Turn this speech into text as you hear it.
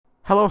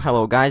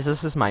Hello guys,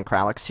 this is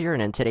Minecraft here,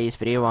 and in today's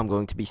video I'm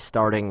going to be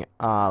starting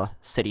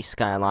Cities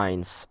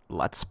Skylines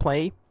Let's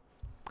Play.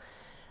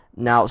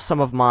 Now, some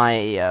of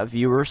my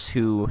viewers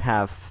who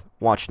have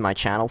watched my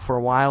channel for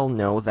a while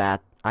know that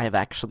I have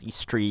actually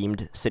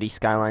streamed Cities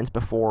Skylines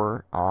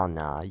before on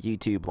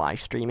YouTube live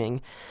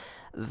streaming.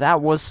 That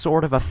was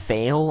sort of a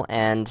fail,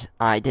 and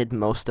I did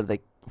most of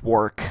the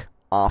work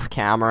off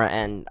camera,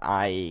 and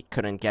I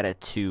couldn't get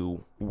it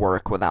to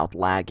work without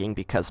lagging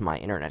because my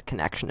internet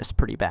connection is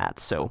pretty bad.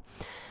 So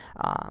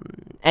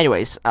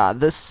anyways,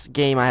 this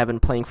game I have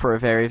been playing for a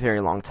very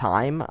long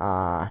time.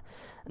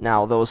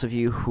 Now, those of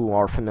you who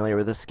are familiar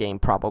with this game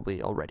probably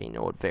already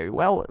know it very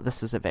well.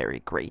 This is a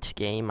very great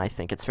game. I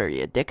think it's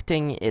very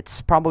addicting.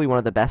 It's probably one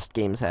of the best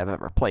games I've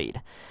ever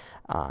played.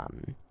 Now,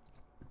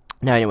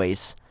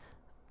 anyways,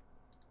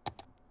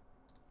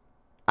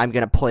 I'm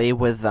gonna play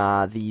with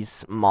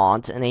these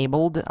mods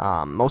enabled.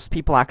 Most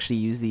people actually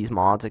use these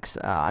mods.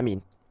 I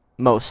mean,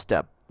 most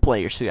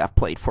players who have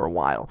played for a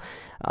while.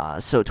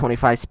 So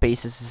 25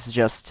 spaces is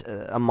just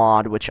a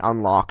mod which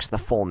unlocks the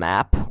full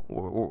map,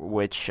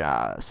 which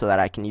so that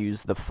I can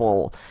use the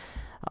full,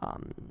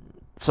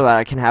 so that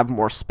I can have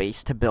more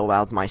space to build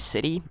out my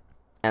city.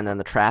 And then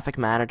the traffic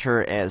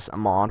manager is a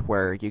mod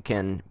where you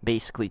can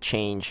basically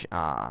change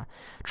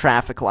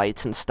traffic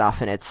lights and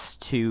stuff, and it's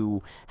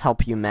to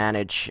help you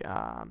manage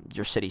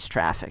your city's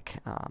traffic.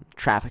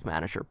 Traffic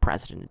Manager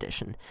President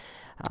Edition.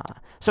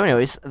 So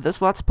anyways,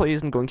 this Let's Play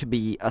isn't going to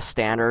be a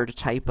standard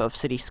type of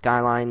Cities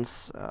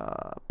Skylines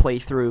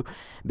playthrough,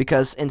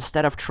 because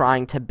instead of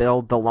trying to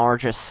build the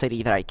largest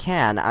city that I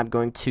can,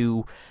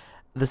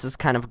 this is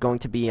kind of going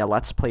to be a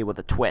Let's Play with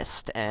a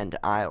twist, and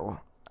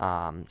I'll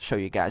show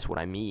you guys what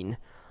I mean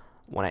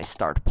when I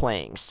start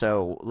playing.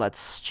 So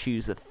let's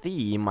choose a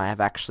theme. I have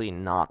actually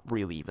not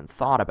really even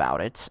thought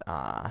about it.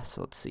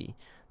 So let's see.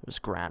 There's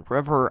Grand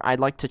River. I'd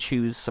like to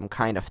choose some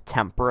kind of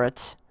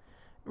temperate.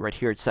 Right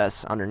here it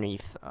says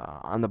underneath,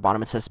 on the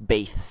bottom it says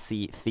base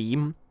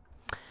theme.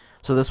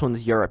 So this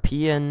one's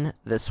European,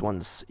 this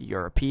one's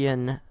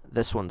European,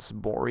 this one's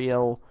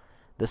Boreal,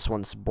 this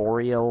one's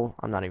Boreal.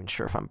 I'm not even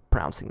sure if I'm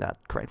pronouncing that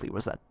correctly.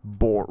 Was that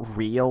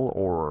Boreal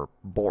or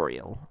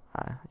Boreal?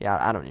 Yeah,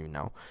 I don't even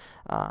know.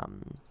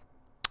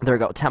 There we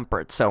go,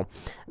 temperate. So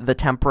the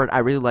temperate, I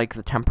really like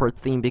the temperate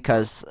theme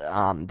because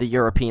the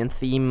European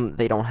theme,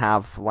 they don't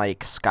have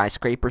like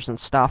skyscrapers and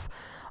stuff.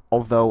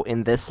 Although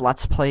in this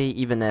Let's Play,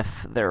 even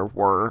if there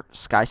were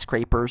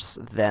skyscrapers,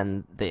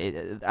 then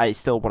I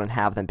still wouldn't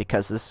have them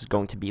because this is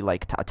going to be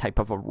like a type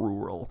of a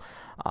rural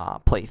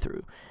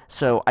playthrough.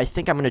 So I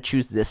think I'm going to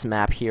choose this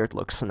map here. It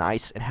looks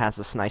nice. It has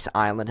this nice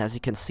island, as you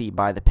can see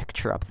by the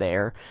picture up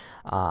there.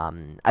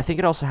 I think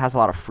it also has a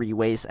lot of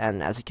freeways,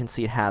 and as you can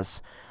see, it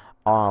has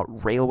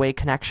railway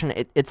connection.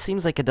 It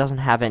seems like it doesn't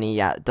have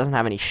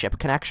any ship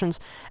connections.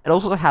 It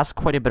also has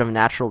quite a bit of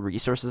natural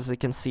resources. As you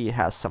can see, it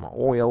has some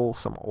oil,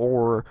 some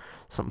ore,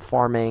 some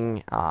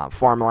farming,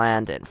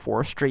 farmland, and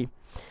forestry.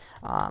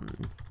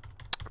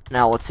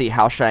 Now let's see,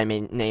 how should I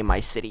name my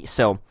city?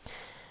 So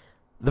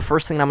the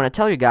first thing I'm going to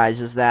tell you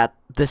guys is that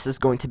this is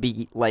going to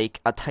be like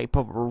a type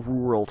of a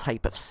rural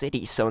type of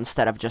city. So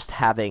instead of just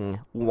having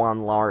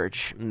one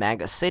large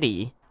mega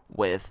city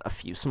with a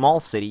few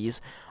small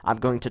cities, I'm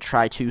going to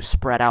try to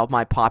spread out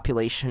my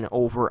population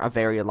over a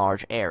very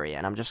large area,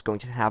 and I'm just going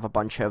to have a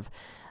bunch of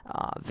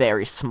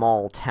very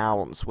small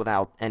towns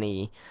without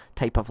any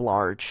type of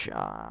large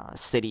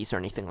cities or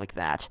anything like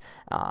that,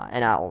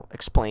 and I'll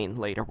explain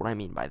later what I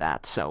mean by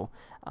that. So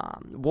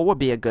what would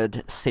be a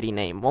good city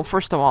name? Well,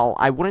 first of all,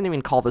 I wouldn't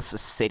even call this a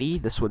city.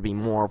 This would be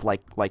more of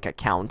like a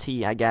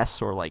county, I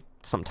guess, or like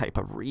some type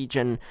of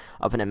region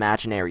of an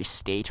imaginary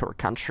state or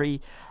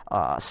country.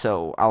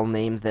 So I'll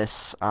name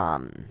this,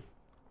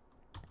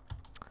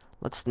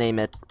 let's name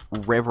it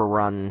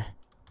Riverrun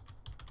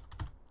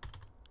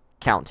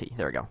County.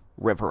 There we go,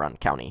 Riverrun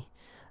County.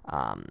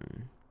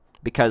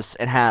 Because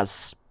it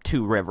has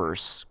two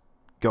rivers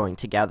going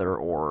together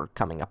or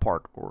coming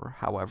apart, or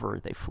however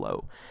they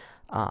flow.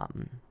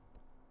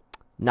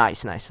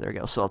 Nice, there we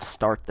go. So let's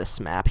start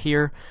this map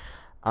here.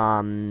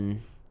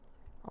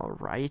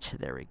 Alright,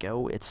 there we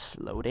go, it's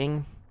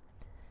loading.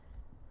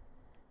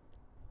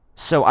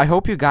 So I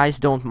hope you guys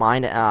don't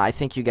mind. I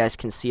think you guys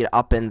can see it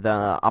up in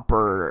the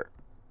upper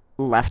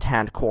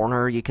left-hand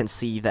corner. You can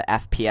see the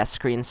FPS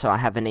screen. So I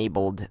have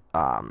enabled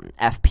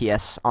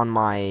FPS on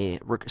my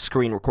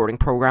screen recording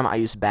program. I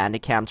use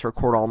Bandicam to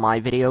record all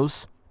my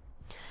videos,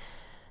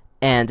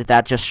 and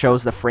that just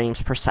shows the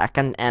frames per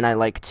second, and I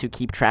like to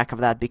keep track of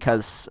that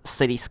because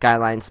Cities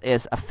Skylines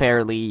is a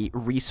fairly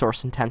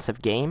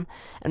resource-intensive game,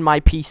 and my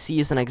PC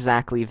isn't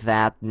exactly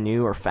that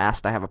new or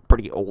fast. I have a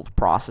pretty old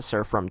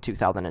processor from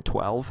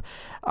 2012.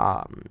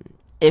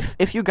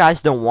 If you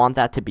guys don't want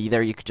that to be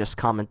there, you could just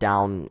comment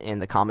down in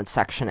the comment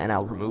section, and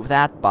I'll remove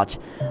that, but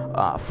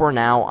for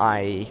now,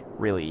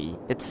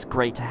 it's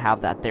great to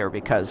have that there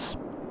because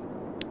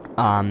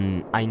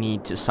I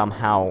need to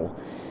somehow...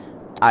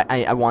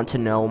 I want to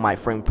know my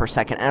frame per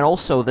second, and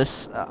also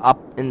this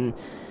up in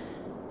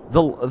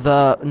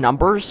the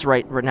numbers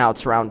right now,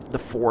 it's around the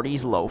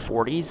 40s, low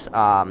 40s.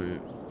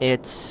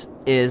 it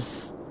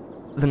is...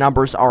 The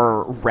numbers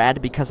are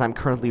red because I'm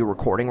currently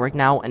recording right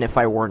now, and if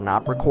I were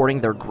not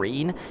recording, they're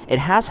green. It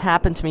has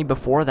happened to me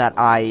before that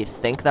I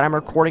think that I'm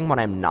recording when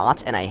I'm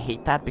not, and I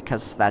hate that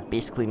because that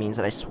basically means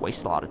that I just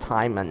waste a lot of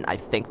time, and I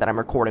think that I'm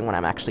recording when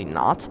I'm actually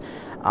not.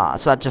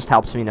 So that just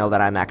helps me know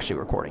that I'm actually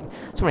recording.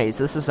 So anyways,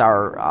 this is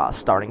our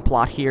starting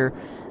plot here.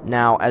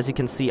 Now, as you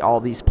can see, all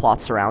these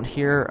plots around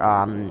here,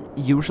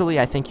 usually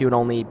I think you would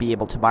only be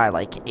able to buy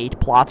like 8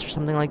 plots or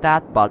something like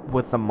that, but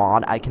with the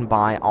mod, I can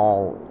buy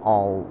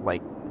all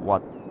like,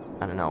 what,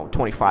 I don't know,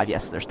 25,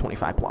 yes, there's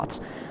 25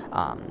 plots.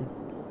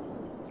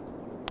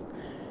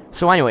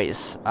 So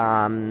anyways,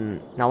 now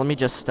let me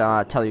just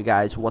tell you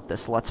guys what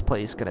this Let's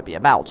Play is going to be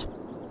about.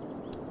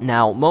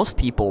 Now, most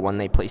people, when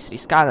they play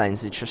Cities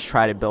Skylines, they just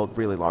try to build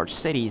really large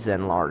cities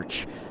and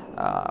large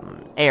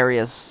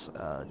areas,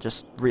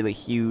 just really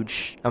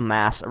huge,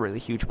 amass a really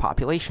huge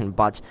population,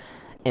 but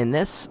in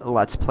this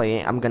Let's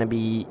Play, I'm going to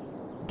be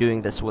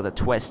doing this with a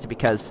twist,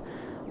 because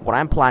what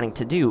I'm planning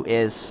to do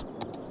is...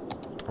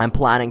 I'm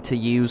planning to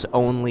use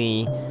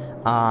only,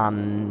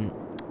 I'm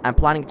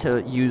planning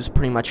to use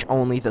pretty much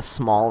only the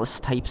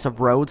smallest types of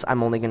roads.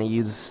 I'm only going to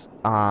use,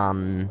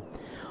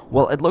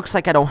 well, it looks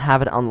like I don't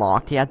have it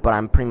unlocked yet, but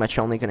I'm pretty much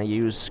only going to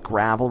use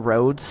gravel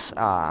roads,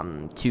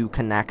 to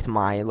connect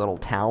my little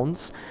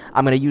towns.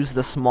 I'm going to use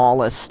the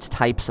smallest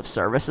types of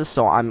services,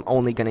 so I'm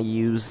only going to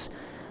use,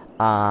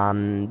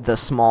 the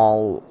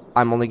small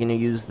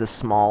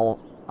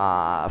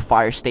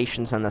fire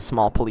stations and the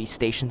small police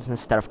stations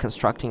instead of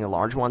constructing the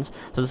large ones.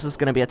 So this is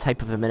going to be a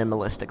type of a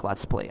minimalistic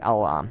Let's Play.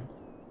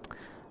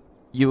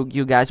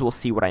 You guys will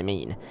see what I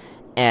mean.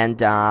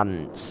 And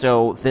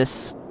so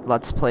this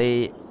Let's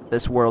Play,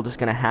 this world is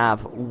going to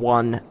have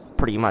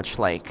pretty much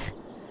like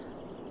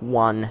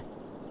one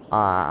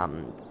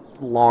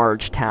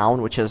large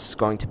town, which is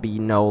going to be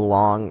no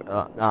long.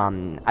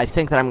 I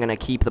think that I'm going to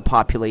keep the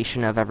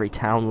population of every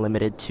town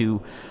limited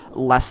to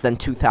less than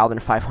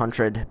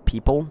 2,500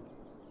 people.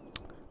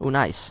 Oh,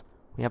 nice.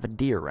 We have a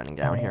deer running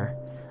down here.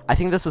 I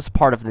think this is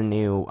part of the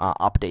new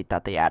update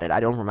that they added. I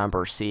don't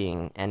remember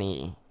seeing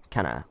any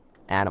kind of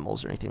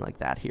animals or anything like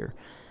that here.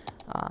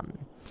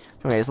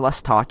 Anyways,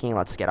 less talking.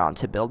 Let's get on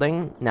to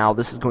building. Now,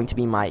 this is going to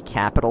be my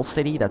capital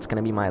city. That's going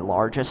to be my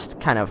largest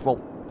kind of,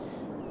 well,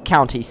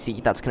 county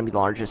seat. That's going to be the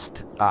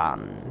largest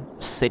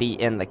city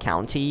in the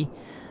county.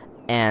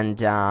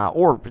 And,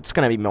 or it's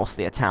going to be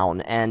mostly a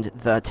town, and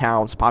the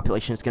town's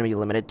population is going to be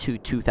limited to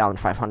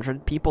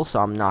 2,500 people, so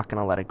I'm not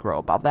going to let it grow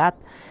above that.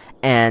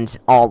 And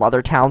all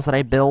other towns that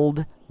I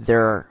build,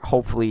 they're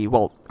hopefully,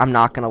 well, I'm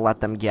not going to let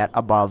them get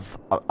above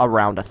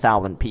around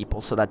 1,000 people,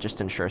 so that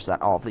just ensures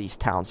that all of these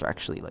towns are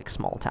actually, like,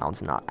 small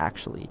towns, not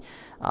actually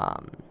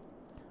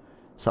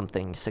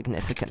something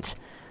significant.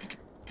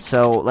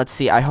 So, let's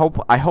see, I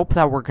hope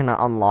that we're going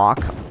to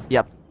unlock,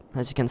 yep.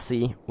 As you can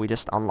see, we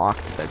just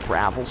unlocked the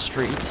gravel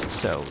street,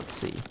 so let's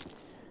see.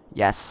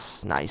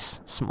 Yes, nice,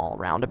 small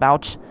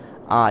roundabout.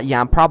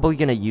 Yeah, I'm probably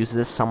going to use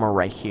this somewhere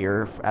right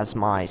here as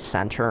my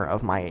center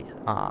of my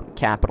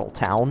capital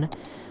town.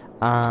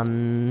 Let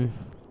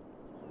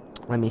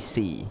me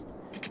see.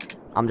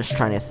 I'm just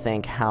trying to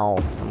think how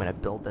I'm going to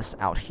build this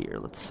out here.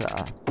 Let's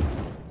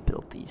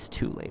build these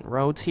 2-lane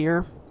roads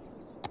here.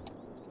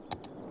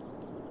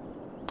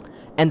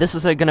 And this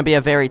is going to be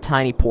a very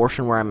tiny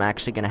portion where I'm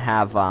actually going to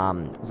have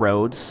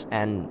roads,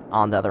 and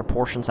on the other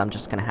portions I'm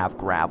just going to have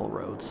gravel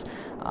roads.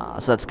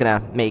 So that's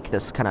going to make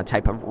this kind of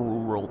type of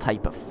rural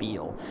type of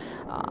feel.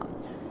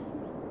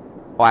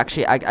 Well,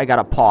 actually, I got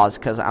to pause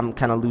because I'm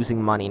kind of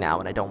losing money now,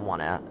 and I don't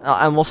want to...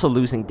 I'm also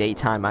losing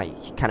daytime. I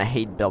kind of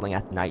hate building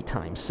at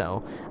nighttime,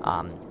 so...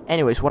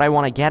 anyways, what I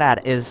want to get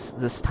at is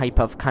this type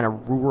of kind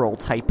of rural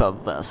type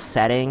of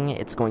setting.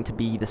 It's going to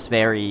be this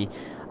very...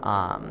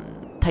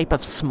 type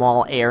of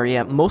small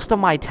area. Most of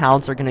my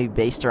towns are going to be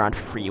based around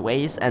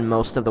freeways, and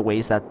most of the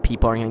ways that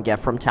people are going to get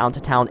from town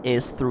to town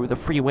is through the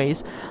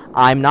freeways.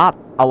 I'm not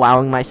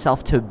allowing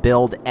myself to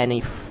build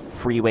any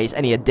freeways,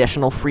 any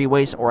additional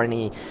freeways, or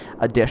any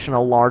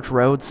additional large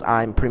roads.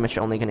 I'm pretty much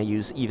only going to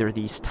use either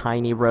these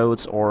tiny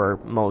roads, or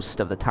most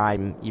of the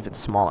time, even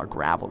smaller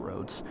gravel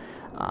roads.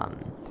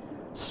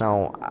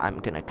 So I'm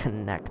going to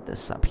connect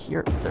this up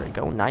here. There we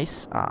go,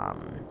 nice.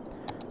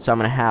 So I'm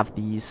going to have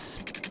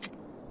these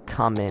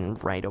come in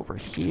right over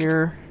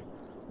here,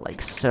 like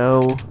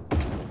so.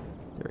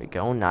 There we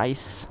go,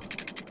 nice.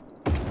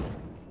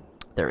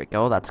 There we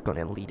go, that's going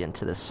to lead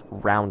into this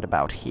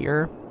roundabout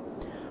here,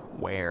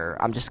 where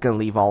I'm just going to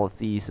leave all of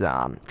these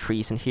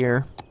trees in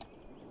here.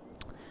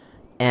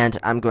 And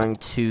I'm going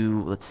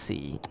to, let's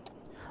see.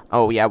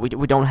 Oh yeah,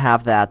 we don't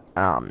have that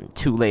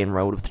 2-lane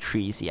road with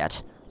trees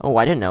yet. Oh,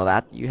 I didn't know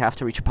that. You have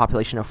to reach a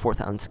population of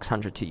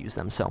 4,600 to use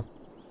them, so...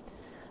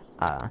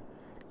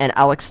 and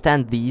I'll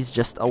extend these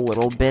just a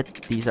little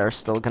bit. These are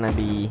still going to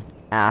be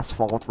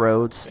asphalt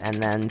roads,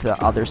 and then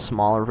the other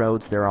smaller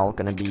roads, they're all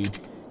going to be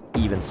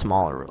even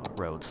smaller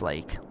roads,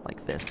 like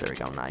this. There we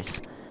go,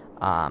 nice.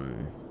 I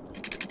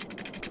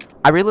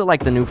really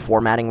like the new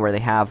formatting where they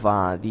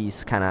have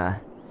these kind of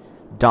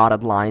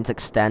dotted lines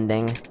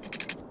extending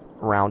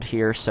around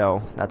here,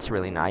 so that's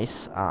really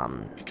nice.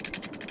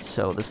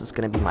 So this is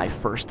going to be my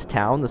first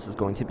town. This is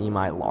going to be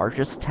my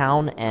largest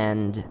town,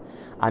 and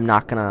I'm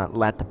not going to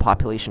let the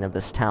population of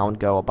this town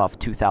go above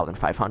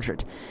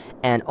 2,500.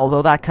 And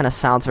although that kind of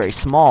sounds very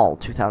small,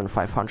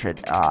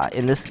 2,500,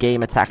 in this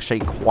game it's actually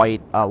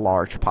quite a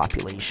large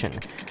population.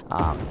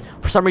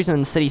 For some reason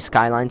in Cities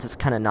Skylines it's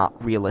kind of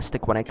not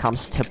realistic when it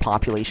comes to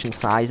population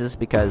sizes,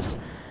 because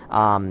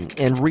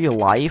in real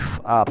life,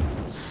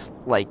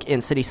 like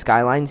in Cities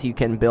Skylines, you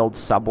can build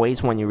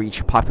subways when you reach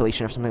a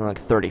population of something like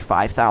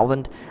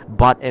 35,000,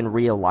 but in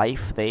real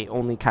life, they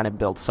only kind of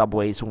build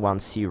subways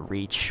once you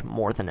reach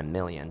more than 1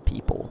 million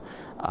people,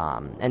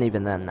 and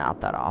even then,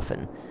 not that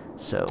often.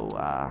 So,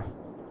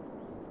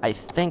 I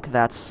think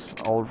that's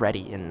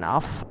already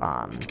enough.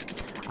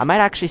 I might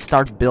actually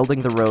start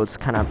building the roads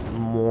kind of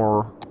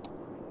more,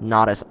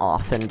 not as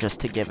often, just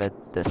to give it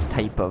this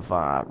type of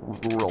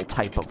rural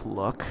type of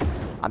look.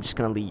 I'm just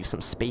gonna leave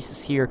some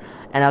spaces here,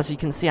 and as you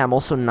can see, I'm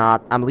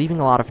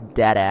leaving a lot of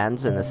dead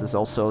ends, and this is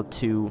also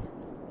to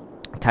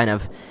kind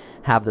of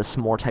have this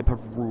more type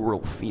of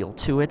rural feel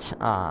to it.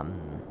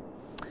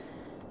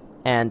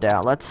 And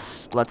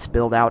let's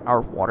build out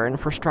our water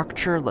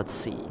infrastructure. Let's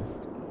see,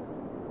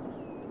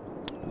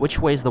 which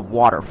way is the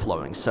water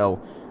flowing?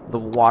 So the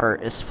water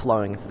is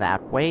flowing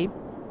that way,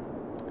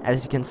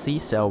 as you can see.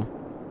 So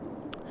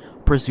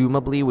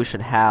presumably we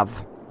should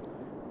have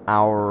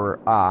our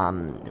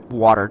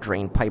water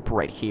drain pipe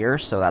right here,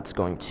 so that's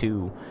going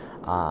to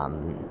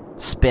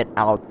spit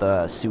out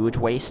the sewage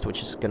waste,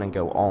 which is going to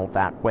go all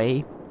that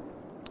way.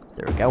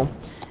 There we go.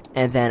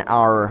 And then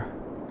our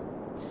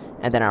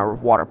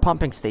water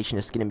pumping station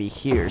is going to be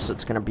here, so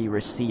it's going to be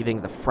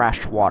receiving the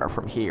fresh water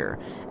from here.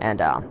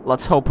 And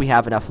let's hope we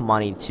have enough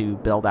money to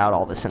build out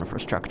all this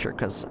infrastructure,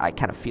 because I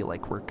kind of feel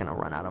like we're going to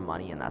run out of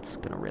money, and that's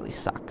going to really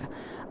suck.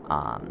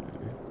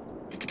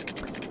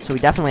 So we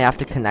definitely have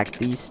to connect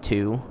these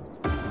two.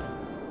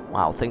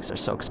 Wow, things are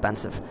so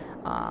expensive.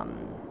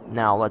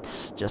 Now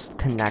let's just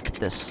connect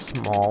this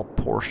small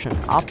portion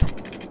up,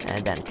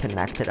 and then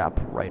connect it up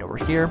right over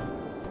here.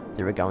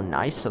 There we go,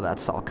 nice, so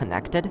that's all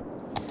connected.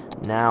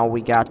 Now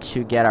we got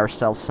to get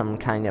ourselves some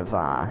kind of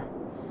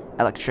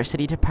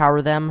electricity to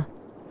power them.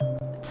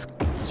 It's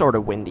sort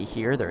of windy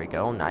here, there we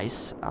go,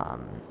 nice.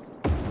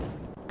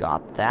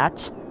 Got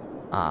that.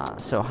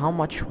 So how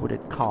much would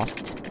it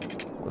cost?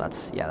 Well,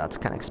 that's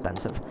kind of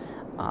expensive.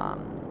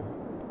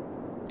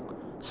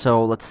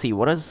 So let's see,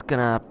 what is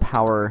gonna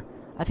power?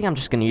 I think I'm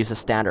just gonna use a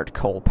standard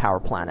coal power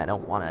plant. I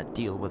don't want to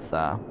deal with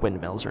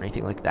windmills or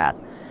anything like that.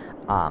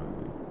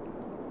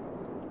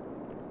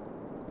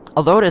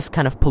 Although it is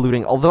kind of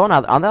polluting. Although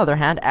on the other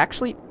hand,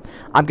 actually,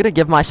 I'm gonna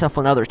give myself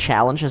another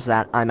challenge, is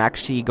that I'm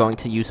actually going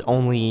to use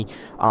only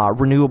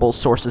renewable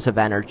sources of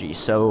energy.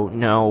 So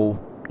no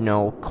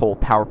coal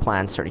power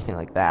plants or anything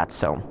like that.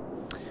 So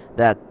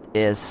that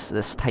is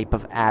this type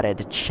of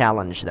added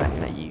challenge that I'm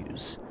going to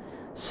use.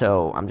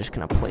 So I'm just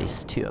going to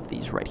place 2 of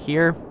these right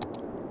here.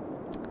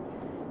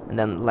 And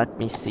then let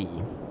me see.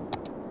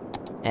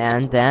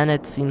 And then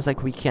it seems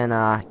like we can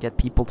get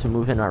people to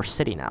move in our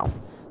city now.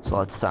 So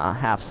let's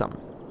have some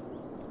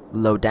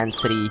low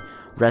density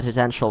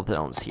residential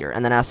zones here.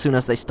 And then as soon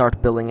as they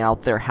start building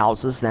out their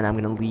houses, then I'm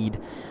going to lead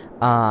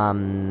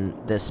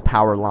this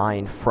power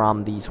line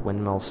from these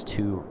windmills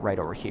to right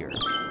over here.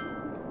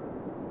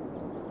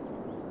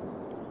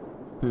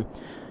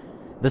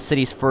 The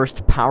city's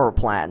first power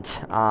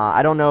plant.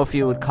 I don't know if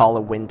you would call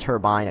a wind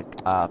turbine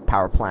a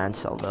power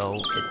plant, although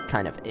it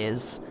kind of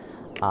is.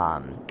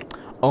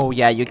 Oh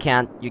yeah, you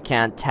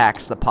can't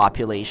tax the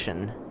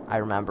population. I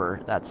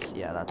remember. That's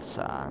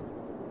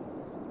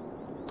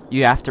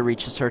you have to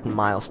reach a certain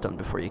milestone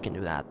before you can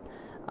do that.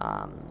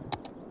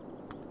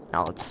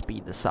 Now let's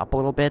speed this up a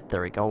little bit.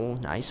 There we go.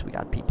 Nice. We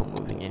got people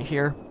moving in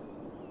here.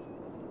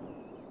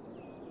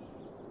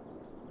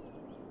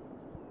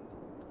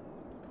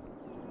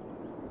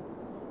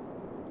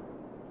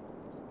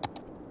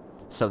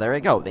 So there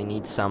we go. They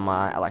need some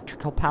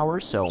electrical power,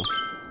 so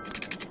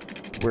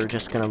we're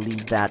just going to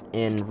leave that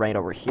in right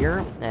over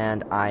here,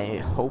 and I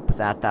hope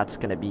that that's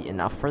going to be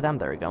enough for them.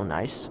 There we go.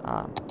 Nice.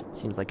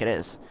 Seems like it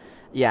is.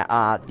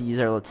 Yeah, these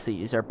are, let's see,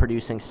 these are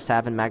producing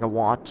 7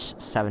 megawatts,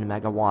 7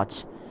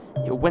 megawatts.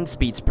 Wind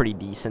speed's pretty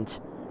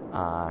decent.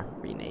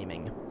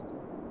 Renaming.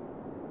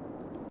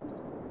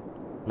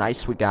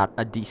 Nice, we got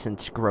a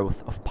decent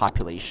growth of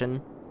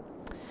population.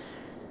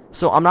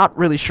 So I'm not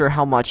really sure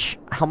how much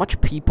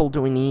people do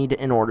we need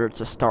in order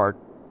to start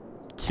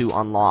to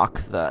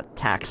unlock the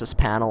taxes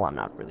panel. I'm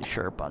not really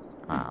sure, but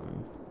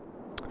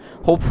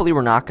hopefully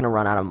we're not going to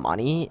run out of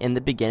money. In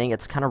the beginning,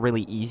 it's kind of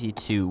really easy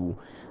to,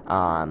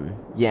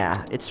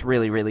 yeah, it's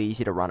really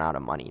easy to run out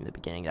of money in the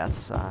beginning.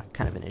 That's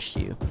kind of an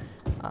issue.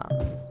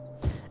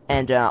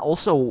 And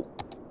also,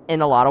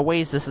 in a lot of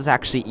ways, this is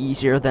actually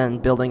easier than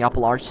building up a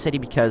large city,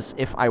 because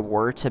if I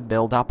were to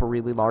build up a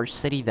really large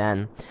city,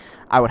 then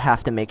I would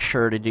have to make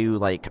sure to do,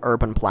 like,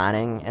 urban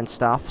planning and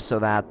stuff, so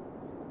that,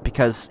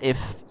 because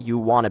if you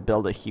want to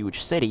build a huge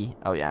city,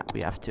 oh yeah,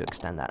 we have to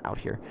extend that out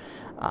here.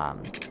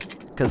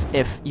 Because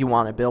if you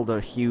want to build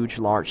a huge,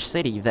 large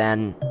city,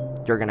 then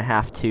you're going to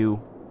have to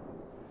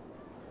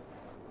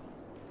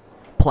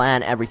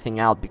plan everything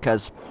out,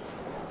 because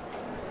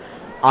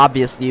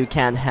obviously you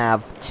can't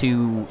have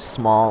two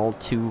small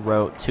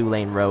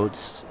two-lane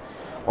roads,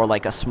 or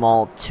like a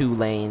small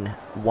two-lane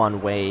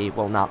one-way,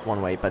 well, not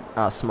one-way, but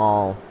a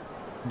small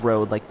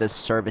road like this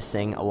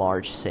servicing a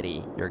large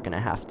city. You're gonna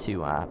have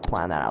to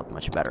plan that out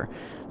much better.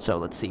 So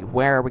let's see,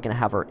 where are we gonna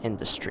have our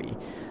industry?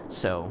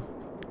 So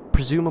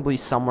presumably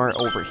somewhere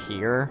over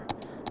here.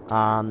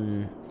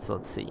 So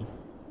let's see.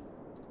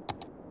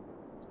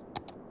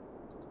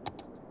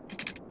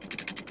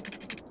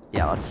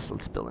 Yeah,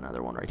 let's build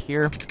another one right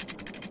here.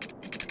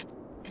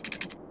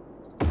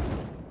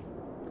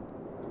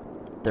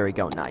 There we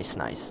go. Nice,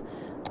 nice.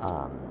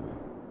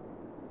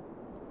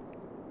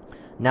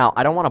 Now,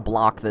 I don't want to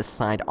block this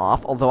side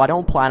off, although I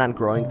don't plan on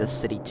growing this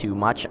city too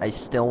much. I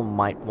still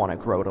might want to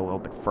grow it a little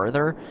bit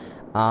further.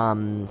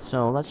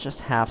 So let's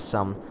just have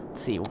some...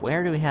 Let's see,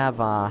 where do we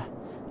have...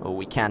 Oh,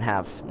 we can't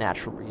have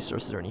natural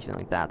resources or anything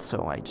like that,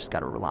 so I just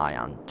gotta rely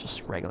on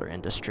just regular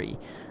industry.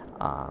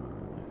 I'm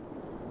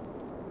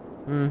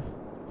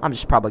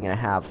just probably gonna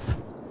have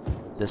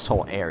this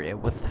whole area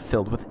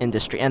filled with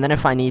industry, and then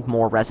if I need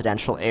more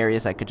residential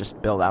areas, I could just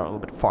build out a little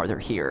bit farther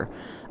here.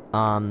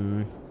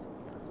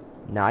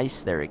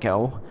 Nice, there we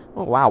go.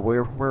 Oh wow,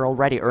 we're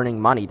already earning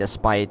money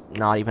despite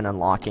not even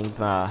unlocking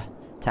the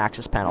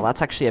taxes panel.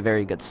 That's actually a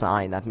very good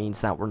sign. That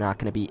means that we're not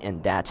going to be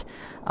in debt.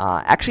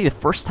 Actually, the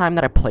first time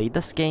that I played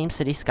this game,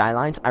 Cities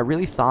Skylines, I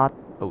really thought...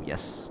 Oh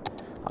yes,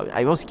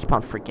 I always keep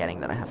on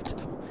forgetting that I have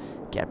to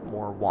get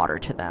more water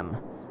to them.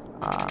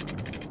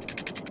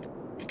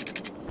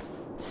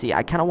 See,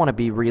 I kind of want to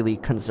be really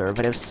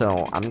conservative,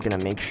 so I'm going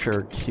to make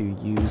sure to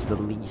use the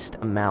least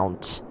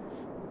amount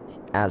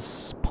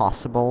as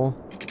possible,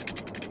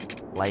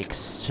 like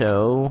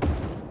so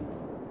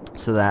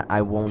that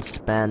I won't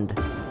spend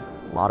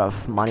a lot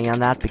of money on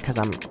that, because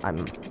I'm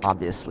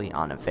obviously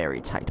on a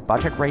very tight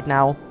budget right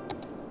now.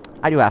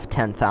 I do have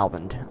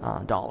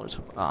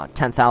 $10,000,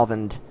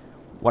 10,000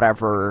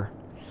 whatever.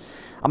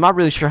 I'm not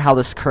really sure how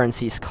this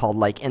currency is called.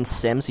 Like in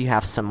Sims, you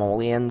have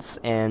simoleons.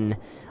 In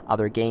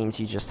other games,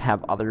 you just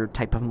have other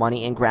type of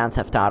money. In Grand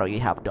Theft Auto, you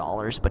have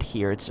dollars, but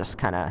here it's just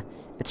kind of,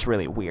 it's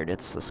really weird.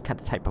 It's this kind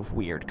of type of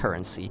weird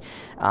currency.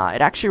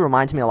 It actually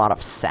reminds me a lot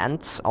of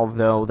cents,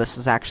 although this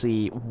is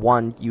actually,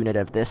 one unit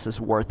of this is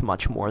worth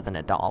much more than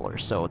 $1,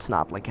 so it's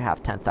not like I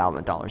have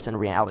 $10,000. In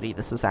reality,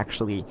 this is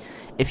actually,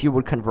 if you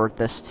would convert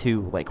this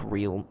to like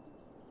real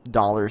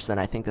dollars, then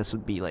I think this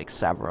would be like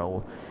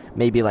several,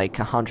 maybe like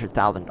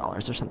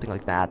 $100,000 or something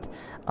like that.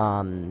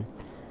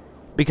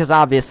 Because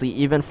obviously,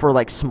 even for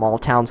like small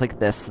towns like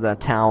this, the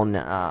town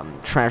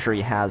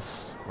treasury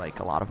has like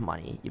a lot of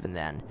money even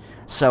then.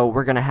 So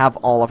we're gonna have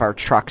all of our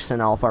trucks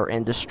and all of our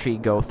industry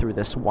go through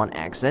this one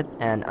exit.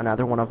 And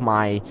another one of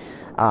my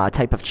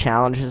type of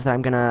challenges that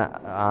I'm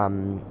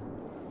gonna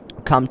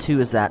come to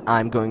is that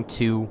I'm going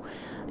to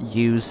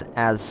use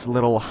as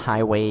little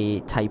highway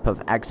type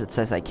of exits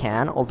as I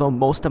can, although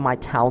most of my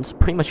towns,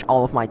 pretty much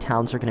all of my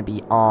towns, are going to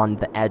be on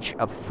the edge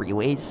of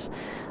freeways.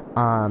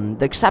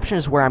 The exception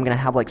is where I'm going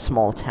to have like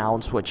small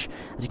towns, which,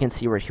 as you can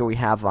see right here, we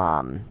have,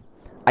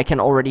 I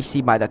can already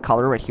see by the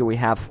color right here we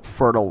have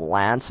fertile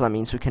land, so that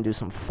means we can do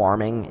some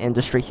farming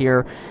industry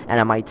here, and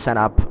I might set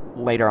up,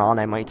 later on,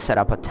 I might set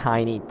up a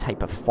tiny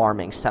type of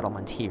farming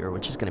settlement here,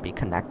 which is going to be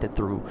connected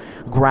through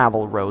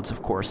gravel roads,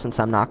 of course, since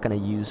I'm not going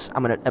to use,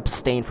 I'm going to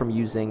abstain from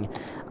using,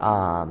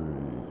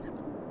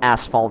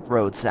 asphalt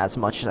roads as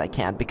much as I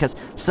can, because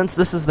since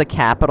this is the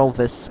capital,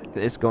 this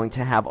is going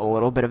to have a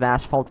little bit of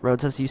asphalt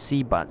roads, as you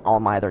see, but all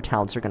my other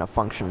towns are going to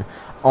function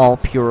all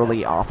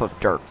purely off of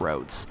dirt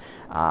roads.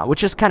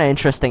 Which is kind of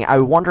interesting. I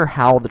wonder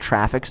how the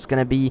traffic's going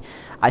to be.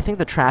 I think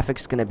the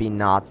traffic's going to be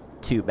not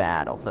too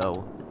bad,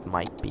 although it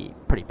might be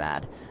pretty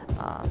bad.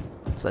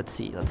 So let's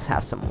see. Let's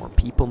have some more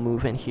people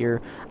move in here.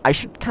 I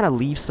should kind of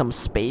leave some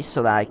space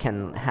so that I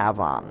can have,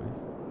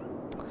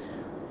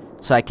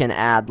 so I can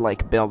add,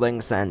 like,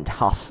 buildings and,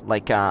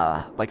 like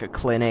a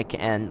clinic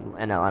and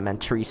an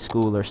elementary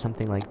school or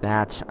something like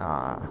that.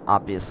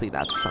 Obviously,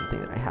 that's something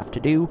that I have to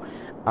do.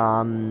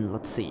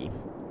 Let's see.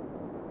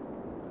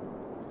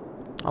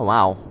 Oh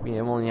wow, we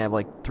only have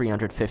like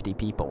 350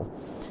 people.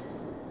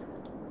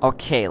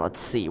 Okay, let's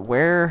see,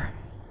 where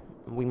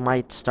we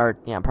might start.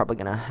 Yeah, I'm probably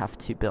gonna have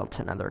to build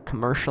another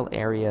commercial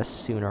area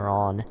sooner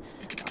on.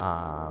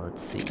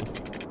 Let's see.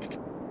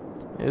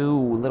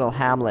 Ooh, little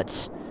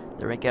hamlets.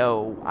 There we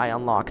go. I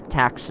unlocked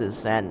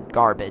taxes and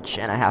garbage,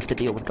 and I have to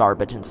deal with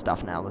garbage and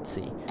stuff now. Let's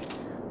see.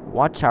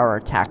 What are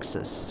our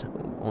taxes?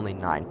 Only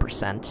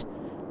 9%.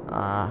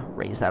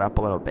 Raise that up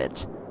a little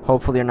bit.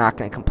 Hopefully you're not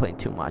going to complain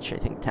too much. I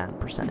think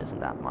 10%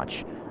 isn't that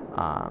much.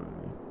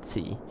 Let's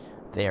see.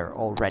 They're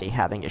already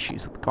having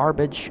issues with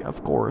garbage,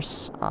 of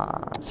course.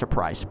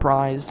 Surprise,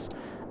 surprise.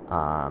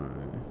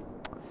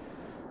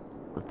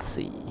 Let's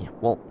see.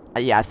 Well,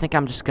 yeah, I think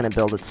I'm just going to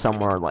build it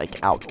somewhere,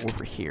 like, out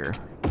over here.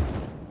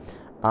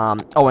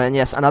 Oh, and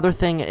yes, another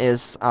thing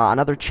is,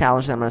 another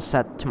challenge that I'm going to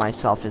set to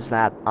myself is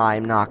that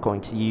I'm not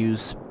going to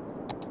use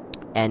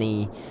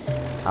any,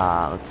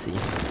 let's see,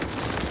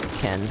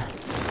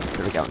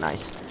 there we go,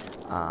 nice.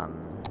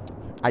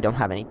 I don't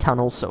have any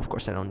tunnels, so of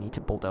course I don't need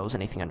to bulldoze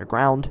anything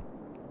underground.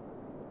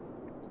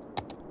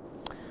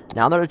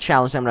 Now, another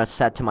challenge I'm going to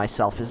set to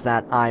myself is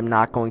that I'm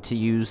not going to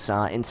use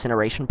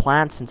incineration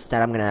plants.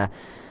 Instead, I'm going to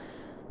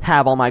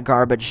have all my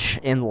garbage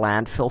in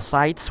landfill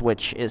sites,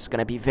 which is going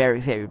to be very,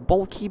 very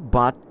bulky,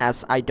 but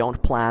as I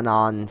don't plan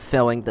on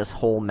filling this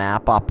whole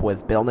map up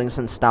with buildings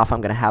and stuff,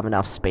 I'm going to have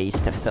enough space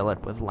to fill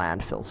it with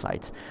landfill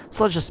sites.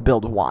 So let's just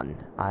build one.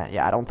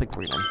 Yeah, I don't think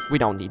we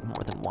don't need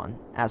more than one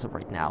as of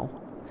right now.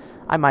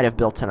 I might have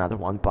built another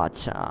one,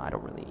 but I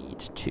don't really need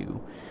to.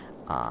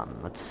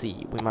 Let's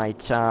see, we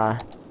might,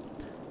 let's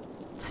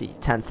see,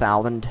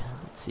 10,000.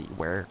 Let's see,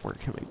 where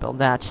can we build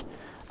that?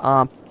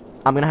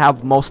 I'm going to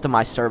have most of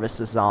my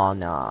services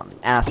on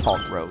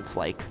asphalt roads,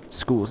 like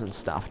schools and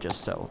stuff,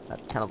 just so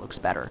that kind of looks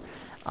better.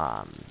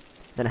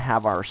 Then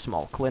have our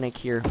small clinic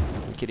here.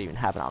 We could even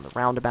have it on the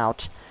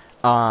roundabout.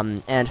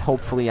 And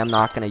hopefully I'm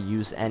not going to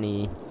use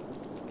any...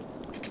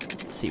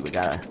 Let's see, we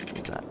got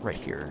that right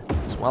here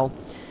as well.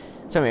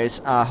 So anyways,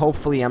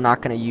 hopefully I'm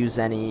not going to use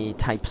any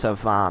types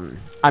of...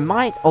 I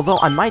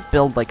might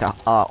build like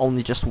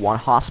only just one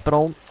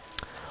hospital.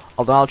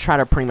 Although I'll try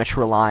to pretty much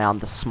rely on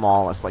the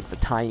smallest, like the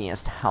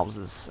tiniest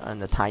houses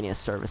and the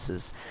tiniest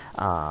services.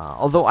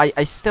 Although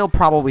I still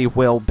probably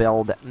will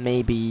build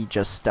maybe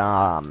just,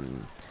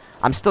 I'm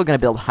still going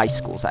to build high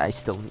schools. I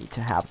still need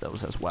to have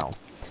those as well.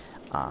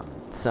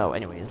 So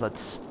anyways,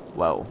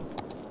 whoa.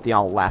 They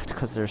all left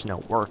because there's no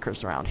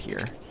workers around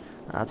here.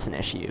 That's an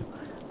issue.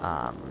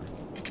 So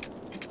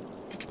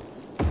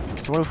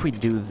what if we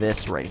do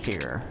this right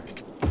here?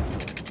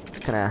 It's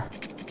gonna...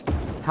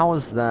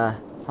 How's the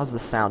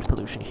sound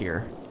pollution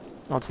here?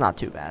 Oh, it's not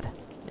too bad.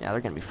 Yeah,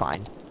 they're gonna be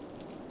fine.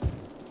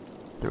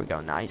 There we go.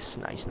 Nice,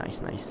 nice,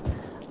 nice, nice.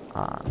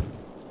 And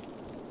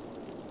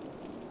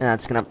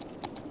that's gonna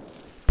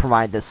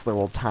provide this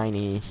little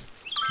tiny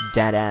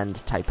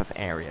dead-end type of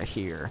area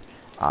here.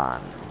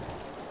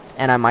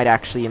 And I might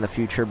actually in the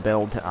future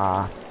build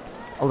a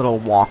little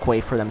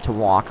walkway for them to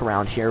walk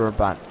around here,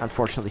 but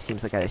unfortunately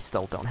seems like I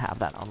still don't have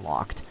that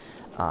unlocked.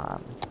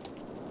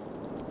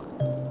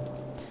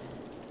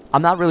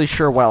 I'm not really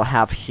sure what I'll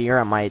have here.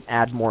 I might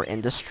add more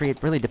industry.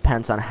 It really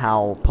depends on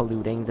how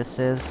polluting this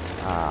is.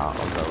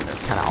 Although they're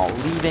kind of all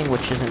leaving,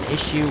 which is an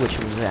issue, which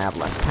means I have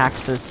less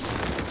taxes.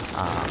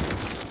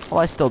 Well,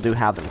 I still do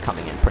have them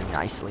coming in pretty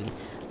nicely.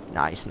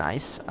 Nice,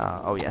 nice.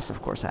 Oh yes,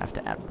 of course I have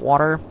to add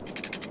water.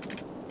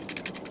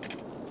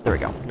 There we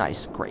go.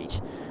 Nice,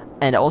 great.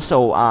 And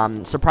also,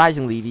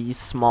 surprisingly, these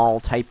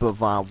small type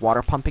of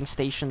water pumping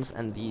stations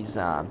and these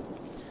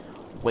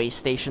waste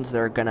stations,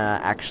 they're gonna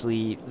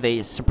actually,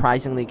 they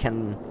surprisingly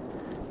can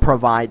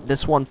provide,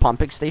 this one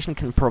pumping station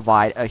can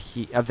provide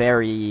a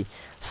very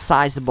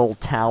sizable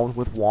town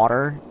with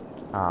water.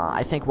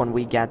 I think when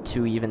we get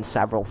to even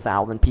several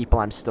thousand people,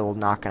 I'm still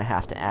not gonna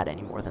have to add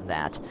any more than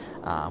that,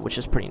 which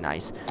is pretty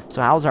nice.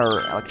 So how's our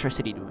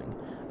electricity doing?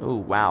 Oh,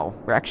 wow.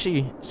 We're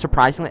actually,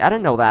 surprisingly, I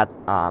didn't know that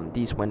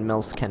these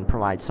windmills can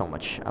provide so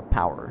much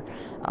power.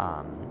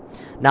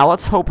 Now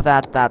let's hope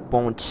that that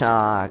won't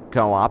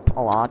go up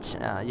a lot.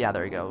 Yeah,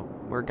 there you go.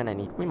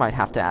 We might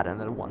have to add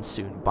another one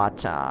soon,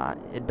 but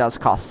it does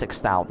cost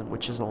 6,000,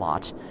 which is a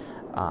lot.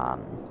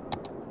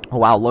 Oh,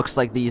 wow, looks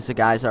like these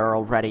guys are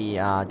already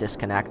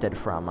disconnected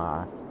from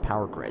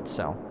power grid,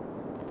 so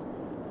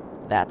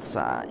that's,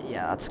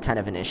 yeah, that's kind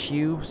of an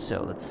issue.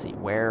 So let's see,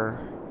 where...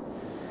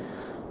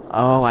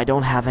 Oh, I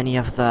don't have any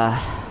of the...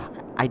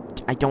 I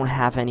don't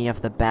have any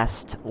of the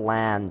best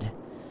land.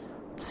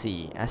 Let's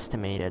see,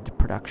 estimated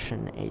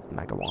production 8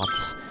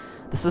 megawatts.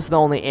 This is the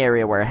only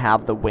area where I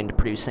have the wind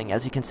producing.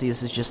 As you can see,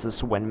 this is just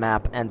this wind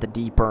map, and the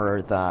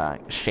deeper the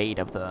shade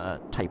of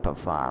the type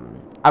of...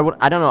 I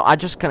don't know, I'm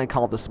just gonna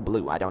call this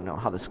blue. I don't know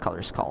how this color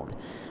is called.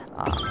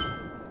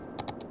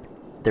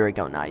 There we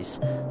go, nice.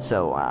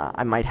 So,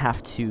 I might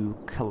have to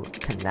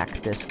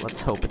connect this.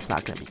 Let's hope it's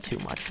not gonna be too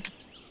much.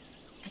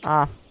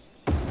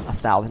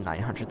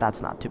 1,900,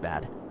 that's not too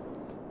bad.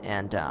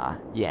 And,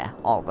 yeah,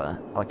 all the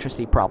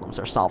electricity problems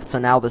are solved. So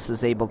now this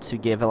is able to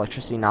give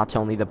electricity not to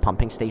only the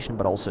pumping station,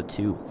 but also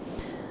to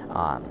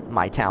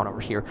my town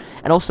over here.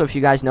 And also, if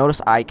you guys notice,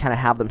 I kind of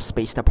have them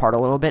spaced apart a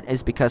little bit,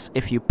 is because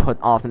if you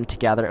put all of them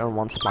together in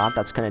one spot,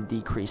 that's going to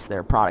decrease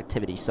their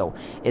productivity. So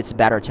it's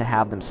better to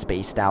have them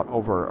spaced out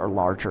over a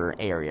larger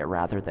area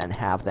rather than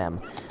have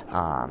them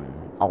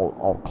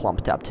all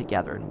clumped up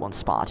together in one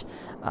spot.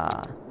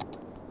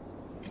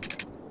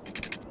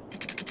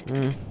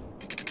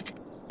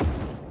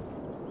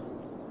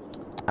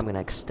 I'm gonna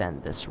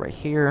extend this right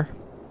here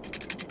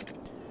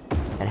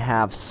and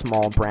have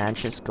small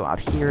branches go out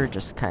here,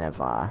 just kind of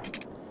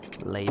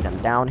lay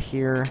them down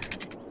here.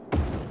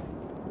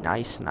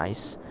 Nice,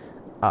 nice.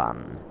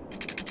 And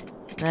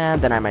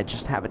then I might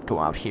just have it go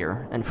out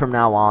here, and from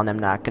now on I'm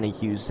not gonna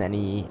use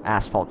any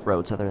asphalt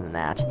roads other than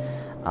that.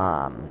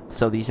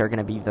 So these are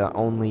gonna be the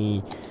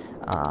only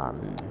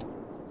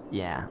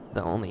Yeah,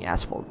 the only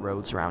asphalt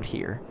roads around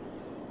here.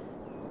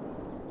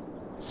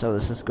 So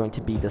this is going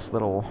to be this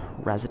little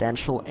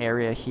residential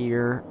area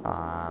here.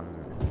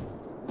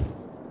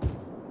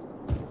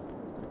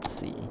 Let's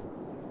see.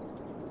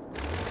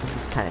 This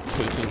is kind of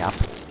taking up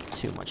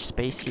too much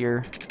space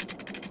here.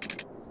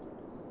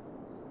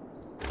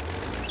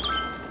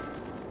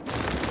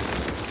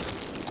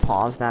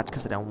 Pause that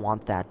because I don't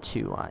want that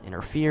to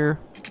interfere.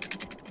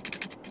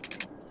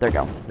 There we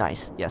go.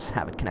 Nice. Yes,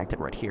 have it connected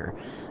right here.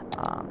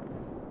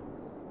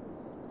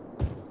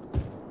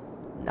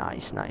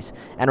 Nice, nice.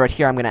 And right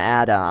here I'm going to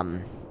add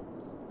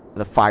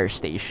the fire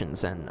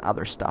stations and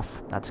other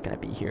stuff that's going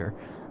to be here.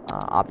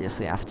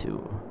 Obviously I have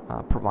to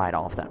provide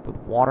all of that with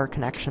water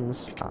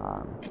connections.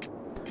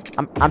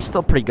 I'm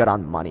still pretty good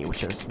on money,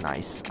 which is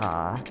nice.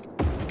 There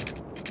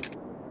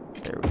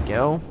we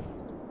go.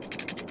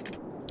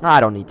 I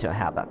don't need to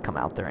have that come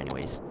out there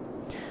anyways.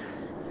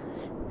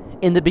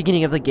 In the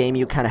beginning of the game,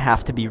 you kind of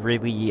have to be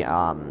really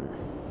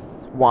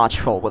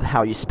watchful with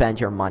how you spend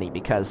your money,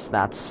 because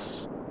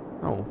that's...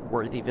 Oh,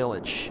 Worthy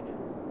Village.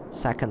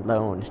 Second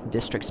loan,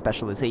 district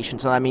specialization.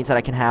 So that means that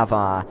I can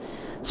have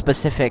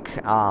specific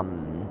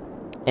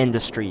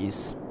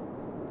industries.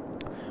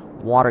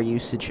 Water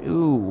usage.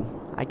 Ooh,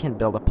 I can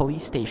build a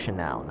police station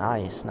now.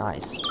 Nice,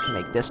 nice. I can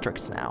make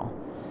districts now.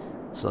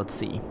 So let's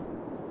see.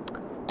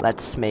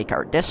 Let's make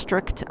our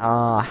district.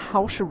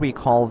 How should we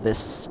call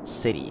this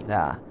city?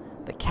 The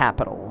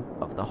capital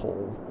of the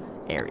whole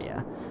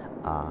area.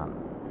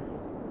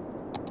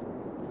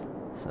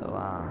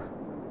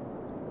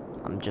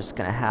 I'm just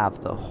gonna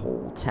have the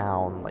whole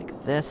town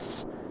like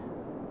this.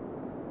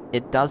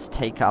 It does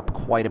take up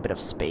quite a bit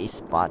of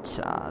space, but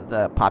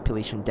the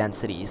population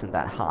density isn't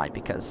that high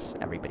because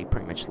everybody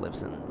pretty much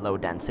lives in low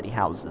density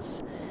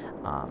houses.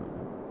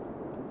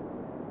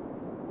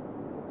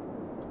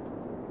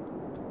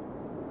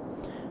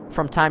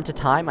 From time to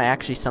time, I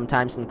actually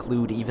sometimes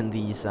include even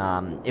these,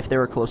 if they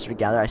were closer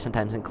together, I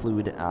sometimes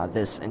include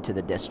this into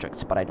the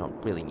districts, but I don't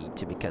really need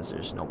to because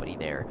there's nobody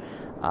there.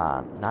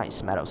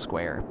 Nice, Meadow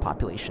Square,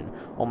 population.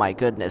 Oh my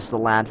goodness, the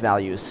land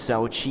value is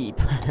so cheap.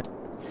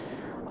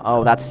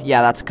 Oh, that's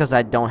because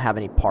I don't have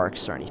any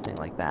parks or anything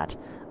like that.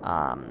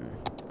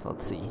 So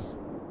let's see.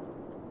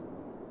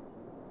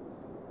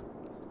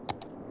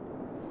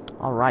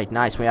 Alright,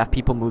 nice, we have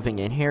people moving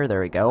in here,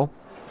 there we go.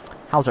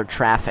 How's our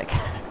traffic?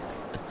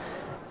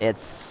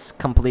 It's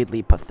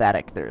completely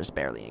pathetic. There's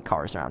barely any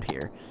cars around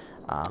here.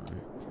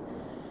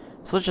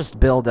 So let's just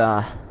build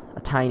a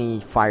tiny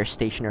fire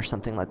station or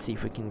something. Let's see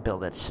if we can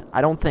build it. I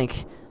don't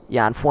think...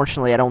 Yeah,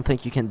 unfortunately, I don't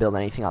think you can build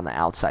anything on the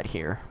outside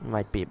here. You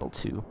might be able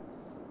to...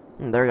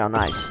 there we go,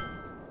 nice.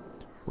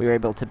 We were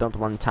able to build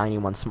one tiny,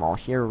 one small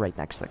here, right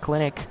next to the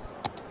clinic.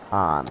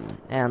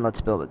 And let's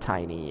build a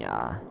tiny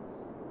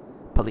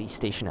police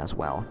station as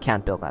well.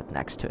 Can't build that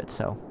next to it,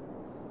 so...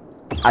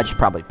 I should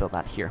probably build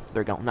that here.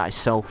 There we go. Nice.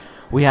 So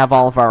we have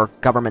all of our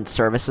government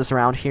services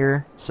around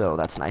here. So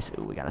that's nice.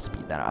 Ooh, we gotta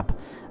speed that up.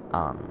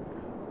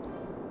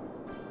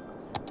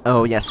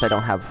 Oh, yes, I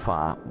don't have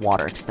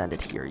water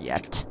extended here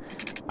yet.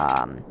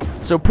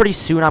 So pretty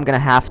soon I'm gonna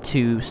have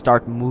to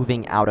start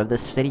moving out of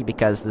this city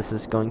because this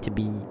is going to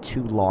be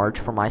too large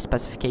for my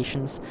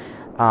specifications.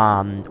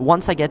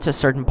 Once I get to a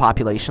certain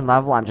population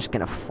level, I'm just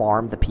gonna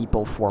farm the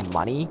people for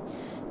money.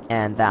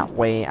 And that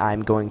way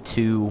I'm going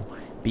to...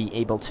 be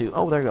able to...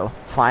 Oh, there we go.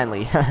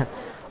 Finally.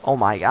 Oh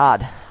my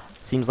god.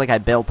 Seems like I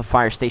built the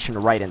fire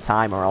station right in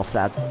time, or else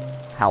that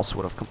house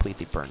would have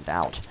completely burned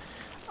out.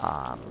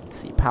 Let's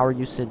see. Power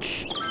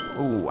usage.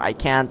 Ooh, I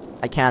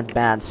can't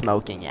ban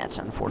smoking yet,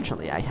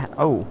 unfortunately. I'm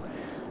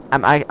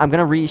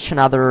gonna reach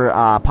another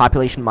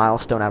population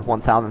milestone at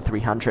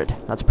 1,300.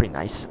 That's pretty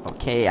nice.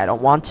 Okay, I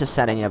don't want to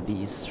set any of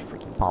these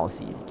freaking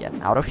policies. Get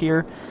out of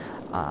here.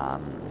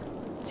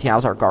 See,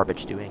 how's our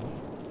garbage doing?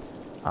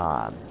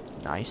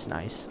 Nice,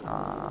 nice.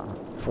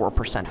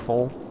 4%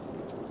 full.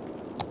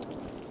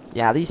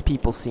 Yeah, these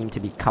people seem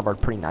to be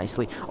covered pretty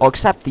nicely. Oh,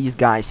 except these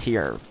guys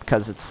here,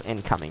 because it's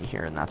incoming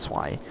here, and that's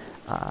why.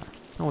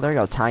 Oh, there you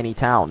go, tiny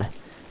town.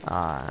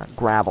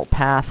 Gravel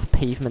path,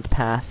 pavement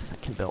path. I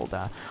can build,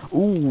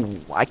 ooh,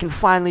 I can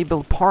finally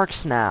build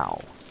parks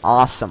now.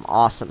 Awesome,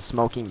 awesome.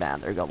 Smoking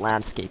ban. There you go,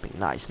 landscaping.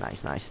 Nice,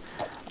 nice, nice.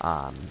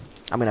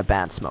 I'm gonna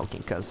ban smoking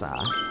because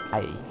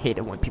I hate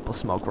it when people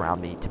smoke around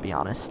me, to be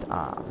honest.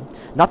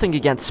 Nothing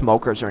against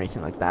smokers or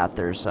anything like that.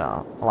 There's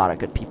a lot of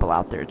good people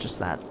out there, just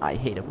that I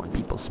hate it when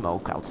people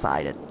smoke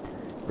outside. It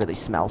really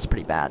smells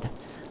pretty bad.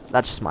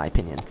 That's just my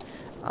opinion.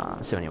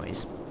 So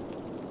anyways.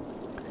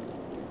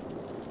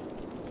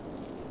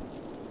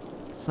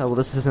 So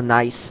this is a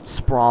nice,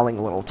 sprawling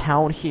little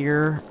town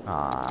here.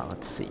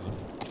 Let's see.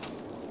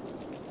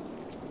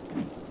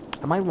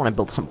 I might want to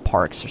build some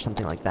parks or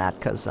something like that,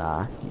 because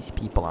these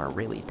people are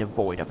really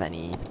devoid of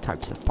any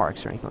types of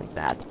parks or anything like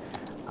that.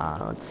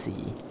 Let's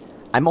see.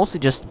 I mostly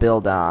just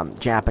build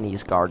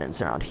Japanese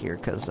gardens around here,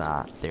 because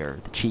they're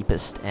the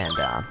cheapest, and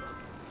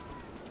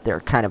they're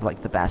kind of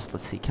like the best.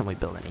 Let's see, can we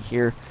build any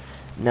here?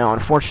 No,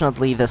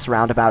 unfortunately, this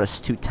roundabout is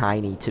too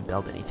tiny to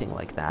build anything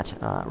like that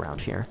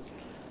around here.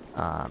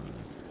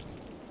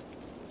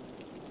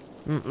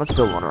 Let's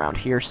build one around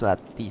here so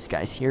that these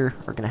guys here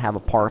are gonna have a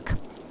park.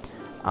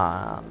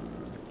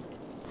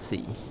 Let's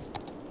see.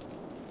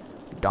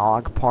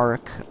 Dog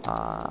park.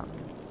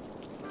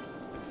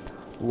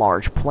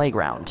 Large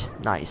playground.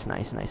 Nice,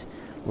 nice, nice.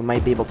 We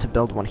might be able to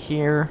build one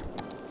here.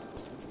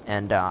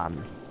 And,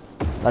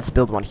 let's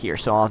build one here.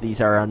 So all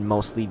these are on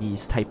mostly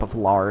these type of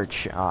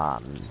large,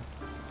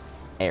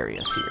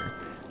 areas here.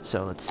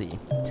 So let's see.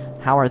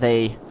 How are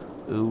they?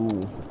 Ooh,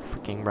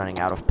 freaking running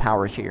out of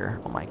power here.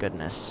 Oh my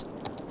goodness.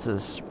 This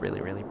is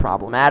really, really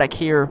problematic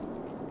here.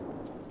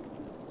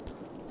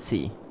 Let's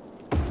see.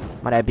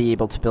 Might I be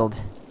able to build?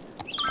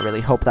 I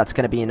really hope that's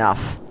gonna be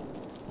enough.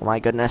 Oh my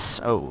goodness.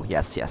 Oh,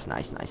 yes, yes.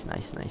 Nice, nice,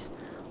 nice, nice.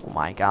 Oh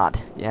my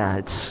god. Yeah,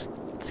 it's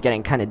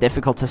getting kind of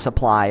difficult to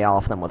supply all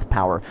of them with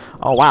power.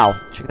 Oh wow.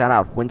 Check that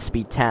out. Wind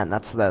speed 10.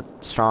 That's the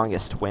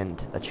strongest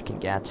wind that you can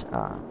get.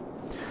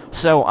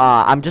 So,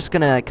 I'm just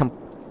gonna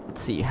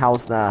let's see.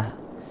 How's the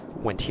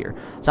wind here?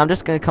 So I'm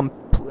just gonna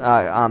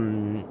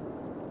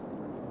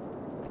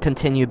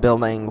continue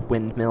building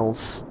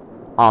windmills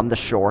on the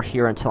shore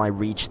here until I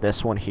reach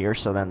this one here,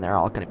 so then they're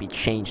all going to be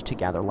changed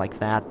together like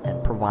that,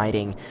 and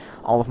providing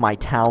all of my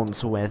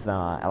towns with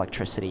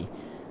electricity.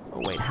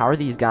 Oh, wait, how are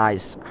these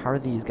guys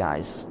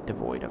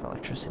devoid of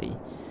electricity?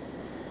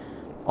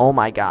 Oh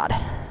my god.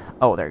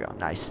 Oh, there you go.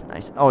 Nice,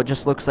 nice. Oh, it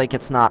just looks like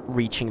it's not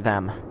reaching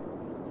them.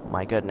 Oh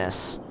my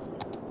goodness.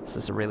 This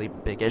is a really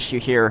big issue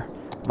here.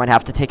 Might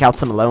have to take out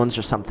some loans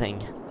or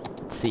something.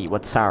 Let's see,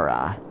 what's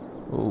our,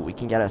 ooh, we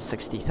can get a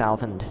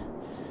 60,000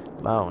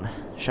 loan.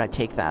 Should I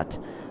take that?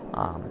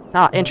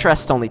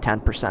 Interest only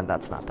 10%,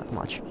 that's not that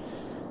much.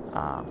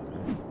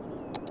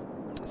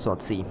 So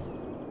let's see.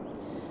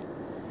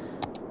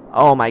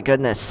 Oh my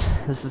goodness,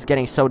 this is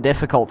getting so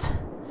difficult.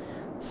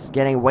 This is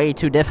getting way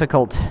too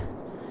difficult.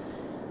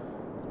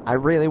 I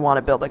really want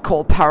to build a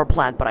coal power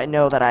plant, but I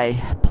know that I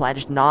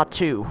pledged not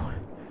to.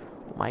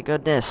 Oh my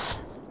goodness.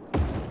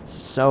 This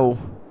is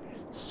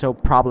so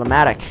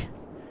problematic.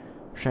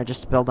 Should I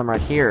just build them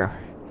right here?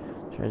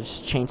 Should I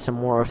just change some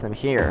more of them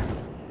here?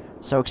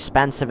 So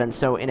expensive and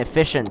so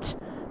inefficient.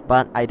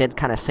 But I did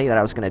kind of say that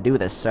I was going to do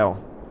this,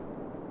 so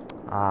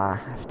I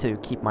have to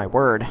keep my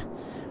word,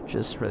 which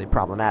is really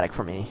problematic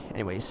for me.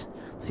 Anyways,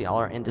 let's see, all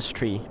our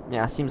industry.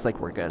 Yeah, seems like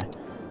we're good.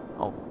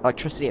 Oh,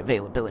 electricity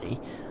availability.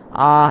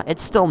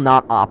 It's still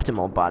not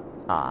optimal, but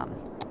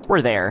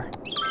we're there.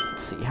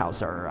 Let's see,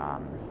 how's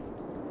our...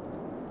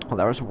 Well,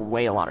 there was a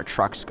lot of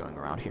trucks going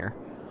around here.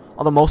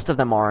 Although most of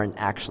them aren't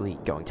actually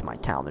going to my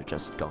town, they're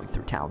just going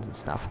through towns and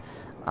stuff.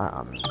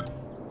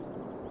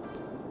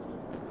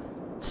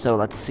 So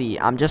let's see,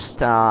 I'm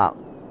just,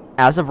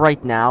 as of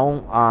right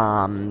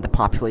now, the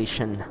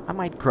population, I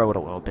might grow it a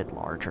little bit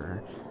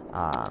larger.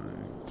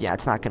 Yeah,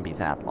 it's not going to be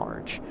that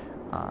large.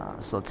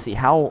 So let's see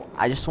how,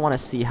 I just want to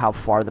see how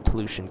far the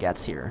pollution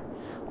gets here.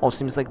 Oh,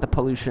 seems like the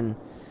pollution,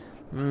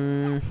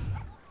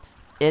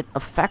 it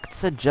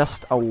affects it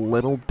just a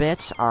little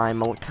bit.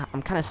 I'm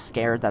kind of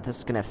scared that this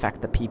is going to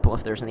affect the people,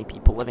 if there's any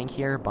people living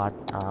here, but,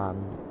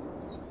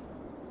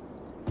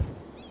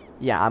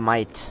 yeah, I'm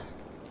going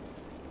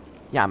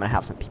to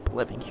have some people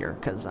living here,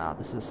 because,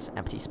 this is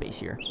empty space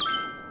here.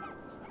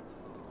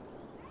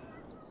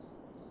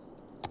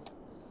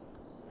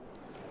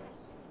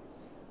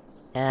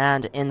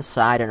 And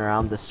inside and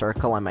around the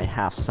circle, I might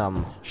have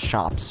some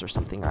shops or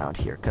something around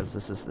here, because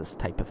this is this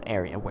type of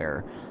area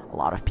where a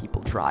lot of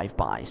people drive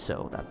by,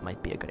 so that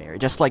might be a good area.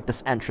 Just like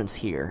this entrance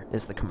here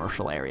is the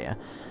commercial area.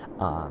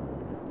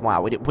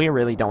 Wow, we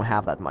really don't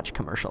have that much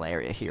commercial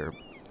area here.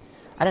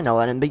 I don't know,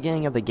 in the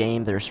beginning of the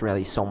game, there's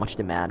really so much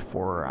demand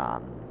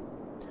for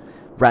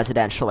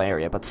residential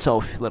area, but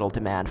so little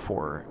demand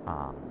for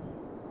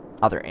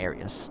other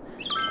areas.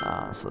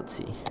 So let's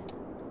see.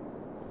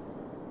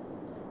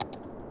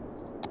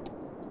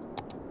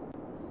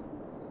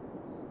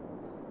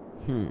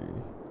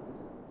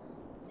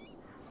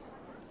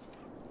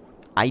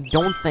 I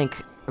don't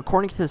think,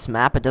 according to this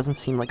map, it doesn't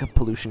seem like a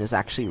pollution is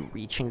actually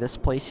reaching this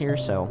place here,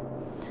 so,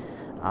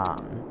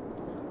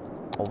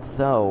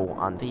 although,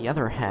 on the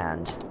other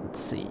hand, let's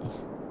see.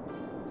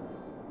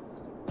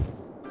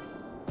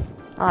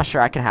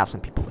 Sure, I can have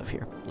some people live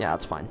here. Yeah,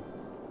 that's fine.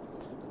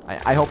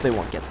 I hope they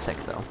won't get sick,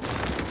 though.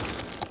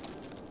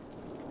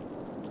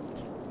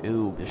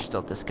 Ooh, they're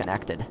still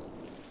disconnected.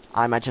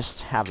 I might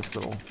just have this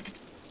little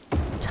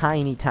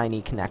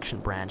tiny connection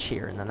branch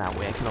here, and then that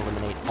way I can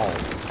eliminate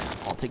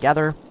all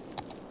together.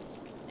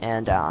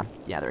 And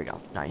yeah, there we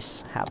go.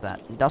 Nice. Have that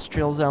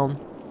industrial zone.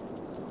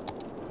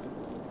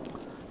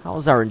 How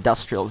is our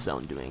industrial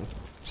zone doing?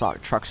 There's a lot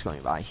of trucks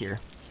going by here.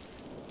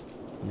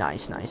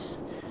 Nice.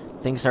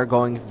 Things are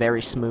going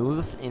very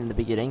smooth in the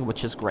beginning,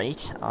 which is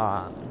great.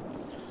 I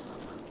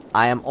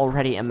am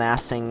already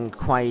amassing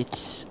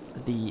quite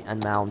the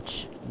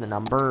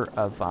number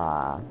of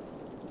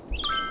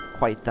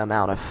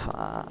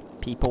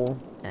people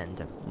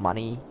and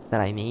money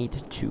that I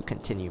need to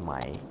continue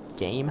my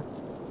game.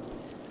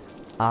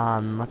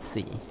 Let's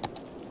see.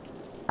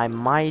 I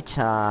might,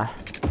 yeah,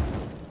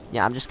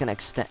 I'm just gonna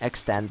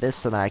extend this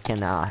so that I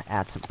can,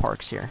 add some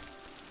parks here.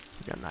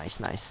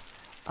 Nice.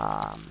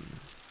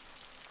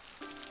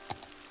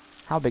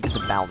 How big is a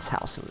bounce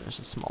house? Oh, there's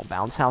a small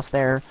bounce house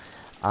there.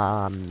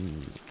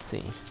 Let's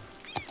see.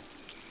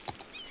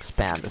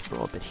 Expand this a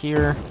little bit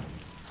here.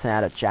 Let's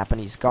add a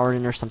Japanese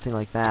garden or something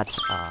like that.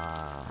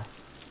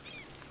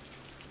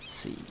 Let's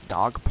see.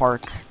 Dog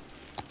park.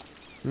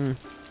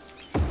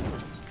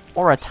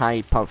 Or a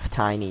type of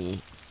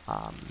tiny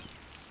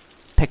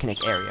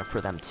picnic area for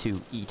them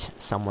to eat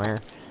somewhere.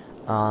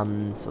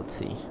 So let's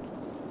see.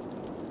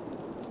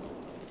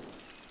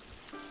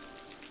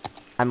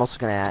 I'm also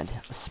going to add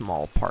a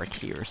small park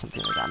here or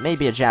something like that.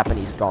 Maybe a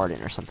Japanese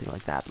garden or something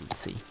like that. Let's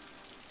see.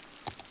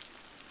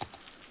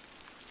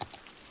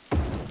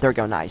 There we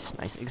go. Nice,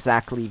 nice.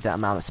 Exactly the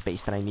amount of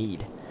space that I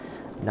need.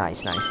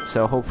 Nice, nice.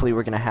 So hopefully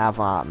we're going to have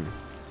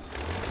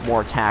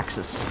more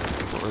taxes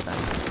for them.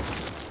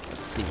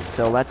 Let's see.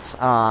 So let's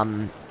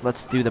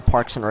do the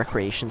parks and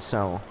recreation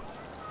so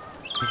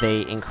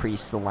they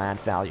increase the land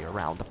value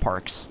around the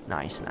parks.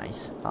 Nice,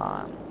 nice.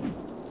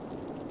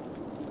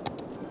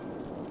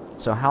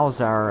 So how's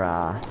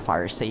our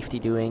fire safety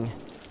doing?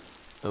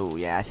 Oh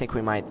yeah, I think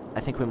we might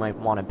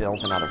want to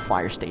build another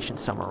fire station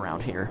somewhere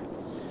around here.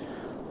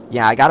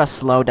 Yeah, I gotta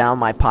slow down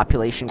my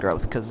population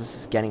growth because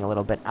this is getting a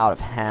little bit out of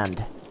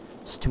hand.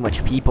 There's too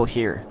much people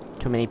here.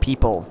 Too many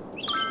people.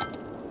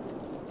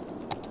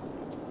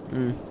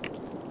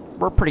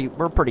 We're pretty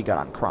good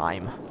on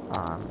crime.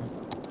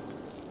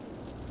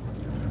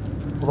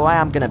 Although I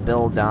am gonna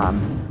build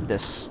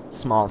this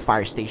small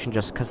fire station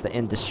just because the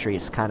industry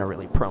is kind of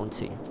really prone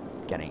to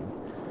getting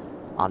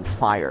on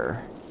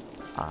fire.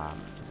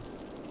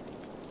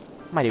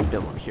 Might even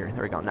build one here.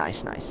 There we go.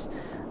 Nice, nice.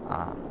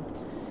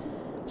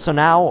 So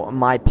now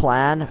my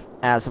plan,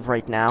 as of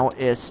right now,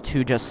 is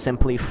to just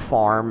simply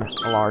farm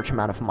a large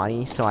amount of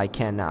money so I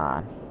can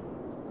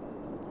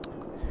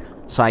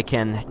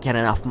get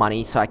enough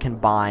money so I can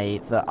buy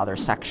the other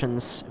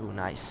sections. Ooh,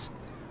 nice.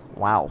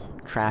 Wow,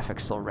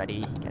 traffic's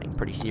already getting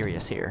pretty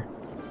serious here.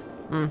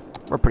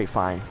 We're pretty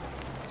fine.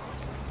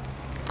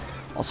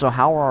 Also,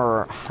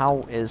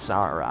 how is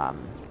our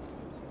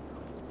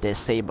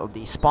disabled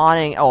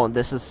despawning? Oh,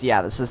 this is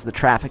the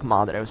traffic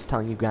mod that I was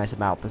telling you guys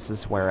about. This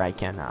is where I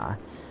can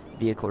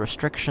vehicle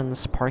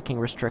restrictions, parking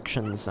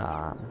restrictions.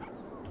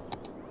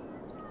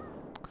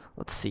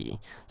 Let's see.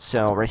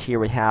 So right here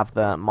we have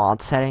the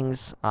mod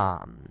settings.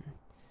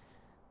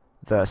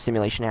 The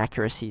simulation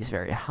accuracy is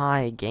very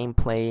high.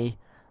 Gameplay,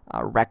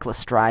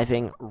 reckless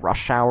driving,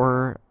 rush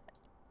hour.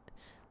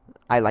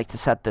 I like to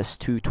set this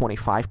to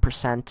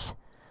 25%.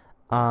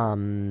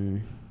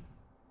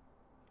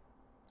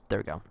 There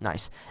we go.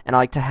 Nice. And I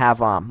like to have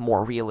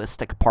more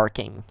realistic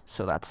parking,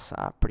 so that's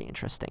pretty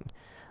interesting.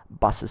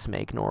 Buses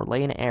may ignore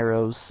lane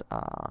arrows.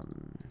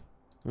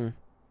 There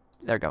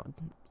we go.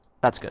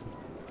 That's good.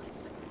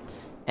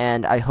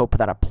 And I hope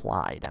that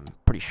applied. I'm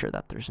pretty sure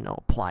that there's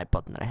no apply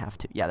button that I have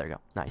to. Yeah, there we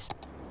go. Nice.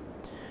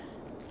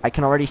 I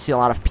can already see a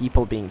lot of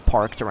people being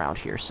parked around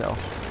here, so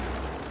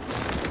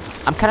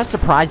I'm kind of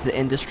surprised the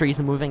industry is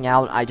moving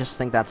out. I just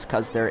think that's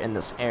because they're in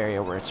this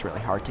area where it's really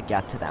hard to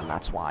get to them.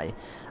 That's why,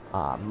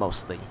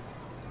 mostly.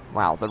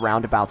 Wow, the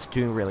roundabout's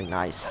doing really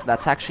nice.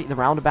 The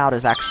roundabout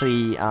is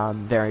actually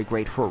very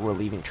great for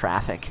relieving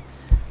traffic,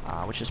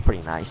 which is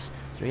pretty nice.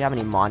 Do we have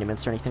any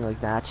monuments or anything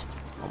like that?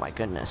 Oh my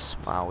goodness.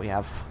 Wow, we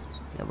have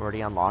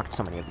already unlocked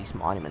so many of these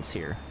monuments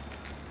here.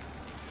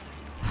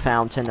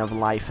 Fountain of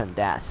Life and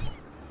Death.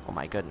 Oh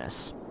my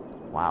goodness.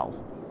 Wow.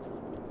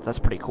 That's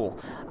pretty cool.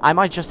 I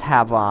might just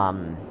have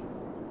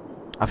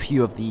a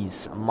few of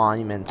these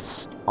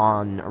monuments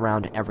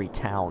around every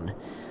town.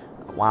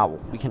 Wow,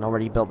 we can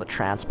already build the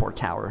transport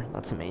tower.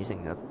 That's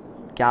amazing. That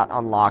got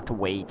unlocked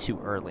way too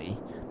early.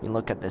 I mean,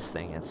 look at this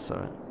thing. It's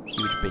a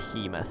huge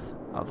behemoth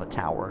of a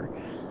tower.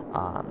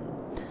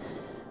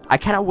 I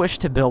kind of wish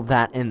to build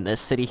that in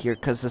this city here,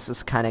 because this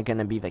is kind of going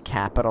to be the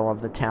capital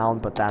of the town,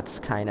 but that's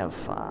kind of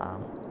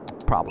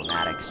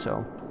problematic,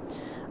 so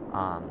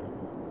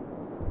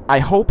I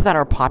hope that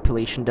our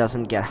population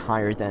doesn't get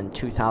higher than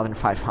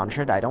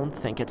 2,500. I don't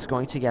think it's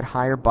going to get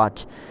higher,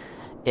 but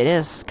it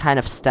is kind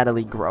of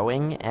steadily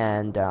growing,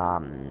 and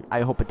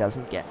I hope it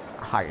doesn't get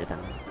higher than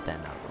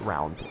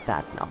around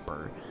that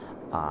number.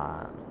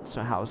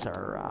 So how's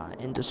our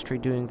industry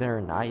doing there?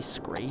 Nice,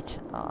 great.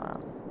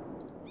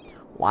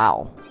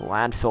 Wow, the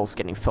landfill's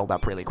getting filled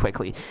up really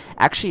quickly.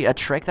 Actually, a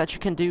trick that you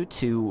can do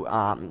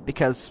to,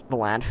 because the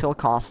landfill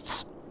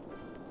costs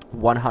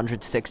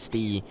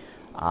 160,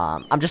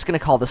 I'm just going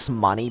to call this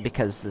money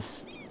because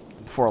this,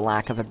 for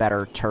lack of a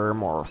better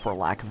term or for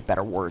lack of a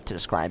better word to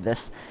describe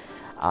this,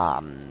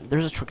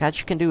 there's a trick that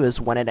you can do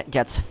is when it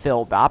gets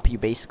filled up,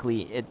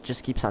 it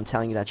just keeps on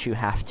telling you that you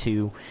have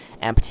to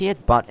empty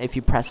it, but if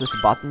you press this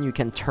button, you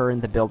can turn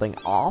the building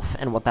off,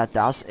 and what that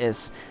does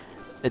is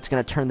it's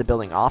going to turn the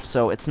building off,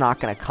 so it's not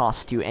going to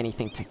cost you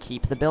anything to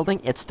keep the building.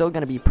 It's still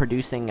going to be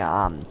producing,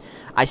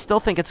 I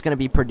still think it's going to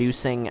be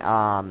producing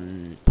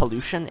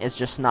pollution. It's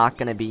just not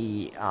going to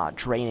be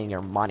draining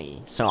your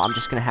money. So I'm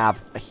just going to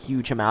have a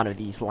huge amount of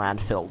these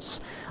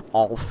landfills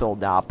all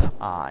filled up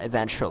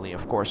eventually,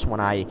 of course, when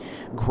I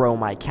grow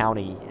my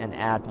county and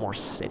add more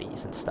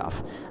cities and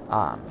stuff.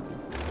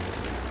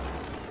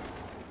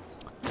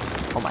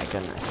 Oh my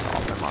goodness, all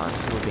of them are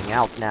moving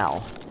out now,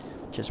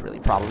 which is really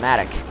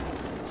problematic.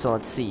 So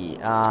let's see,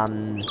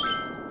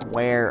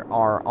 where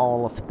are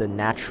all of the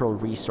natural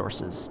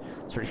resources?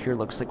 Sort of here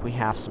looks like we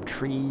have some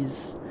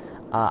trees.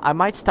 I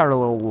might start a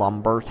little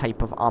lumber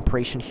type of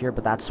operation here,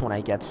 but that's when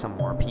I get some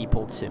more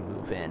people to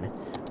move in.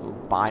 Ooh,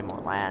 buy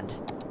more land.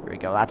 Here we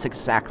go, that's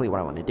exactly what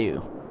I want to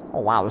do.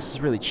 Oh wow, this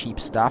is really cheap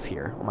stuff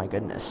here. Oh my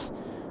goodness.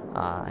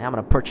 I'm going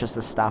to purchase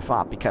this stuff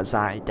up because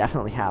I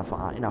definitely have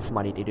enough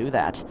money to do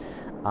that.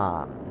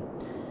 I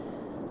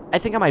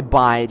think I might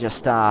buy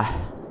just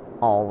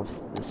all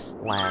of this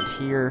land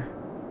here.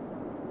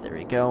 There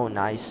we go.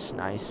 Nice,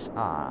 nice.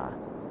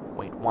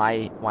 Wait,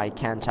 why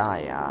can't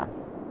I?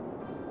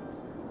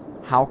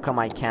 How come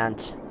I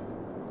can't?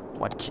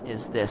 What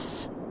is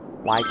this?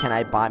 Why can't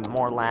I buy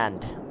more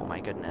land? Oh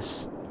my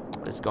goodness.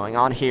 What is going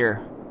on here?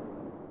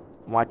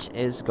 What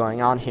is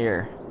going on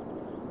here?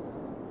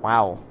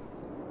 Wow.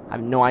 I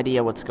have no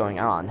idea what's going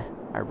on.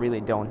 I really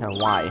don't know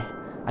why.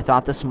 I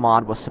thought this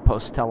mod was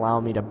supposed to allow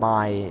me to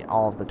buy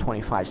all of the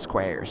 25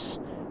 squares.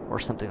 Or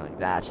something like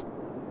that.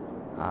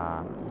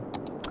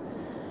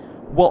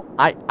 Well,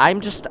 I'm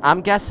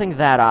guessing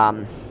that,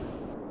 I'm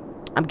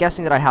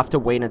guessing that I have to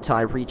wait until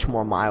I reach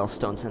more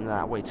milestones, and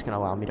that way it's going to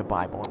allow me to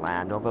buy more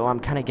land. Although I'm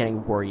kind of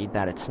getting worried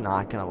that it's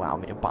not going to allow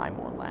me to buy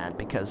more land,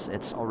 because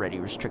it's already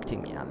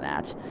restricting me on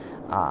that.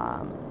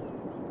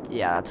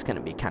 Yeah, that's going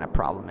to be kind of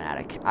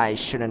problematic. I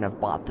shouldn't have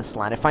bought this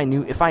land. If I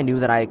knew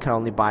that I could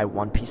only buy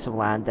one piece of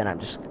land, then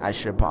I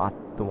should have bought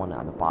the one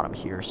on the bottom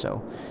here.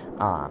 So,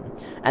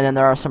 and then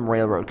there are some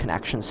railroad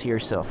connections here.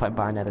 So if I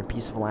buy another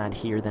piece of land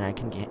here, then I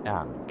can get,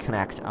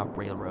 connect a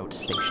railroad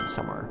station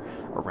somewhere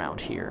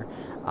around here.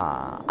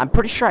 I'm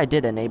pretty sure I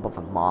did enable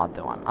the mod,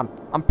 though.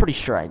 I'm pretty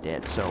sure I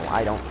did. So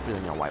I don't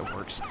really know why it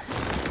works.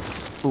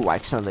 Ooh, I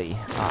accidentally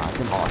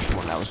demolished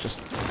one that was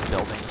just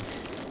building.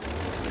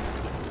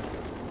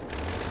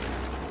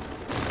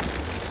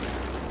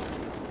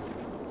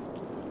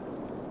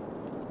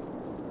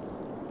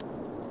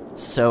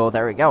 So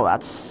there we go.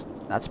 That's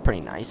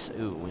pretty nice.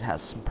 Ooh, it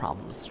has some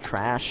problems with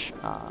trash.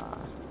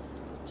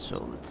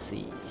 So let's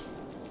see.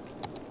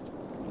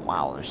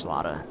 Wow, there's a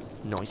lot of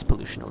noise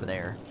pollution over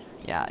there.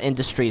 Yeah,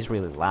 industry is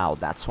really loud.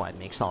 That's why it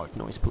makes all that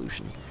noise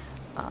pollution.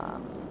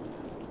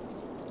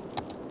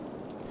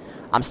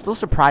 I'm still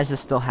surprised it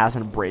still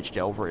hasn't bridged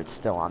over. It's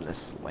still on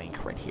this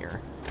link right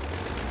here.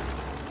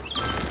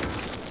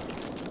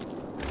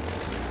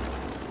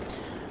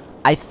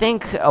 I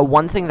think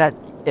one thing that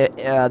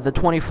the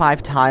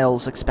 25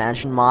 tiles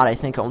expansion mod, I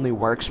think, only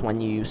works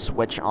when you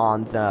switch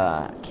on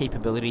the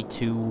capability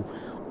to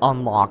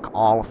unlock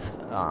all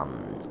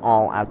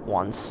at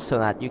once, so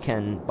that you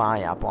can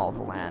buy up all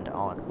the land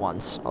all at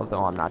once.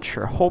 Although I'm not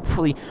sure.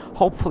 Hopefully,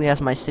 as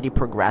my city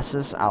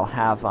progresses, I'll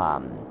have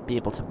be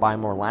able to buy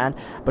more land.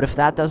 But if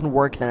that doesn't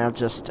work, then I'll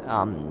just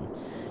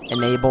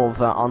enable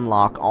the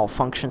unlock all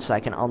function, so I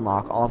can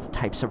unlock all the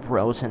types of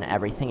roads and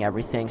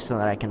everything, so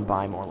that I can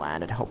buy more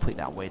land, and hopefully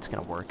that way it's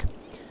gonna work.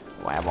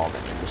 Oh, I have all the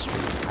industry.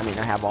 I mean,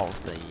 I have all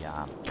of the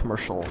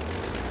commercial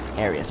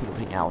areas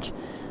moving out.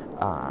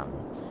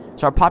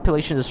 So our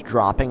population is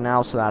dropping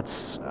now, so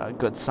that's a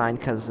good sign,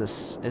 because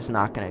this is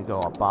not going to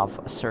go above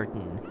a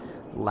certain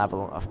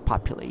level of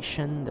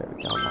population. There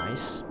we go,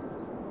 nice.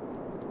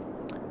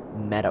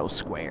 Meadow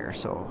Square,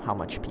 so how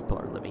much people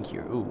are living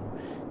here. Ooh,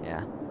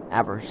 yeah.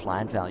 Average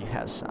land value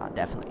has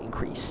definitely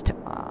increased.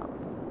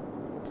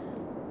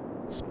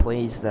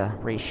 Displays the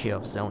ratio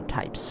of zone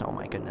types. Oh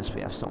my goodness,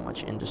 we have so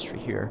much industry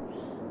here.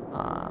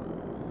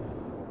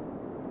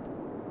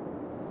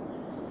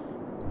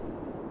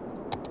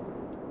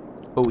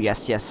 Oh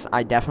yes,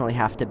 I definitely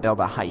have to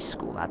build a high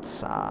school. That's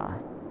so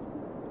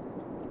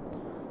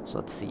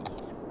let's see.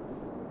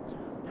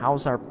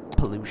 How's our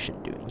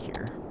pollution doing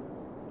here?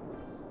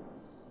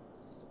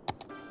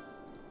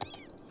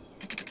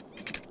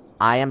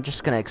 I am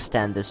just gonna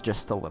extend this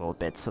just a little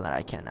bit so that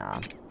I can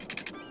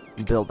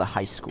build a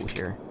high school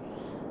here.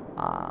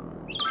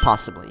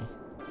 Possibly.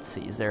 Let's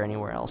see, is there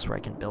anywhere else where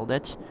I can build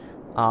it?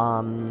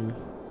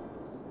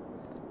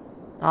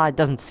 It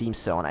doesn't seem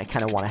so, and I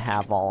kind of want to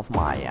have all of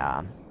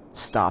my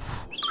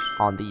stuff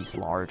on these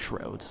large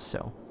roads,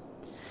 so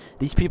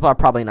these people are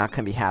probably not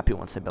going to be happy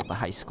once I build the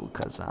high school,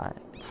 because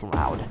it's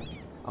loud.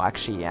 Oh,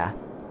 actually, yeah.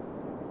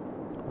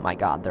 Oh my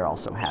god, they're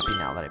also happy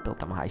now that I built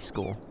them a high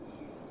school.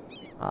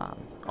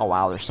 Oh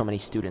wow, there's so many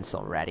students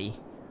already.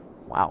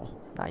 Wow,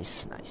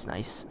 nice.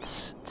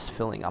 It's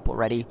filling up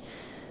already.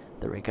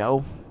 There we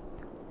go.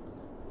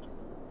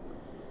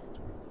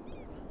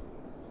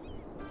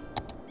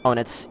 Oh, and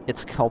it's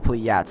hopefully,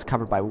 yeah, it's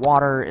covered by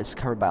water, it's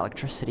covered by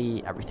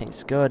electricity,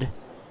 everything's good.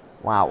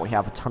 Wow, we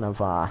have a ton of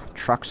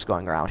trucks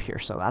going around here,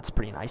 so that's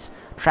pretty nice.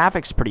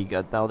 Traffic's pretty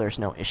good, though, there's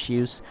no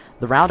issues.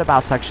 The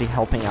roundabout's actually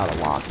helping out a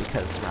lot,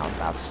 because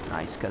roundabout's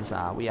nice, because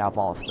we have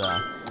all of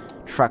the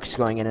trucks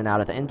going in and out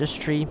of the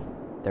industry.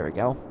 There we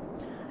go.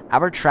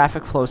 Average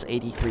traffic flow is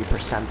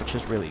 83%, which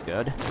is really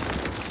good.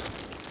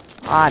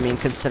 I mean,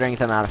 considering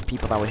the amount of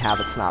people that we have,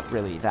 it's not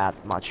really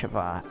that much of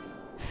a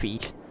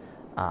feat.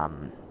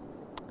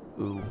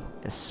 Ooh,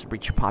 it's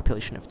reached a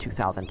population of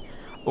 2,000.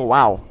 Oh,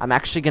 wow. I'm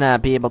actually gonna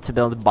be able to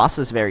build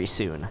buses very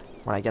soon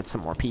when I get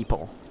some more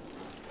people.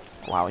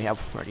 Wow, we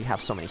already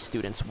have so many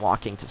students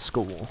walking to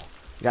school.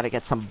 We gotta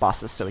get some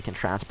buses so we can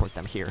transport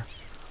them here.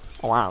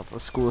 Oh, wow, the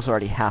school's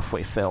already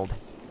halfway filled.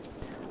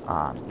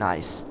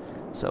 Nice.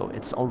 So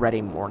it's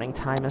already morning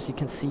time, as you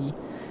can see.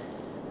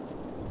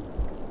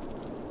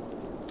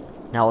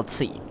 Now let's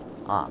see.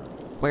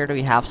 Where do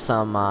we have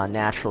some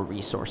natural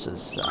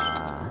resources?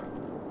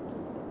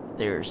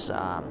 There's,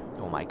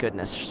 oh my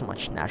goodness, there's so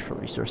much natural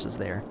resources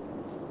there.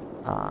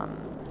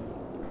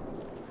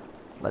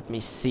 Let me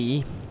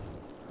see.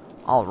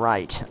 All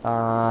right.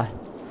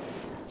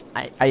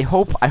 I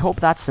hope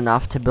that's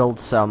enough to build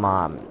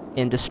some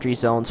industry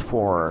zones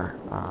for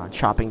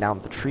chopping down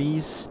the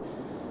trees.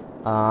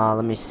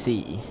 Let me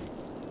see.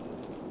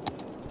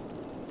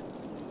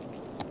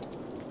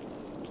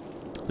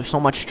 There's so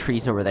much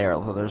trees over there.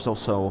 There's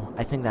also,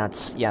 I think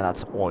that's, yeah,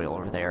 that's oil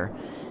over there.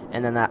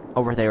 And then that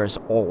over there is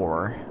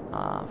ore,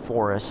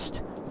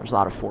 forest. There's a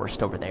lot of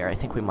forest over there. I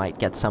think we might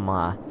get some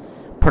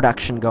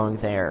production going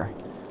there.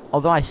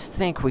 Although I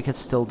think we could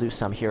still do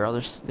some here. Oh,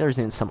 there's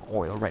even some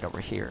oil right over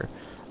here.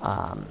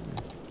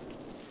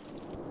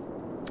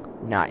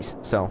 Nice.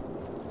 So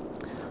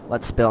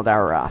let's build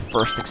our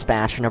first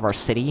expansion of our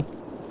city.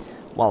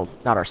 Well,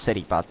 not our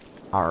city, but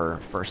our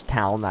first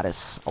town that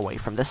is away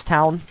from this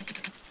town.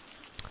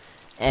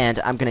 And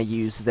I'm going to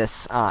use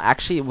this,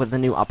 actually with the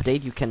new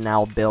update, you can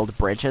now build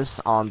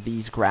bridges on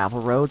these gravel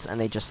roads, and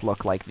they just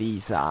look like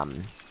these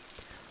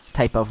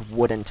type of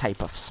wooden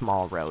type of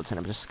small roads. And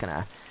I'm just going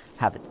to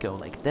have it go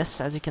like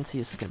this. As you can see,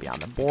 this is going to be on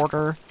the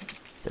border.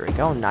 There we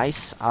go,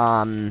 nice.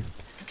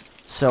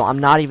 So I'm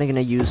not even going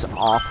to use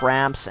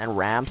off-ramps and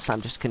ramps.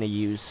 I'm just going to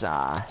use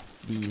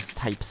these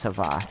types of,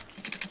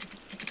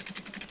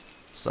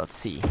 so let's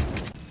see.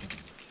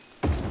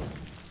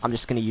 I'm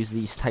just going to use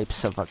these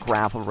types of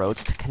gravel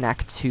roads to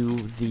connect to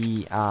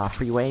the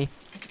freeway.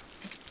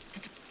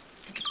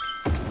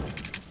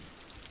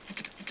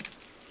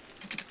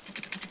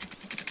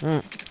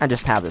 I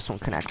just have this one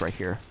connect right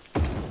here.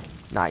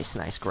 Nice,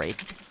 nice, great.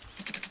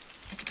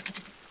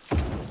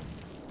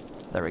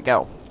 There we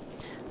go.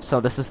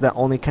 So this is the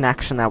only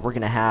connection that we're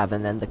going to have,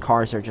 and then the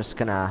cars are just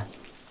going to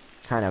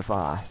kind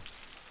of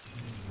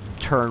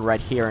turn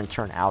right here and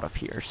turn out of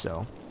here,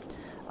 so...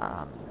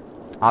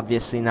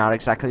 obviously not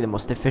exactly the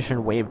most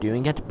efficient way of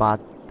doing it, but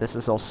this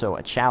is also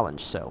a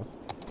challenge, so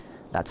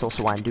that's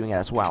also why I'm doing it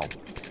as well.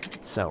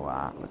 So,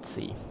 let's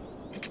see.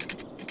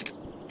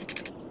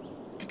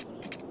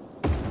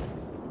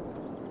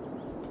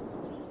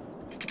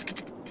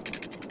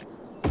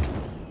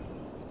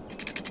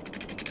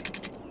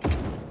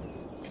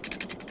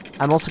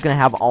 I'm also going to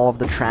have all of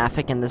the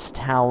traffic in this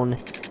town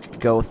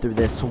go through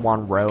this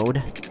one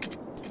road,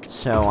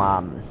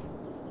 so,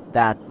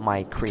 that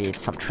might create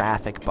some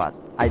traffic, but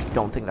I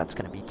don't think that's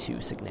going to be too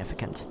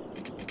significant.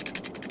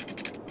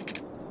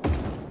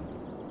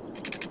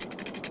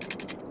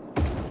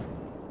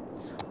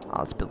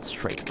 Let's build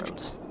straight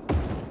roads.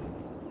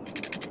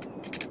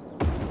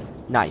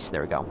 Nice,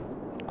 there we go.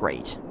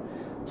 Great.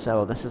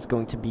 So this is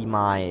going to be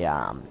my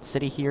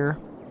city here.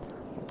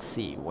 Let's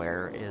see,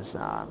 where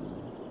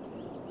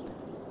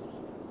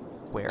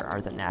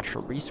are the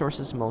natural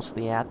resources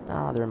mostly at?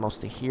 They're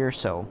mostly here,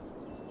 so...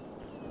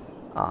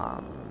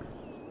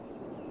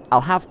 I'll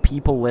have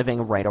people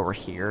living right over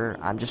here.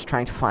 I'm just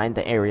trying to find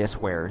the areas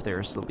where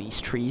there's the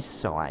least trees,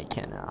 so I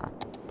can,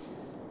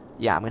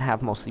 yeah, I'm gonna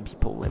have mostly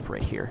people live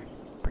right here,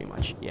 pretty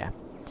much, yeah.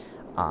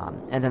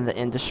 And then the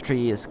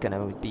industry is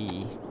gonna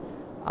be,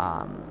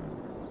 I'm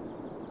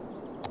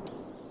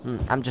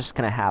just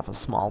gonna have a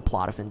small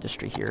plot of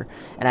industry here.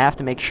 And I have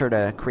to make sure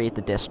to create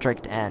the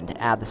district and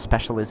add the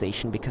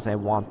specialization because I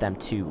want them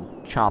to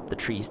chop the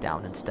trees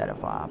down instead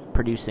of,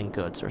 producing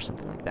goods or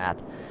something like that.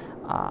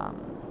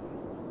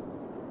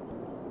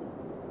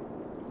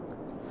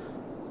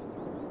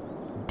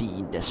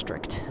 D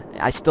district.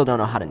 I still don't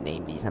know how to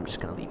name these. I'm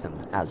just going to leave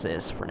them as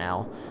is for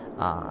now.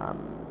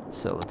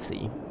 So let's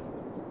see.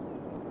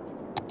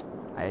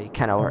 I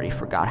kind of already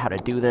forgot how to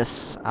do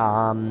this.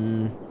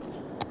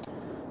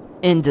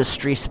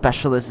 Industry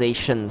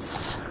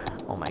specializations.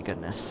 Oh my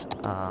goodness.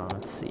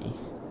 Let's see.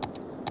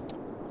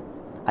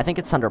 I think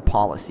it's under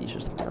policies or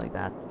something like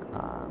that.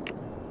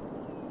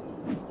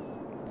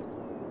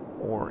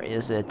 Or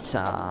is it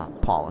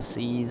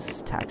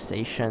policies,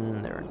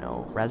 taxation? There are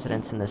no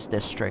residents in this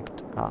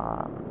district.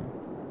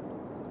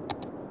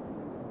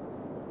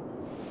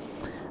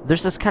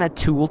 There's this kind of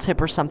tooltip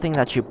or something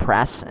that you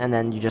press, and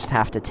then you just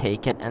have to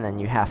take it, and then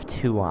you have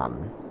to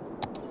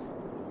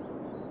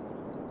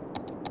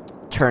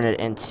turn it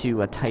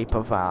into a type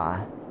of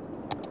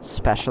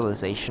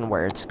specialization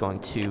where it's going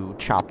to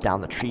chop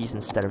down the trees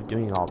instead of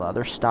doing all the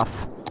other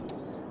stuff.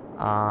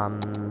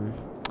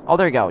 Oh,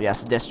 there you go.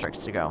 Yes,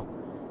 districts to go.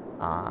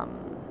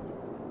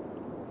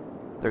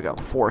 There we go,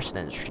 forest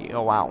industry.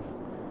 Oh, wow.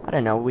 I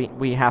don't know,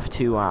 we have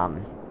to,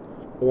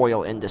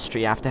 oil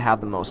industry, have to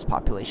have the most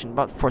population.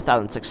 About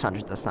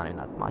 4,600, that's not even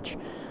that much.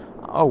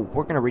 Oh,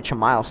 we're going to reach a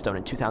milestone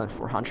in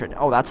 2,400.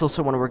 Oh, that's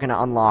also when we're going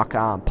to unlock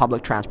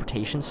public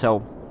transportation,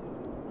 so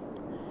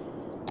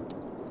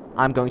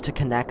I'm going to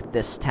connect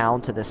this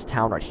town to this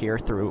town right here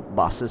through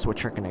buses,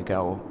 which are going to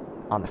go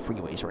on the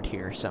freeways right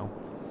here, so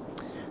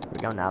there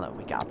we go. Now that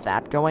we got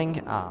that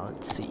going,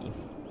 let's see.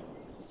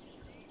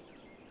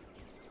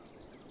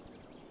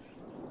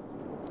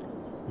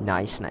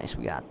 Nice, nice.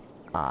 We got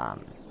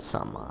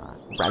some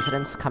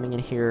residents coming in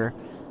here.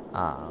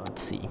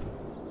 Let's see.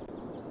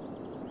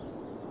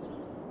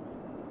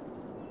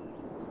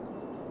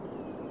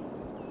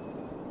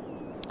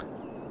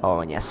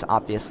 Oh, and yes,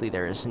 obviously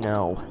there is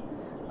no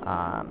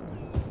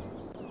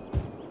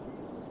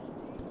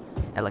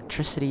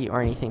electricity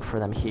or anything for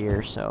them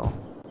here, so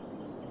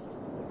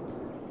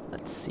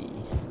let's see.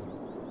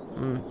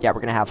 Yeah,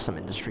 we're gonna have some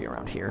industry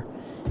around here,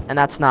 and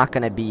that's not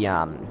gonna be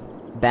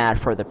bad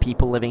for the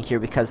people living here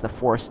because the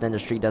forest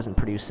industry doesn't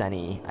produce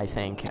any, I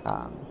think,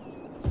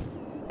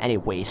 any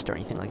waste or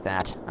anything like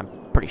that. I'm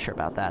pretty sure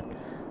about that.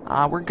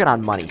 We're good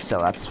on money, so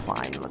that's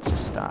fine. Let's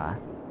just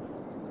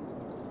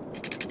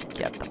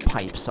get the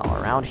pipes all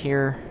around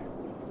here.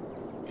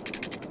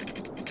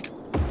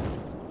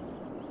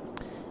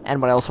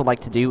 And what I also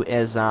like to do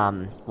is,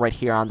 right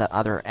here on the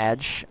other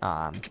edge,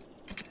 I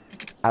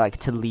like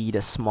to lead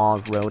a small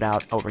road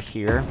out over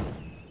here,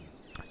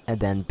 and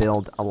then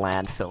build a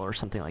landfill or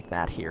something like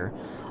that here.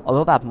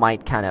 Although that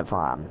might kind of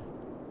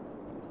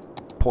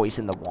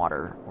poison the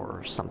water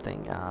or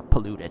something,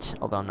 pollute it,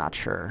 although I'm not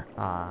sure.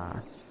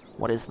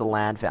 What is the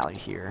land value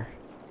here?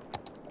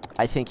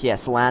 I think,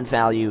 yes, land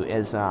value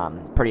is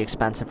pretty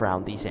expensive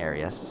around these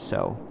areas,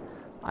 so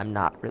I'm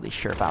not really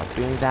sure about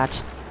doing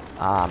that.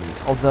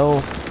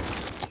 Although,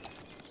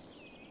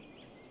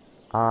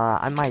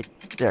 I might,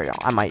 there we go,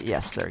 I might,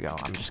 yes, there we go,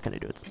 I'm just gonna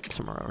do it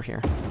somewhere over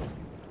here.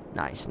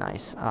 Nice,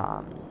 nice.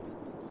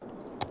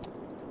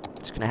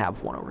 Just gonna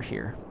have one over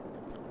here.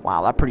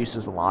 Wow, that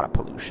produces a lot of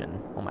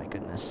pollution. Oh my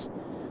goodness.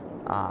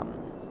 I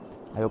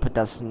hope it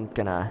doesn't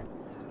gonna,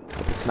 I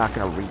hope it's not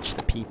gonna reach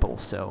the people,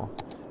 so,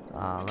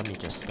 let me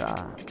just,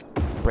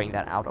 bring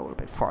that out a little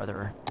bit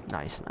farther.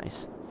 Nice,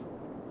 nice.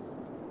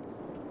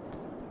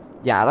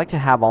 Yeah, I like to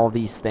have all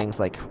these things,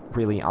 like,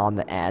 really on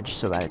the edge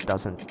so that it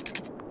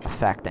doesn't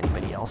affect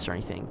anybody else or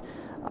anything.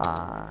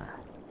 I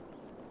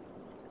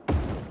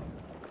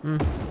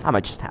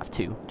might just have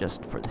two,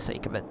 just for the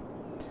sake of it.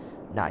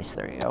 Nice,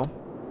 there you go.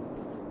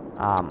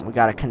 We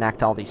gotta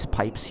connect all these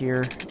pipes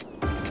here.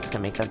 It's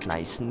gonna make that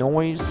nice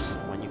noise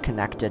when you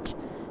connect it.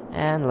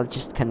 And let's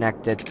just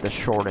connect it the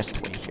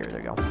shortest way here.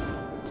 There you go.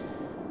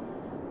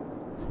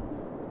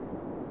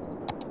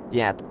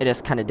 Yeah, it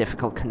is kind of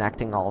difficult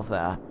connecting all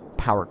the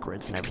power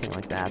grids and everything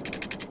like that.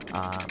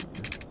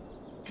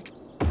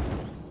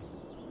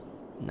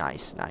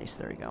 Nice, nice,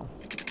 there you go.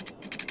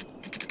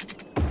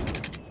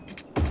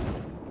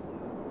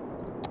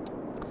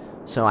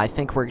 So I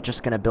think we're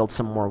just gonna build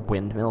some more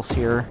windmills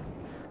here.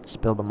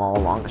 Just build them all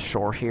along the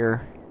shore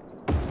here.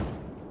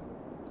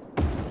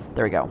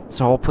 There we go.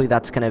 So hopefully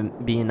that's gonna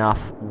be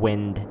enough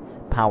wind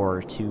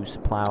power to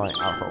supply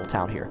our whole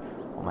town here.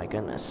 Oh my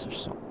goodness,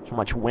 there's so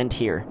much wind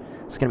here.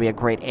 It's gonna be a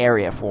great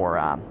area for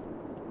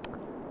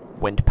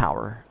wind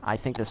power. I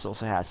think this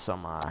also has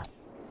some,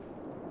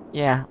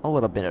 yeah, a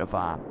little bit of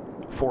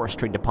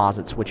forestry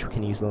deposits, which we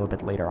can use a little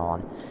bit later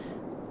on.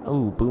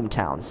 Oh,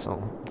 Boomtown.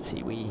 So let's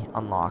see, we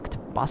unlocked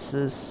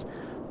buses.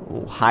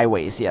 Ooh,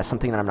 highways, yeah,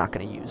 something that I'm not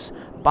going to use.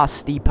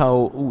 Bus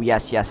depot, ooh,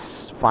 yes,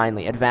 yes,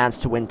 finally.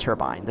 Advanced wind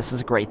turbine. This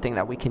is a great thing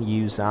that we can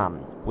use,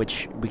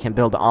 which we can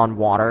build on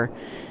water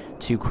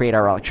to create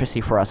our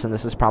electricity for us, and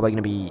this is probably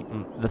going to be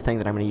the thing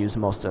that I'm going to use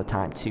most of the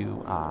time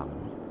to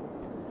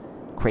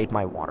create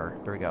my water.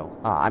 There we go.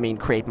 I mean,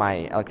 create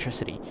my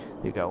electricity.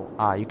 There you go.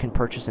 You can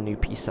purchase a new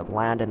piece of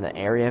land in the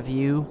area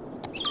view.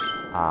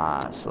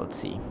 So let's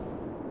see.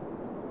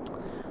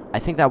 I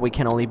think that we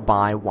can only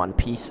buy one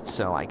piece,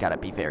 so I gotta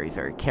be very,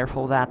 very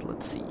careful of that.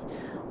 Let's see.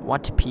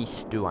 What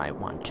piece do I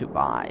want to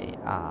buy?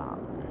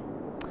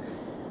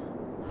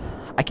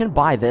 I can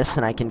buy this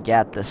and I can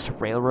get this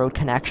railroad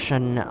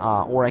connection,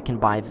 or I can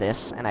buy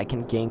this and I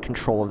can gain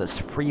control of this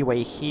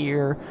freeway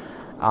here,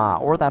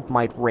 or that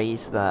might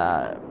raise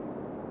the...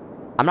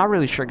 I'm not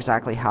really sure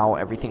exactly how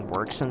everything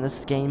works in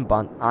this game,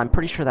 but I'm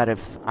pretty sure that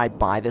if I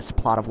buy this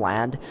plot of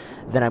land,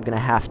 then I'm going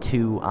to have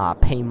to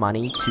pay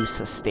money to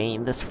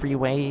sustain this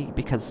freeway,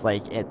 because,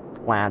 like, it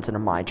lands under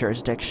my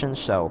jurisdiction,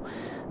 so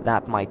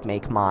that might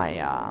make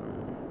my,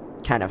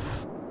 kind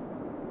of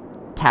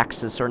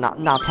taxes, or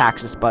not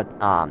taxes, but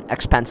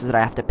expenses that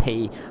I have to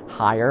pay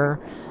higher,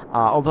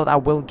 although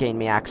that will gain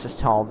me access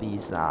to all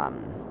these,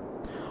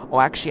 oh,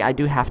 actually, I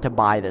do have to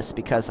buy this,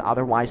 because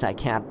otherwise I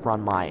can't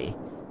run my...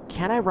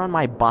 Can I run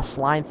my bus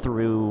line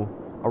through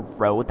a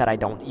road that I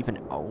don't even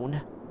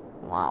own?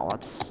 Wow,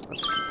 that's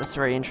a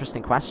very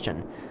interesting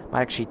question.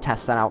 Might actually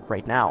test that out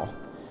right now.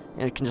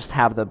 And you can just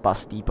have the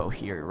bus depot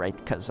here, right?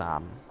 Because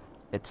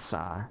it's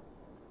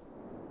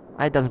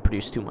it doesn't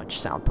produce too much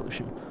sound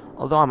pollution.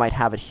 Although I might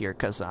have it here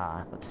because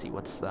let's see,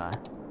 what's the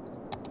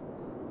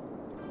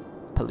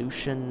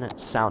pollution?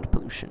 Sound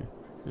pollution.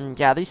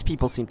 Yeah, these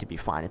people seem to be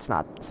fine. It's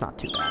not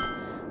too bad.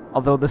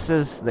 Although this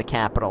is the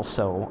capital,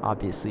 so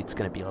obviously it's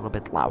going to be a little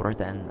bit louder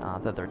than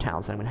the other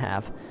towns I'm going to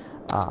have.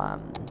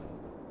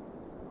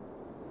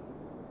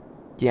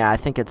 Yeah, I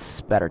think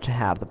it's better to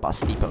have the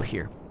bus depot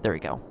here. There we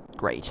go.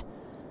 Great.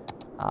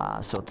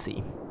 So let's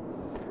see.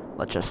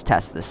 Let's just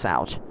test this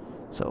out.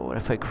 So what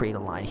if I create a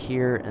line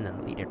here and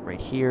then lead it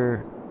right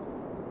here?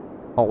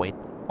 Oh, wait.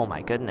 Oh,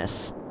 my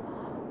goodness.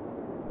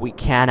 We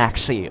can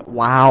actually...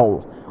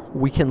 Wow.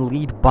 We can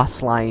lead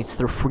bus lines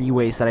through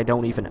freeways that I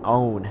don't even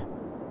own.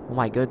 Oh,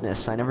 my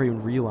goodness. I never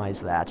even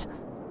realized that.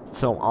 It's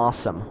so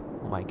awesome.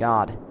 Oh, my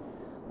God.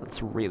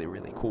 That's really,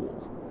 really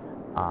cool.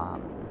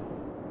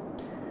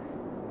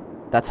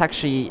 That's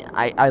actually...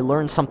 I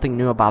learn something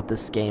new about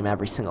this game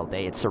every single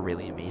day. It's a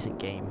really amazing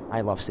game. I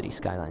love Cities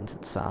Skylines.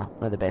 It's one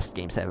of the best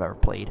games I've ever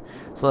played.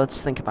 So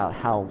let's think about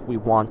how we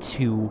want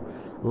to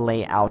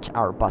lay out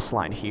our bus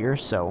line here.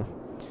 So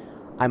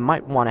I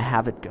might want to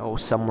have it go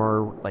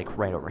somewhere like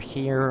right over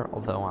here.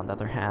 Although on the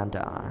other hand...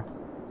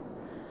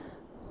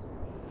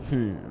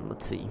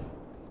 let's see.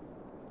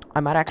 I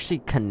might actually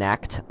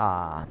connect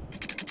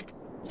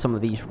some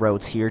of these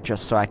roads here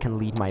just so I can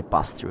lead my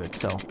bus through it.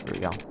 So there we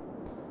go.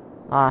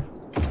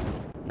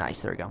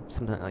 Nice, there we go.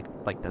 Something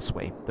like this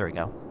way. There we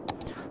go.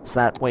 So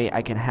that way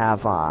I can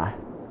have,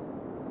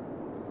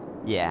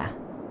 yeah.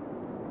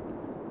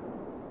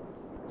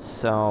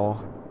 So,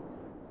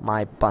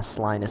 my bus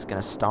line is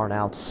gonna start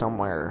out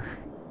somewhere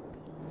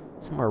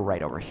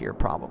right over here,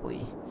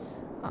 probably.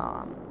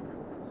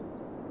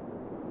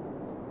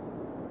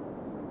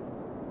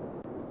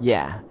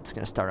 Yeah, it's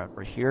gonna start out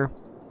right here.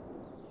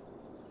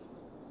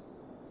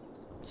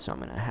 So I'm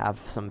gonna have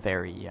some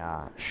very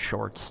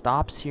short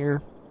stops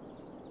here.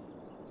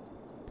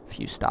 A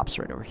few stops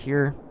right over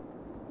here.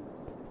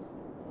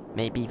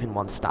 Maybe even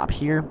one stop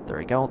here. There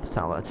we go.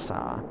 So let's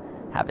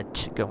have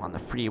it go on the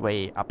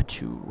freeway up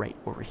to right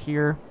over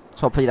here.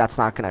 So hopefully that's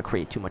not gonna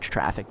create too much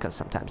traffic, because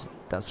sometimes it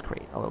does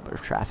create a little bit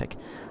of traffic.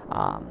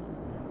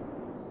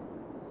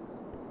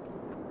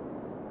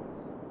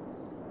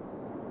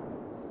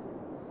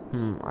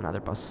 Another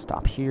bus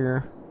stop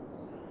here.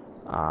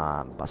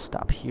 Bus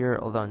stop here,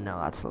 although no,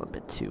 that's a little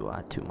bit too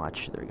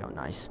much. There we go,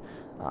 nice.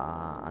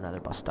 Another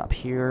bus stop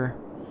here.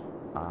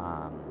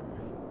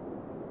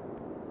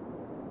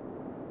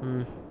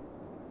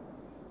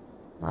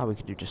 We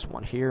could do just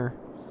one here.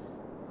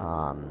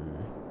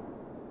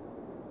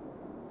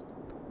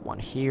 One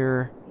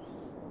here.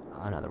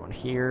 Another one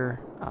here.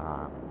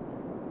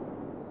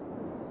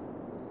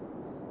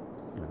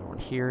 Another one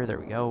here. There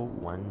we go.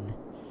 1,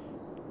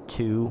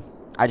 2.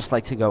 I just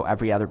like to go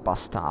every other bus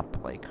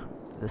stop, like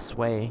this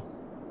way.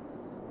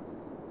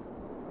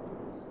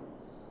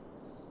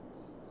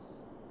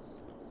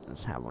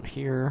 Let's have one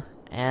here,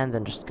 and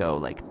then just go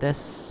like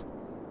this.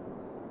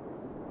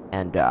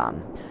 And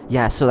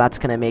yeah, so that's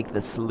gonna make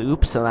this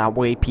loop, so that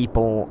way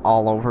people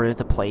all over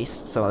the place,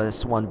 so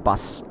this one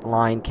bus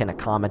line can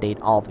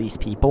accommodate all of these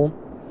people.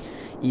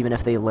 Even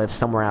if they live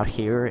somewhere out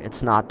here,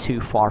 it's not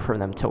too far for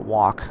them to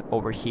walk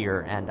over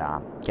here and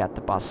get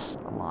the bus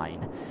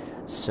line.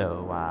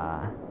 So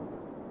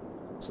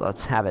so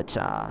let's have it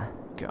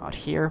go out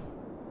here.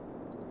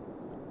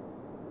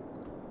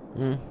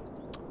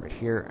 Right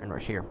here and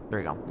right here. There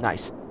we go.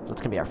 Nice. So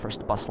that's gonna be our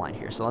first bus line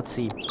here. So let's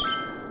see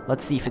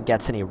if it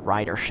gets any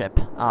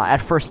ridership. At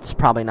first, it's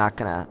probably not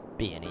gonna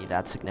be any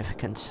that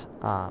significant,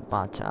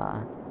 but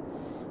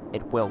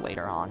it will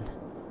later on.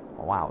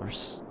 Oh, wow,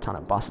 there's a ton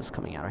of buses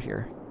coming out of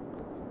here.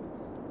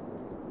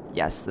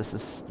 Yes,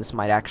 this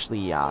might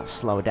actually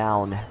slow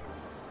down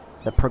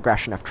the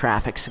progression of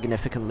traffic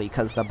significantly,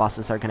 because the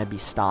buses are going to be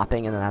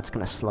stopping, and then that's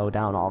going to slow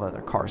down all the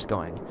other cars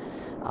going.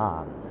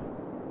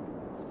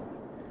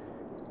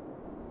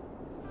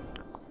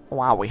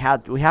 Wow, we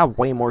had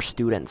way more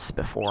students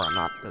before. I'm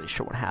not really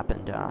sure what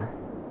happened.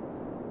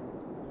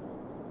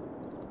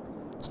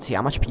 Let's see,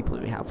 how much people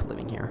do we have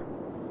living here?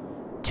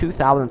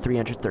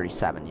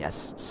 2,337.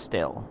 Yes,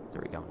 still.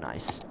 There we go.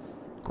 Nice.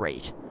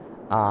 Great.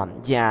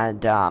 Yeah,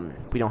 and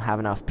we don't have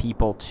enough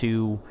people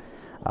to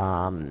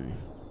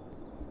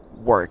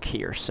work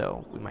here,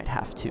 so we might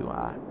have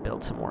to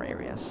build some more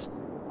areas.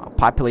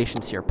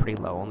 Populations here are pretty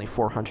low, only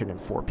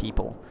 404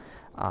 people.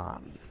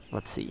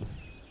 Let's see.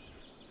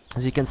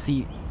 As you can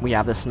see, we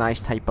have this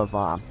nice type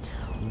of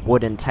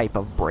wooden type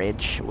of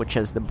bridge, which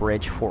is the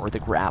bridge for the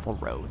gravel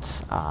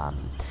roads.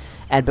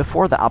 And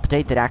before the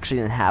update, they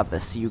actually didn't have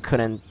this. You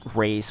couldn't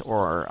raise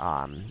or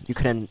you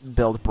couldn't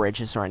build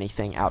bridges or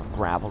anything out of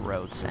gravel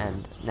roads,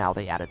 and now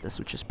they added this,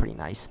 which is pretty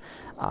nice.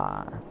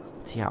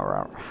 Let's see how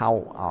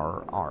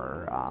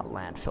our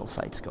landfill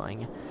site's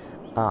going.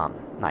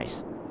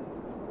 Nice.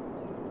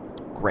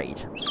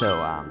 Great.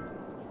 So,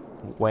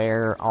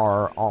 where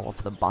are all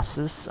of the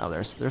buses? Oh,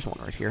 there's one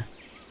right here.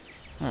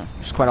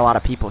 There's quite a lot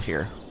of people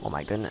here. Oh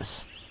my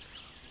goodness.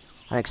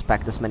 I didn't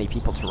expect this many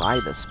people to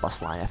ride this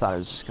bus line. I thought it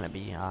was just going to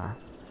be a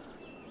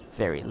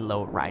very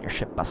low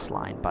ridership bus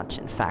line, but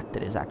in fact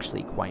it is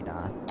actually quite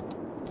a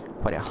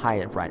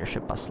high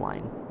ridership bus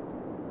line.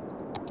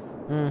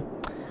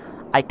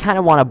 I kind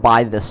of want to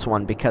buy this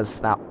one because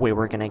that way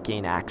we're gonna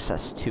gain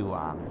access to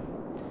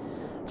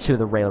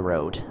the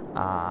railroad.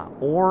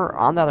 Or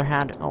on the other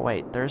hand, oh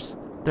wait, there's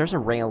a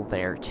rail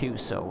there too.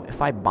 So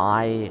if I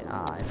buy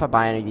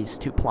any of these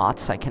 2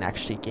 plots, I can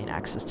actually gain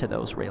access to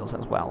those rails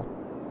as well.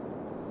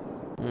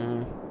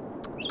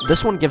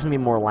 This one gives me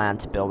more land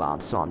to build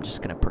on, so I'm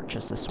just gonna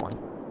purchase this one.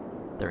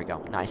 There we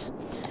go, nice.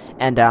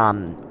 And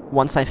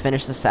once I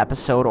finish this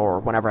episode, or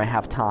whenever I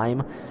have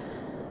time,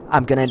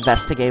 I'm gonna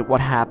investigate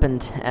what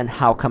happened and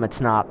how come it's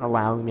not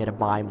allowing me to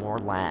buy more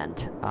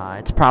land.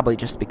 It's probably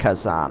just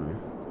because,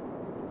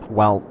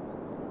 well,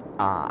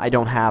 I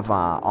don't have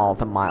all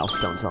the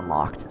milestones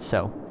unlocked,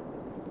 so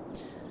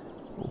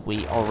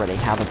we already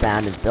have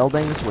abandoned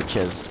buildings, which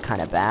is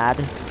kind of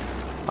bad.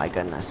 My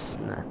goodness,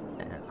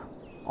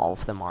 all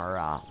of them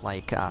are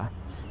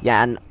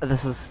yeah, and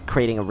this is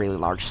creating a really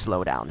large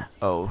slowdown.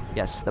 Oh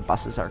yes, the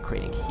buses are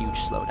creating a huge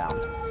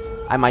slowdown.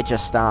 I might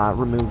just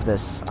remove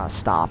this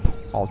stop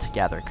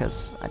altogether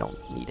because I don't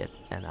need it,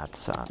 and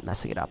that's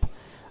messing it up.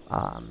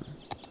 And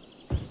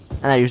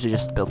I usually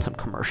just build some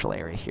commercial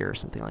area here or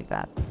something like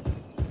that.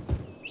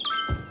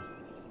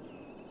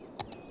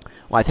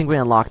 Well, I think we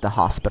unlocked the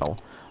hospital.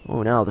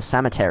 Oh no, the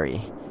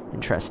cemetery.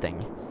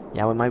 Interesting.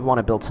 Yeah, we might want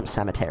to build some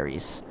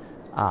cemeteries.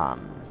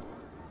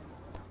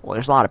 Well,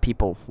 there's a lot of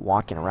people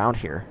walking around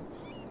here.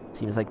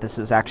 Seems like this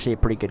is actually a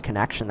pretty good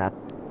connection that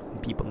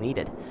people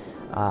needed.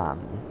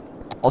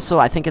 Also,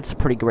 I think it's a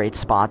pretty great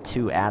spot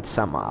to add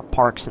some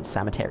parks and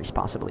cemeteries,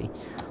 possibly.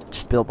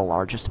 Just build the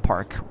largest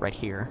park right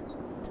here.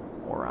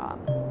 Or,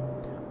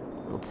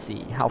 let's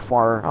see, how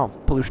far... Oh,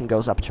 pollution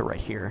goes up to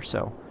right here,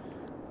 so...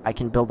 I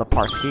can build a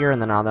park here,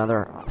 and then on the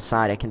other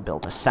side I can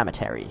build a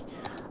cemetery.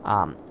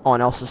 Oh,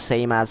 and also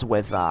same as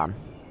with...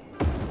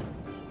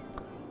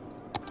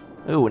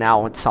 Ooh,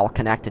 now it's all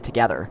connected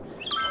together.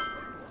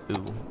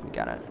 Ooh, we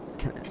gotta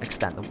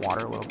extend the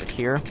water a little bit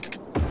here.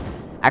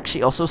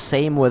 Actually, also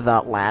same with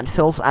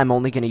landfills. I'm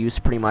only gonna use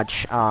pretty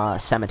much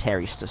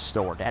cemeteries to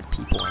store dead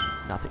people and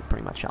nothing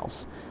pretty much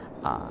else.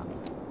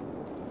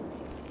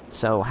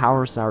 So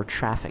how's our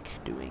traffic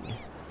doing?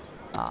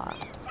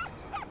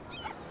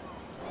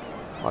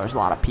 Well, there's a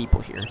lot of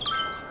people here.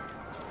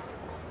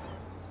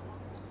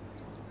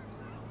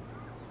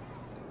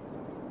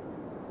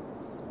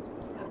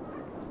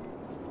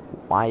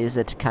 Why is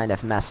it kind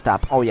of messed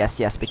up? Oh,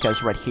 yes,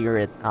 because right here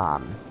it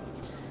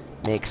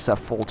makes a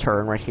full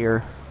turn right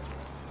here.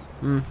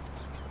 I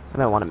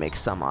might want to make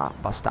some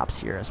bus stops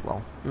here as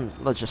well.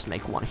 Let's just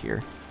make one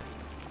here.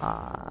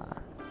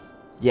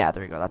 Yeah,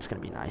 there you go. That's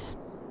going to be nice.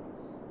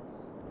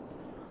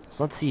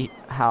 So let's see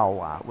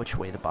how which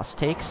way the bus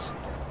takes.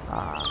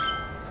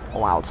 Oh,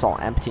 wow, it's all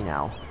empty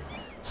now.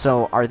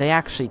 So are they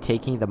actually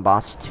taking the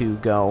bus to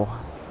go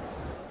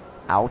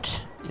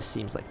out? It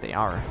seems like they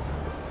are.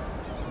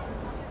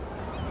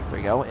 There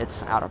we go.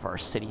 It's out of our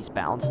city's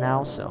bounds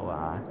now,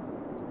 so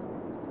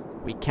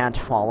we can't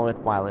follow it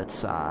while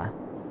it's...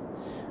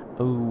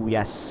 Oh,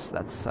 yes,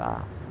 that's...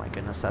 my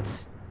goodness,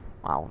 that's...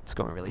 Wow, it's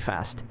going really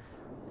fast.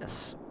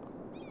 Yes.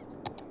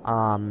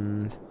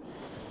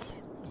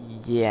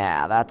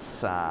 Yeah,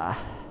 that's...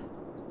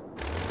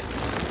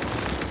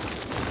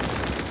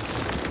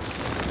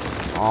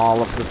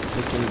 All of the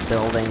freaking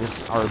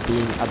buildings are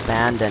being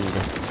abandoned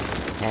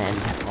and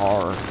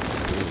are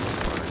being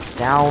burned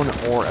down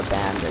or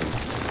abandoned.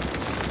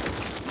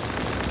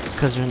 It's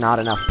because there's not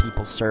enough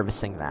people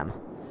servicing them.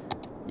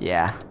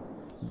 Yeah,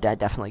 I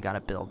definitely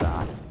gotta build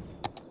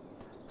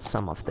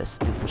some of this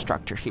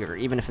infrastructure here,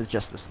 even if it's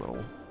just this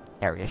little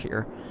area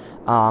here.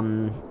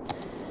 Oh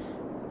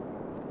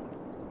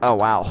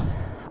wow,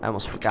 I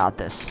almost forgot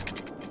this.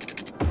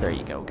 There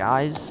you go,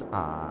 guys.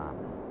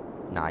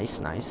 Nice,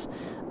 nice.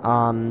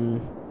 I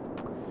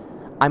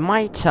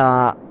might,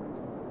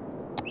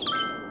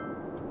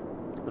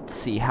 let's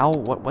see,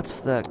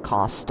 what's the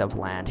cost of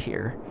land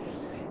here?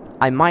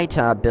 I might,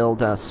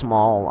 build a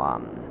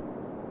small,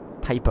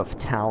 type of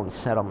town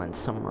settlement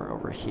somewhere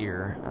over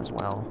here as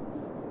well.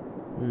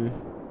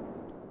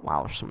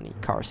 Wow, there's so many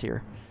cars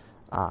here.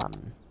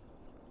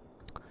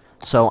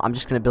 So I'm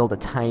just gonna build a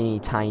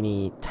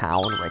tiny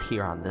town right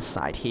here on this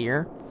side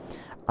here.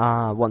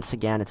 Once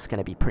again, it's going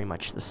to be pretty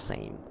much the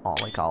same,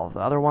 like all of the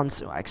other ones.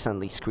 So I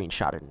accidentally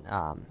screenshotted,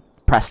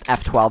 pressed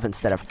F12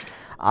 instead of,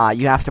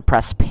 you have to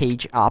press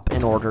page up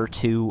in order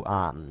to,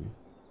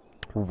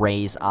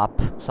 raise up,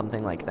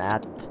 something like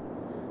that.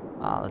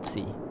 Let's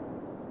see.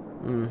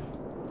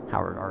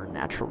 How are our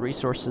natural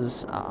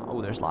resources?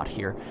 Oh, there's a lot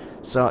here.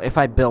 So if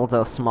I build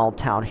a small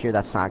town here,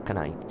 that's not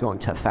going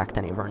to affect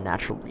any of our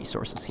natural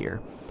resources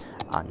here.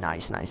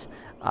 Nice, nice.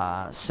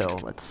 So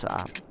let's,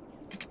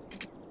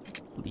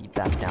 lead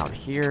that down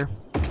here.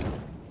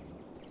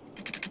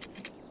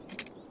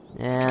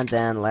 And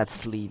then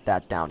let's lead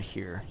that down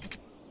here.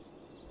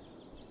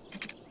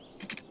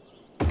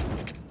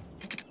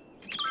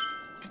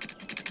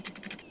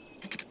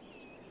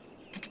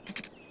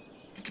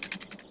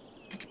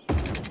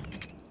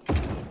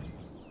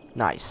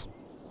 Nice.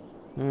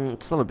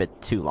 It's a little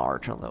bit too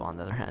large, although on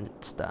the other hand,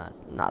 it's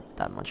not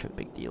that much of a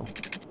big deal.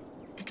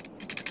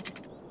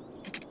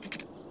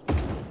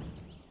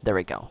 there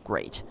we go.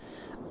 Great.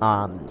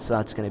 So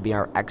that's going to be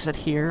our exit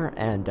here,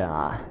 and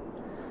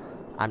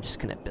I'm just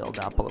going to build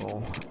up a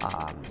little.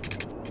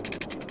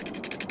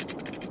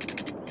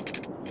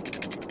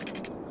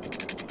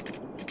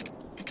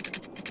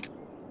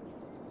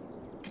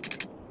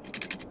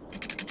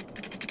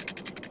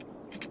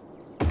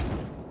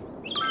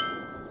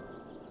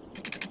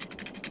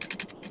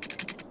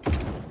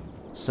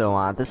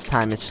 So this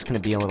time it's just going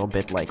to be a little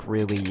bit like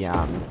really,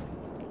 yeah,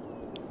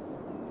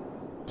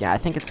 I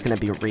think it's going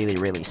to be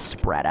really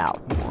spread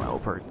out,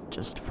 moreover,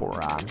 just for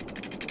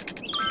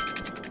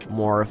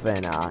more of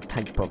an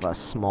type of a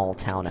small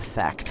town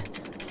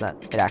effect, so that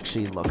it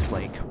actually looks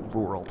like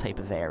rural type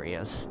of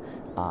areas.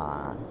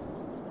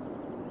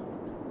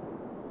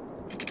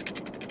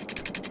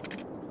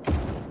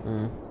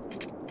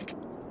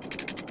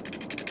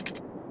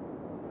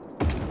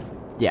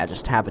 Yeah,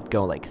 just have it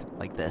go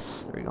like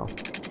this. There we go.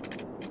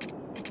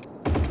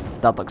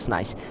 That looks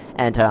nice.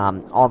 And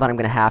all that I'm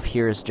going to have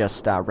here is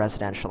just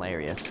residential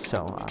areas.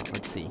 So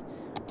let's see.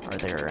 Are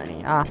there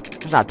any?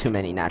 There's not too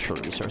many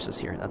natural resources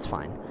here. That's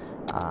fine.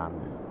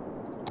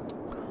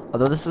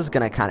 Although this is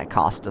going to kind of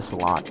cost us a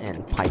lot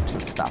in pipes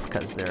and stuff,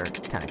 because they're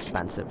kind of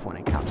expensive when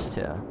it comes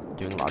to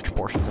doing large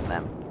portions of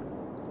them.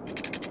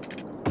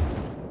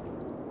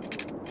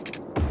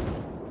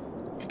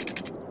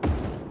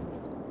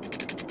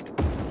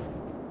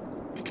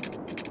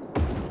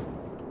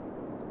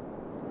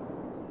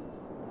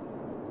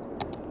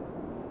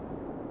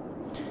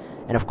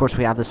 And of course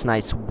we have this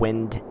nice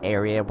wind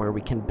area where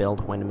we can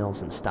build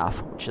windmills and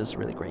stuff, which is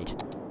really great.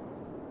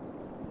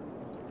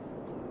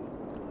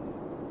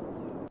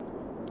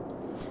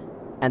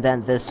 And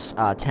then this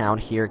town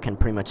here can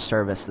pretty much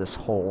service this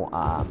whole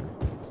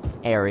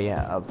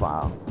area of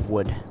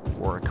wood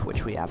work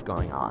which we have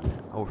going on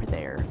over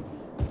there.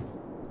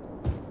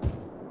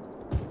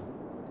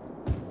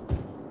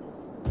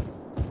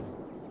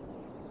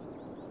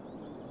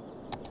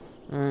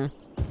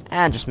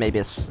 And just maybe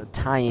a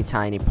tiny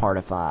part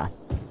of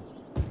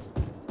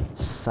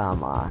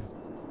some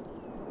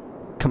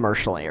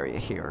commercial area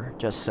here,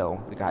 just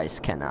so the guys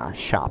can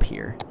shop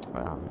here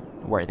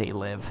where they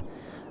live.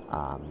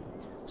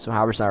 So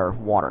how's our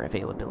water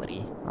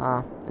availability?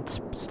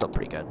 It's still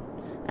pretty good.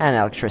 And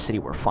electricity,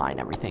 we're fine.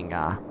 Everything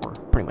we're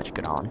pretty much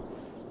good on.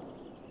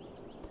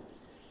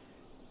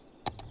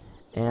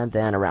 And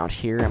then around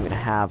here, I'm going to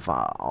have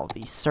all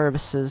these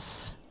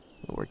services.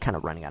 We're kind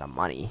of running out of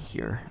money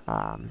here.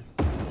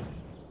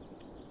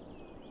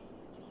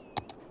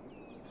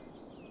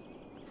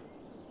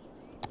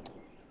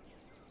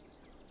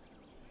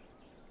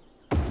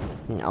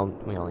 You know,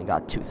 we only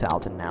got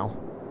 2,000 now.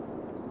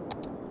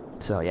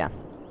 So yeah.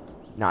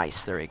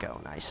 Nice, there we go.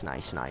 Nice.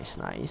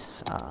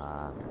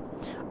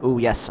 Oh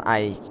yes,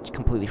 I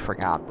completely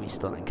forgot. We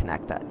still didn't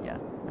connect that yet.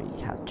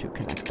 We had to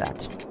connect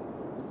that.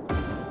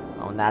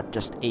 Oh, and that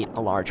just ate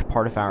a large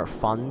part of our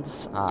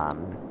funds.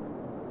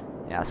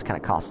 Yeah, this kind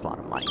of costs a lot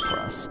of money for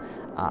us.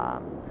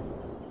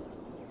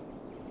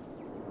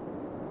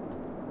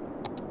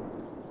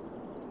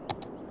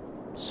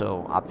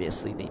 So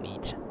obviously they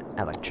need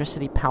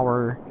electricity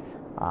power,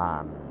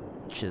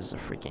 which is a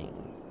freaking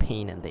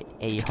pain in the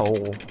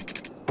a-hole.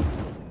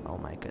 Oh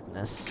my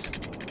goodness.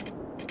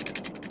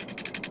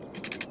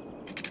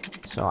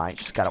 So I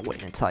just gotta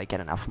wait until I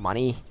get enough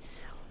money.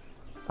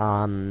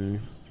 Oh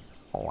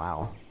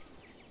wow.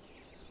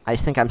 I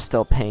think I'm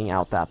still paying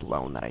out that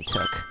loan that I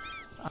took.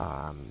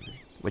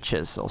 Which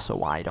is also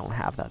why I don't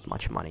have that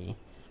much money.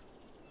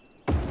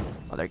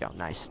 Oh, there you go.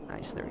 Nice,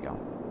 there we go.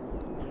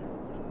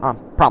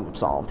 Problem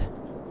solved.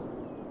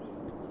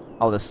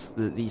 Oh,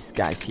 these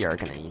guys here are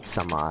gonna need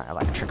some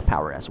electric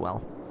power as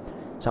well.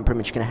 So I'm pretty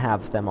much gonna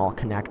have them all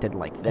connected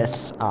like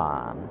this.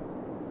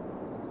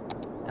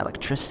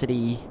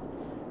 Electricity,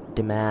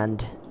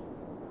 demand.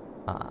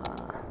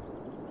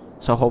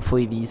 So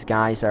hopefully these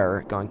guys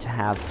are going to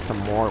have some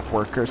more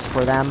workers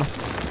for them.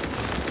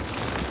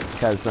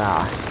 Because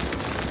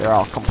they're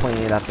all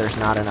complaining that there's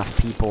not enough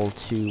people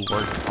to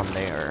work on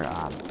their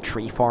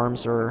tree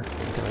farms or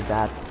anything like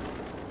that.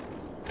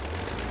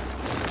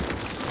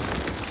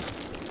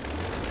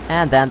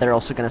 And then they're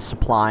also going to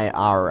supply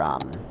our,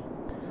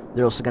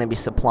 they're also going to be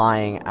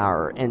supplying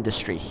our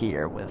industry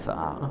here with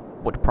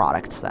wood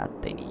products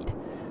that they need.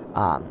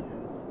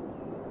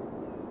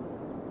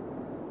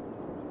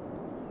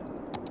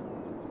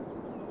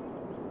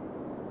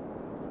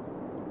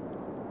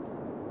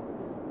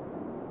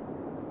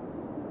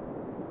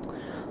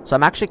 So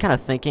I'm actually kind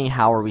of thinking,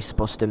 how are we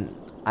supposed to...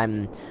 I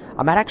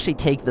might actually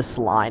take this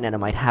line and I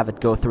might have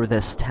it go through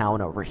this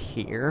town over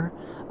here.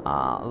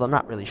 Although I'm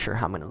not really sure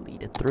how I'm going to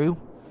lead it through.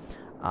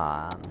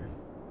 I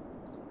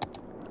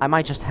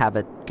might just have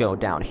it go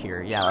down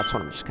here. Yeah, that's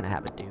what I'm just going to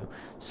have it do.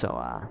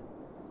 So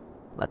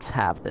let's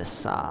have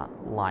this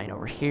line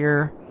over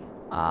here.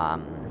 There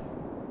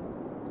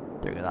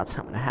we go, that's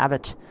how I'm going to have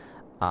it.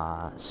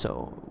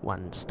 So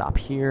one stop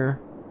here.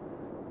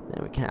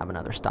 Then we can have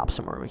another stop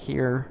somewhere over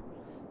here.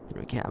 Then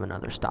we can have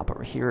another stop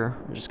over here.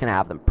 We're just going to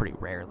have them pretty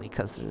rarely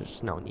because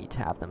there's no need to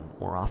have them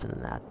more often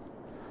than that.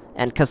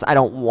 And because I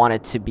don't want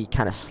it to be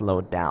kind of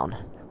slowed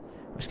down.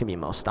 There's gonna be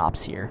most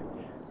stops here.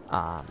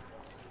 And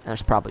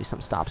there's probably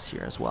some stops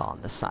here as well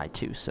on this side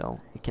too, so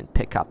it can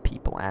pick up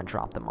people and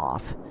drop them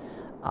off.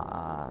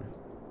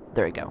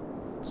 There we go.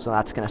 So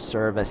that's gonna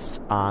service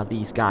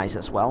these guys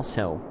as well,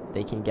 so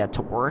they can get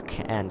to work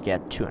and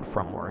get to and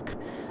from work,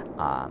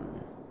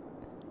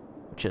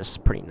 which is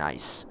pretty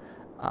nice.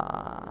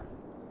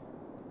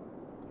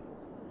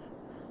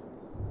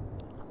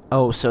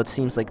 Oh, so it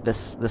seems like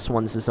this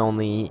one's is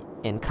only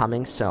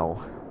incoming, so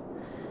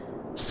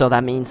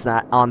that means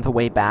that on the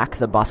way back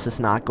the bus is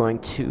not going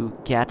to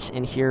get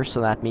in here,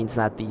 so that means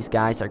that these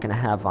guys are going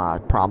to have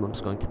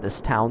problems going to this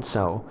town,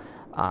 so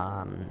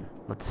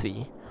let's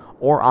see.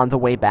 Or on the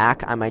way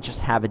back I might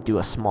just have it do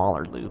a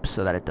smaller loop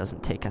so that it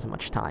doesn't take as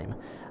much time.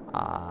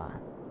 Wow,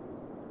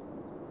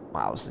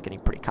 this is getting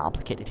pretty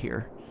complicated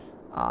here.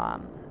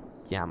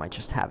 Yeah, I might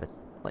just have it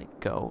like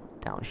go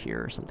down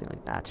here or something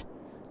like that.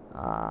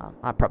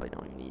 I probably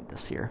don't even need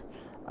this here.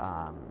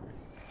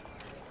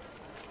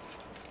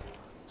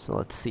 So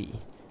let's see.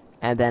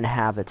 And then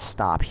have it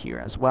stop here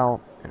as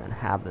well. And then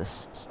have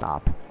this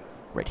stop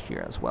right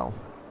here as well.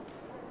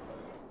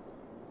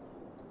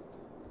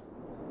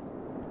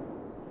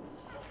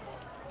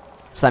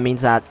 So that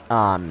means that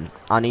on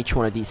each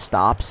one of these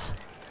stops...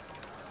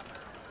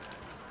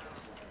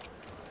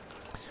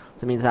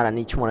 So it means that on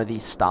each one of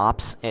these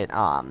stops,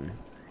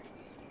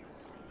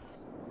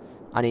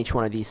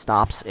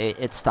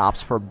 it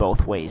stops for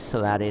both ways,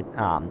 so that it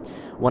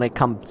when it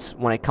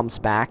comes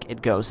back,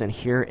 it goes in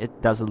here,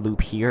 it does a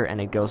loop here, and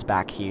it goes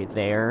back here,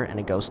 there, and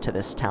it goes to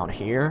this town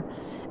here,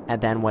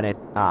 and then when it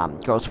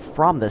goes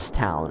from this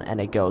town and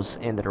it goes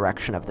in the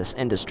direction of this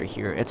industry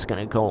here, it's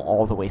gonna go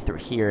all the way through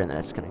here, and then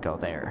it's gonna go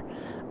there.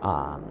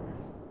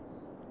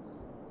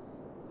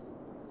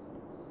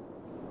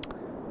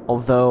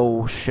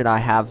 Although, should I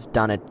have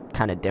done it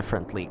kind of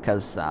differently,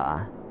 because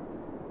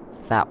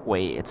that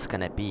way it's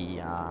gonna be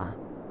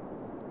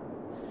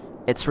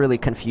it's really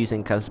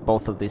confusing because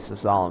both of these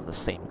is all of the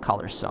same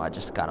color, so I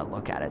just gotta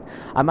look at it.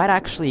 I might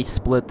actually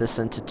split this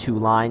into two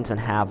lines and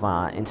have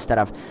instead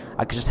of,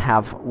 I could just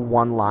have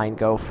one line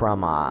go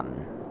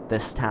from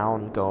this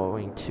town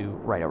going to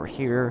right over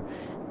here,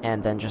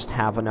 and then just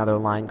have another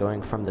line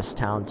going from this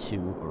town to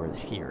over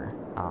here.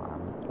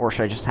 Or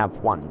should I just have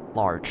one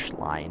large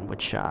line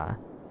which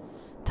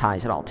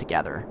ties it all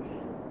together?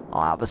 Oh,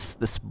 wow,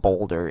 this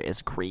boulder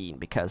is green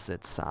because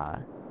it's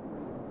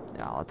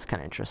oh, it's kind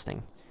of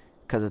interesting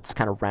because it's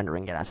kind of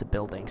rendering it as a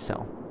building.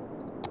 So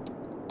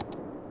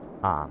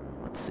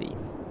let's see.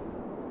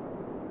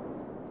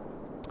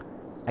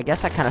 I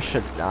guess I kind of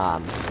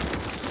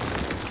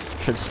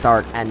should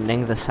start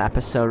ending this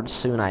episode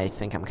soon. I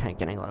think I'm kind of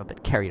getting a little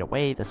bit carried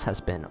away. This has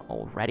been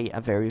already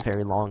a very,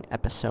 very long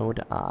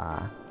episode.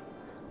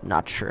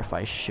 Not sure if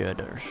I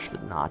should or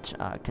should not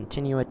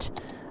continue it.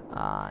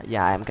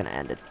 Yeah, I'm gonna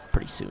end it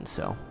pretty soon,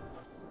 so.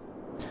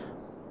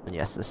 And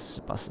yes, this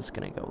bus is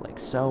gonna go like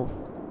so.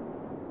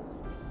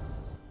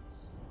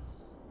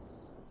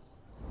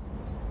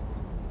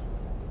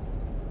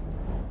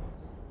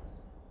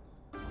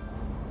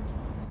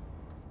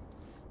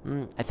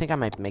 I think I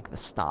might make the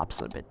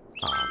stops a bit,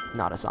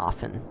 not as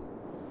often.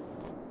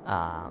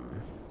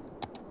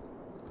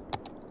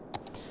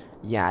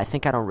 Yeah, I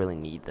think I don't really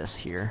need this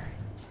here.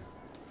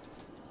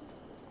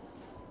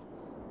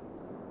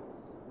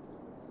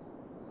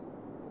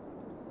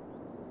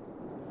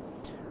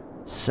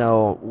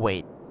 So,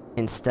 wait,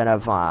 instead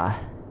of, oh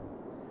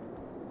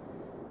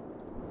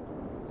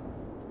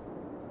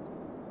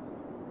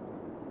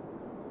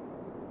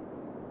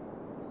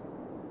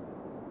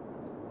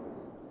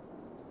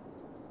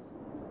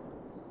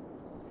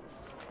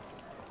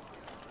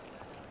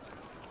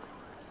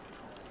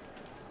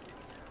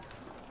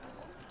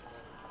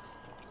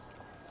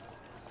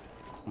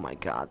my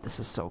god, this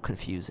is so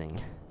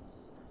confusing.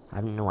 I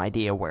have no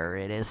idea where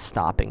it is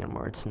stopping and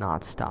where it's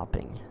not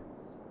stopping.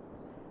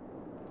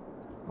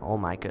 Oh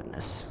my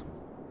goodness.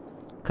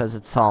 Because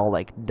it's all,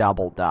 like,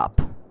 doubled up.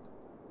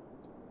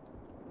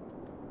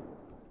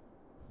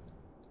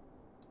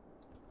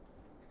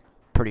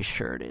 Pretty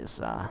sure it is,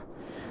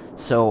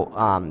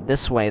 So,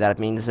 this way, that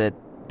means it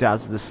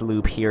does this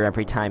loop here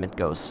every time it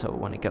goes. So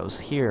when it goes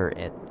here,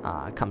 it,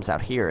 comes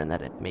out here, and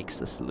then it makes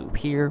this loop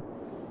here.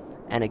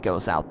 And it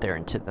goes out there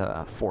into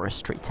the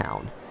forestry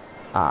town.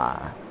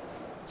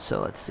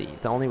 So let's see.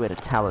 The only way to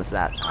tell is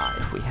that,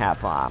 if we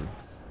have,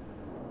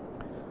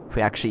 if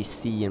we actually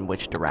see in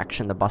which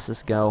direction the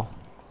buses go.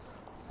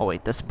 Oh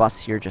wait, this bus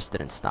here just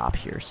didn't stop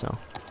here, so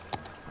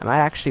I might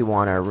actually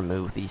want to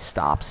remove these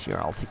stops here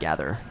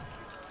altogether.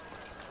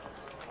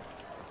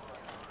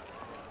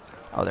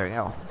 Oh, there you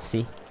go.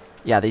 See?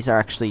 Yeah, these are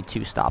actually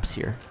two stops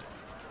here.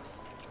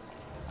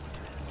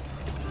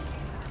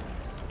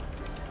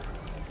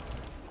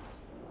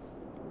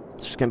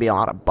 There's just gonna be a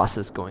lot of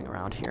buses going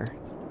around here.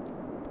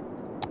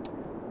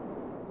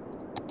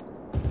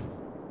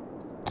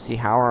 See,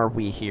 how are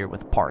we here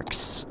with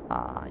parks?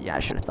 Yeah, I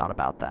should have thought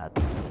about that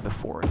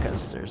before,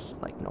 because there's,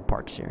 like, no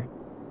parks here.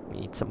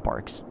 We need some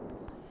parks.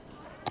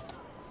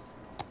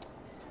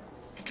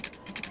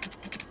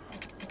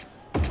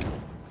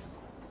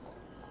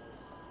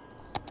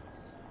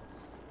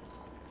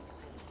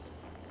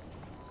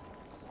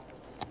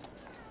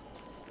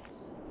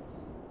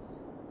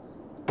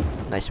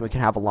 Nice, we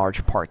can have a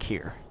large park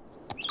here.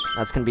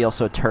 That's going to be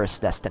also a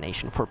tourist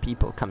destination for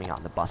people coming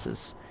on the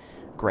buses.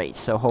 Great,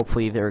 so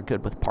hopefully they're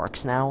good with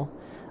parks now.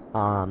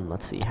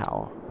 Let's see,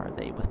 how are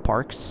they with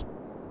parks?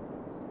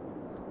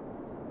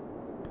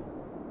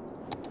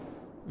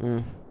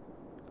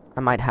 I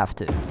might have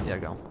to, there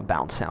we go, a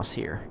bounce house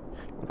here.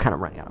 I'm kind of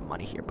running out of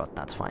money here, but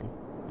that's fine.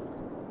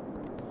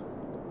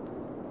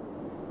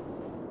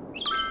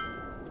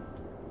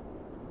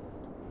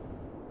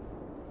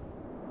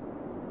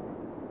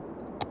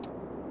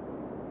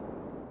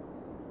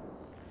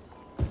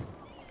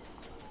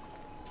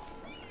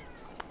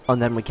 Oh,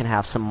 and then we can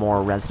have some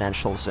more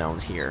residential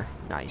zones here.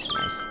 Nice,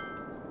 nice.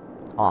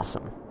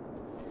 Awesome.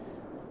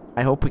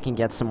 I hope we can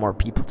get some more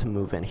people to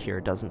move in here.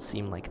 It doesn't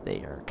seem like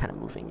they are kind of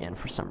moving in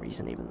for some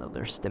reason, even though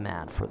there's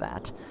demand for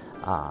that.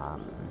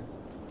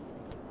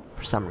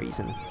 For some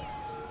reason.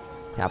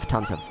 We have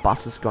tons of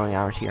buses going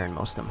out here, and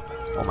most of them...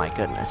 Oh my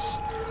goodness.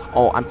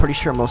 Oh, I'm pretty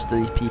sure most of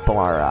these people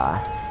are,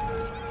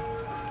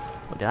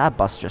 Oh, did that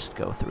bus just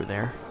go through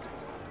there?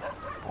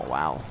 Oh,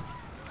 wow.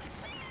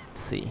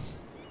 Let's see.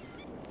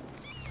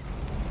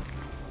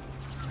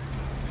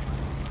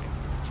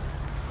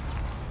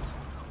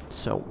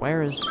 So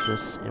where is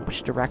this, in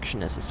which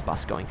direction is this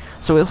bus going?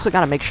 So we also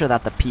gotta make sure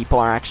that the people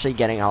are actually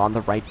getting on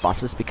the right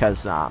buses,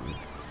 because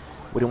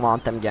we don't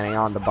want them getting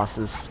on the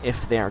buses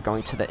if they are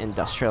going to the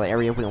industrial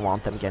area. We don't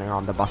want them getting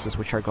on the buses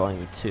which are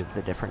going to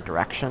the different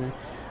direction.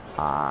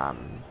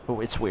 Oh,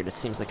 it's weird. It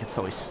seems like it's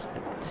always,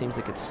 it seems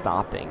like it's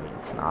stopping.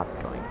 It's not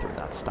going through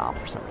that stop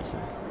for some reason.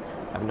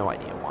 I have no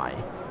idea why.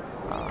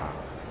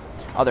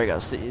 Oh, there it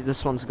goes. See,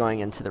 this one's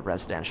going into the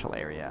residential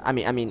area. I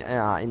mean,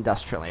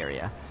 industrial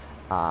area.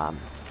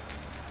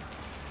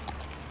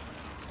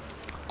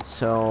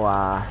 So,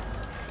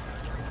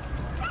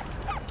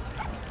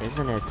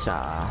 isn't it,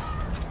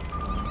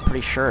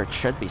 pretty sure it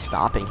should be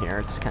stopping here.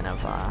 It's kind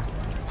of,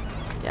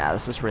 yeah,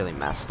 this is really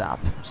messed up.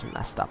 Some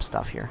messed up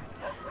stuff here.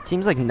 It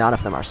seems like none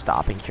of them are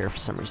stopping here for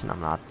some reason. I'm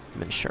not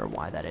even sure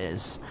why that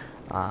is.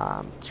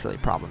 It's really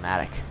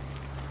problematic.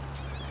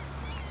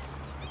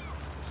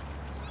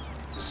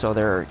 So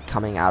they're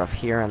coming out of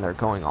here and they're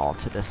going all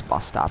to this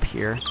bus stop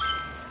here.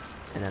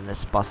 And then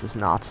this bus is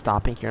not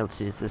stopping here. Let's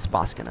see, is this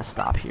bus gonna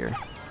stop here?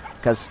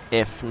 Because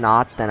if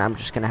not, then I'm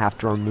just gonna have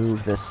to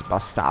remove this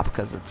bus stop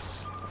because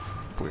it's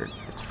weird.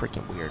 It's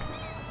freaking weird.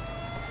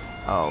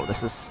 Oh,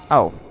 this is...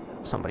 Oh,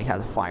 somebody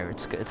has a fire.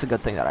 It's a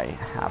good thing that I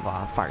have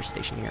a fire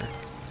station here.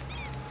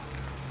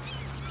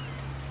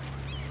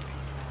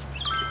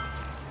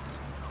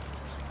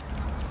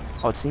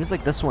 Oh, it seems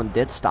like this one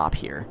did stop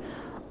here.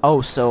 Oh,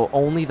 so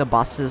only the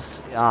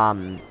buses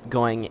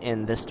going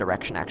in this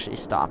direction actually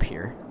stop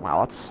here.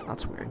 Wow,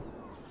 that's weird.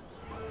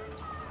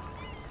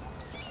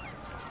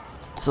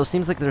 So it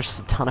seems like there's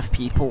a ton of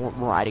people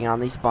riding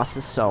on these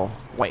buses. So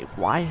wait,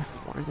 why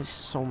are there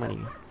so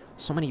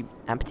many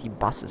empty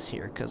buses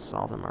here? Because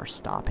all of them are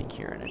stopping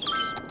here, and it's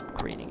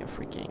creating a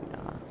freaking.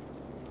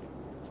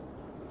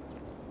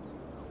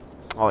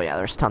 Oh yeah,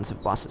 there's tons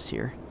of buses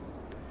here.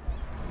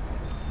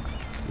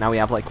 Now we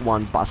have like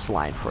one bus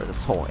line for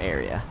this whole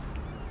area.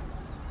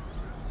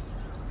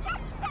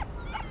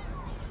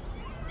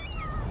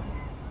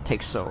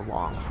 Takes so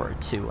long for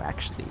it to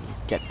actually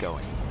get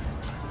going.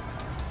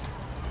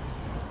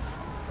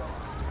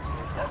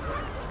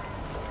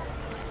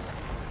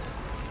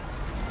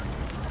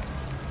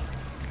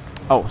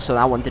 Oh, so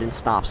that one didn't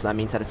stop, so that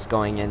means that it's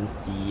going in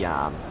the,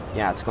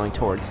 yeah, it's going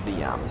towards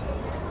the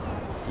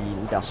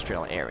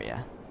industrial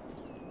area.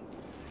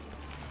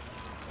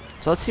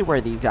 So let's see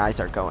where these guys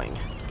are going.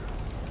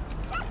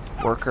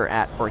 Worker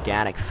at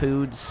Organic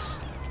Foods.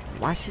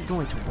 Why is he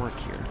going to work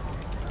here?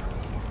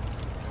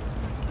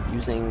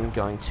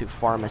 Going to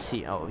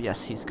pharmacy. Oh,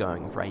 yes, he's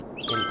going right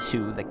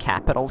into the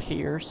capital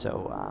here,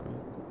 so,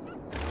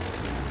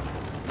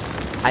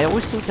 I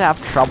always seem to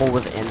have trouble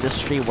with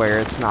industry where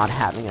it's not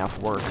having enough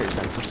workers,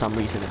 and for some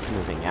reason it's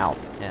moving out.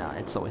 Yeah,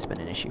 it's always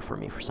been an issue for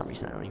me for some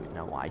reason. I don't even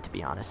know why, to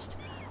be honest.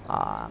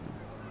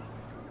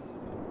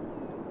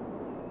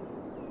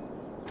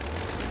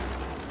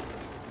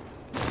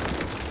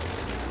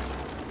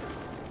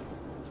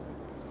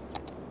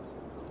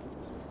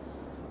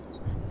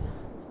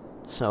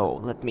 So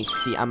let me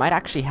see. I might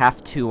actually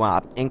have to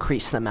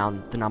increase the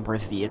number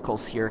of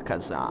vehicles here,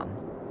 because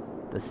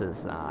this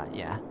is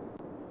yeah.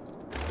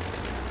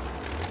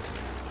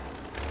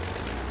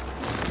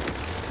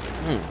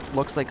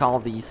 Looks like all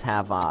of these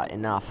have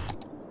enough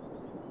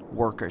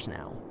workers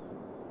now.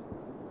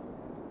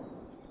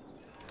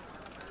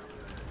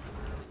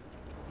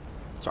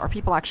 So are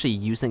people actually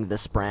using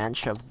this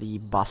branch of the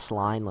bus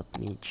line? Let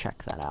me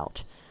check that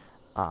out.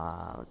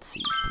 Let's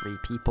see, 3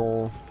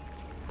 people.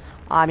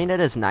 I mean,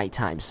 it is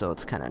nighttime, so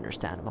it's kind of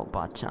understandable,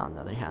 but on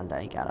the other hand,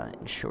 I gotta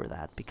ensure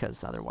that,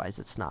 because otherwise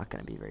it's not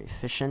gonna be very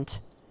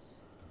efficient.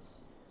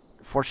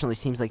 Fortunately, it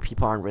seems like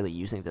people aren't really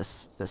using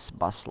this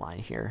bus line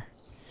here.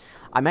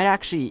 I might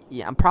actually,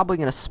 yeah, I'm probably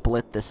gonna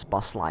split this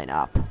bus line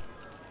up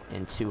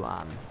into,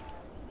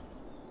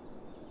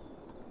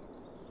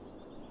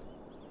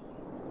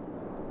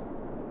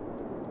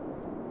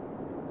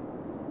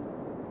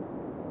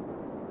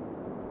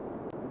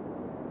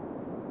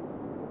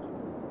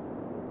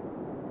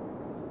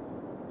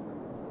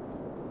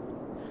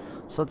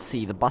 So let's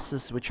see, the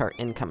buses which are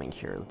incoming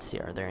here. Let's see,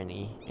 are there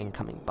any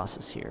incoming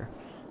buses here?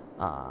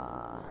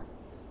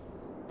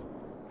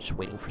 Just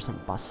waiting for some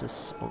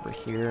buses over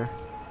here.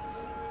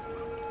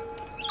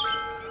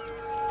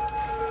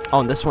 Oh,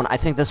 and this one, I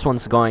think this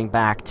one's going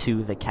back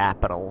to the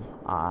capital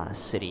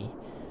city.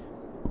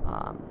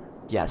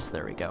 Yes,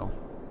 there we go.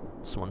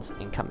 This one's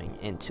incoming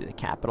into the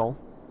capital.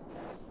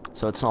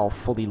 So it's all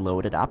fully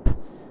loaded up.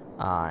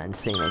 And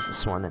same as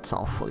this one, it's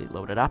all fully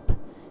loaded up.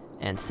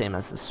 And same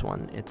as this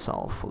one, it's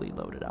all fully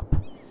loaded up.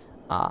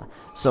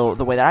 So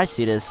the way that I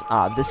see it is,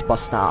 this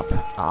bus stop,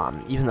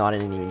 even though I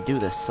didn't even do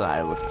this,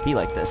 it would be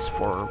like this.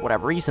 For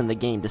whatever reason, the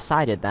game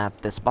decided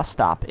that this bus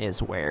stop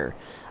is where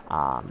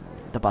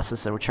the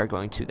buses which are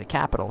going to the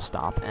capital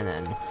stop, and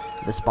then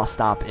this bus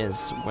stop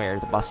is where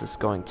the bus is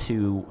going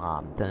to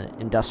the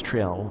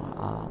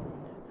industrial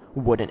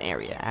wooden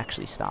area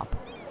actually stop.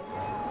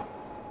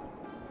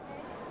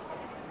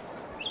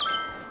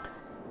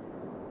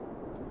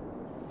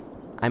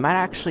 I might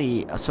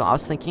actually, so I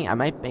was thinking I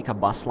might make a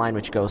bus line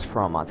which goes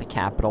from the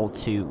capital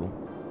to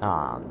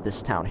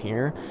this town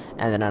here,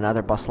 and then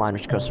another bus line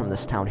which goes from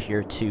this town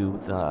here to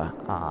the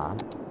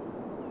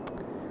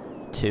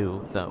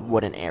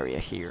wooden area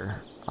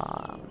here.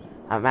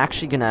 I'm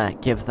actually gonna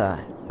give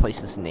the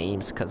places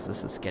names because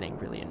this is getting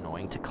really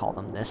annoying to call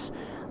them this.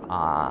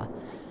 How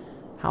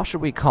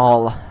should we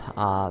call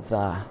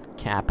the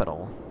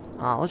capital?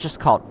 Let's just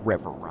call it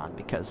Riverrun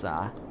because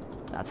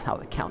that's how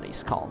the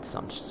county's called.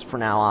 So just for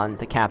now on,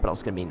 the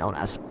capital's gonna be known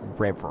as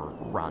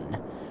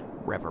Riverrun.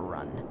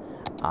 Riverrun.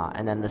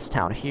 And then this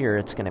town here,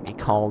 it's gonna be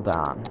called,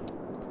 I'm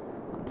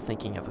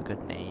thinking of a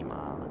good name,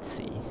 let's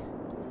see.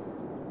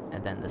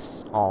 And then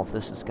all of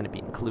this is gonna be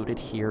included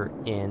here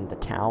in the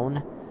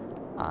town.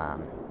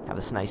 Have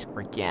this nice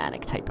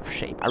organic type of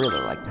shape. I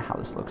really like how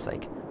this looks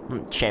like.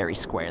 Cherry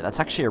Square.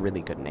 That's actually a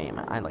really good name.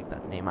 I like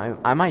that name.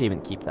 I might even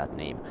keep that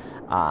name.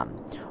 Well,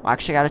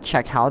 actually, I gotta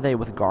check how are they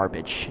with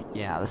garbage.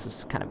 Yeah, this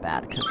is kind of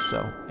bad,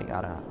 so I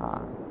gotta,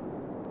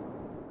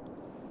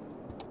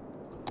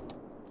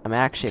 I might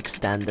actually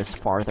extend this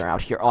farther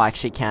out here. Oh, I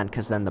actually can't,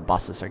 because then the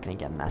buses are gonna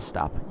get messed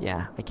up.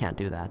 Yeah, I can't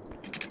do that.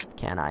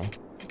 Can I?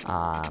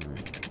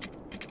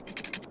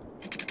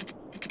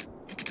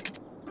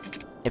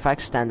 If I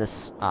extend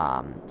this,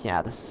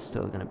 yeah, this is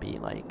still gonna be,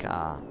 like,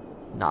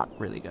 not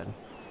really good.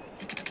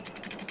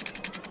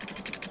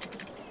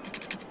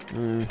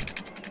 I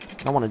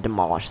don't want to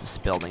demolish this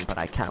building, but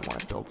I kind of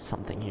want to build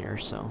something here,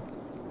 so...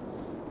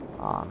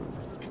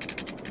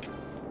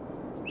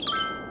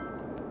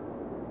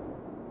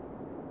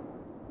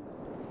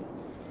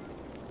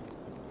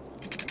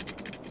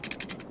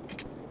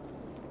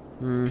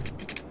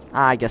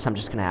 I guess I'm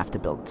just gonna have to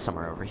build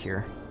somewhere over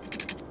here.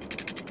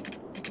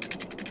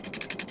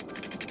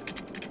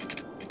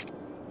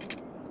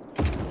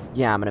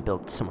 Yeah, I'm gonna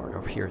build somewhere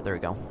over here. There we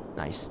go.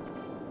 Nice.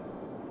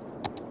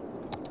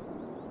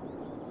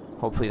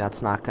 Hopefully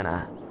that's not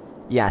gonna...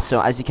 Yeah,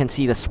 so as you can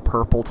see, this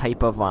purple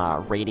type of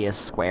radius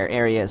square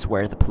area is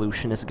where the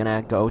pollution is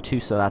gonna go to,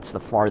 so that's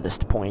the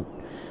farthest point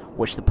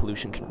which the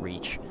pollution can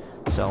reach.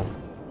 So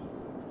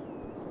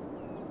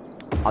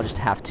I'll just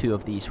have 2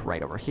 of these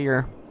right over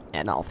here,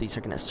 and all of these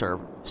are gonna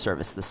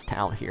service this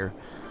town here.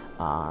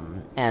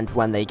 And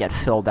when they get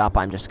filled up,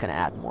 I'm just gonna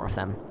add more of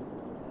them.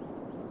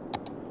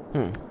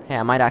 Hey,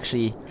 I might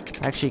actually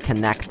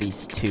connect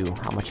these 2.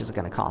 How much is it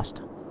gonna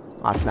cost?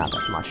 Oh, it's not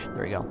that much.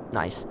 There we go.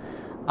 Nice.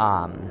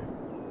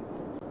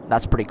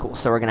 That's pretty cool.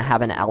 So we're gonna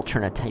have an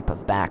alternate type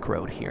of back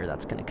road here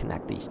that's gonna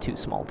connect these 2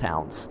 small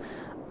towns.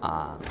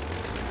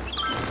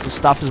 So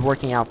stuff is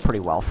working out pretty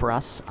well for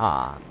us. So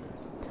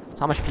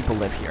how much people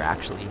live here,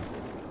 actually?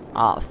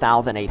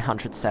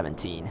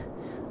 1,817.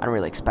 I don't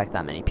really expect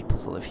that many people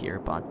to live here,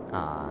 but,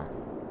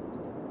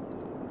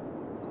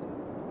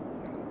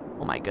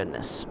 oh my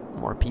goodness.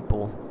 More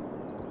people.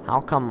 How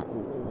come...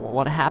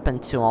 What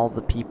happened to all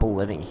the people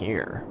living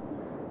here?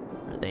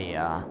 Are they,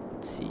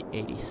 let's see,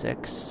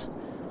 86?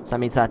 So that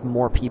means that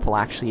more people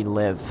actually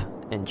live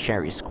in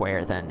Cherry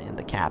Square than in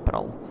the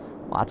capital.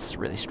 Well, that's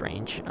really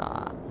strange.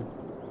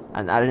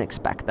 And I didn't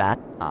expect that.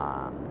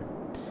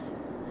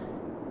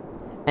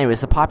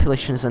 Anyways, the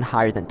population isn't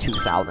higher than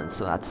 2,000,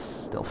 so that's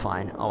still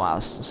fine. Oh wow,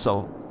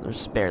 so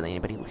there's barely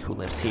anybody who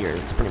lives here.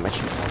 It's pretty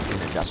much mostly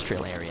an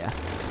industrial area.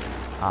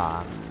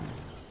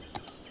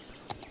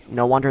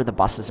 No wonder the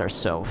buses are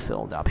so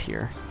filled up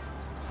here.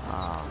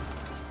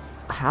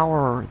 How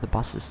are the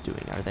buses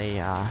doing? Are they,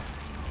 I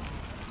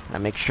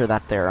make sure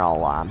that they're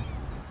all,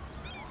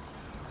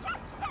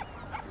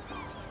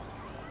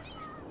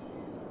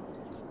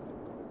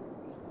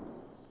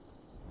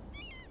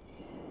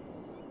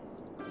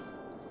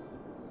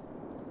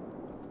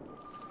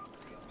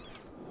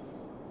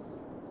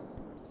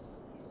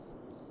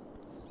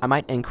 I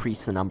might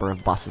increase the number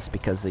of buses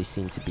because they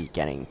seem to be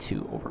getting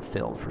too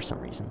overfilled for some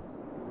reason.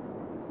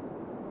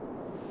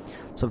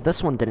 So if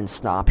this one didn't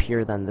stop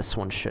here, then this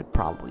one should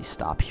probably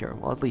stop here.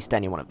 Well, at least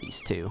any one of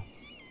these 2.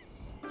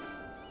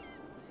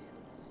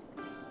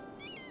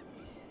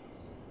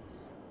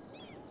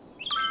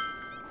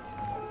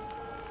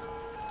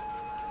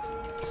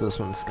 So this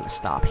one's gonna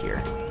stop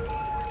here.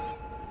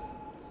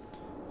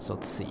 So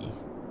let's see.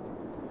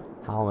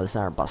 How is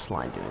our bus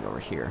line doing over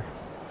here?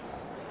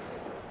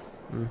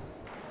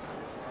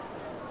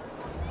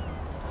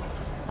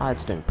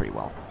 It's doing pretty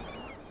well.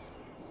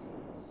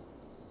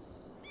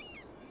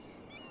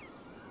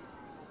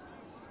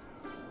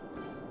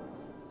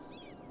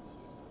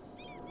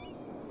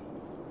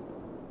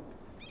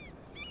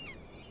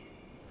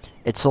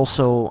 It's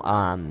also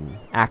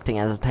acting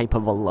as a type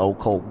of a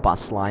local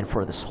bus line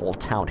for this whole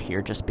town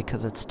here, just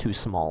because it's too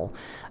small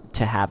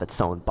to have its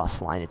own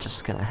bus line. It's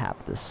just gonna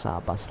have this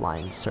bus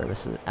line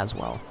service as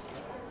well.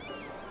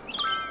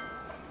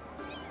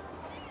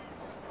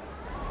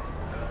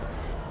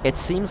 It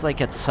seems like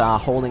it's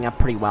holding up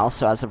pretty well,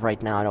 so as of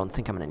right now, I don't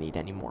think I'm gonna need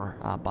any more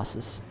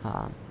buses.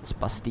 This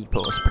bus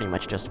depot is pretty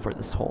much just for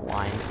this whole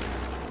line.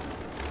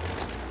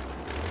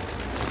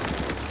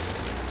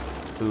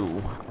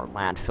 Ooh, our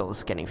landfill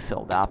is getting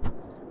filled up.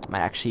 I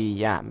might actually,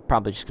 yeah, I'm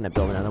probably just gonna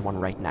build another one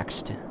right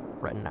next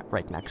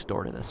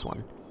door to this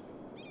one.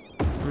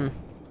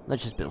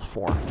 Let's just build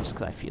 4, just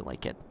because I feel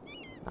like it.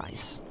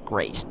 Nice,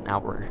 great. Now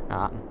we're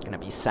gonna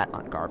be set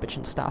on garbage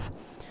and stuff.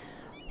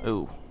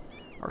 Ooh,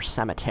 our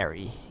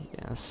cemetery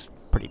is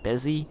pretty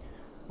busy.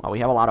 Well, we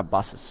have a lot of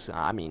buses.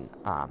 I mean,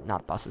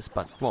 not buses,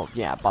 but well,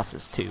 yeah,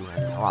 buses too,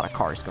 and a lot of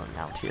cars going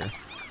out here.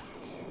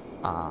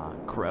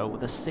 Grow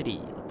the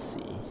city. Let's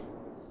see.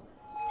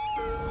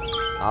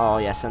 Oh,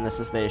 yes, and this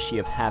is the issue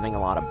of having a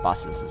lot of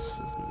buses.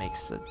 This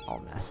makes it all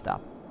messed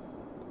up.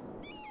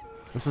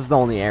 This is the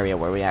only area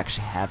where we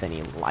actually have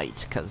any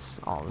light,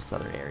 because all this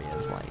other area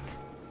is like...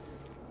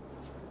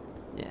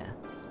 yeah.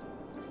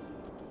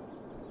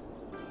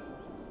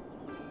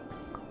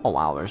 Oh,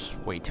 wow, there's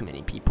way too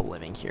many people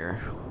living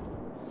here.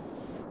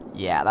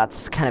 Yeah,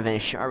 that's kind of an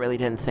issue. I really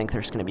didn't think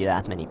there's going to be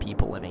that many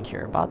people living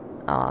here, but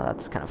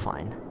that's kind of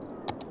fine.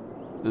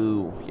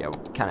 Ooh, yeah,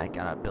 we kind of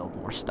gotta build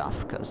more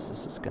stuff, because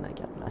this is gonna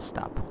get messed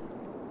up.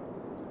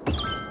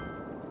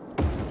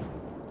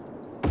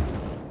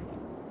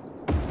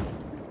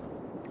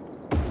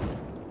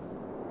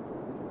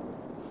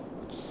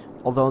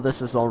 Although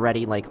this is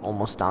already, like,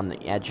 almost on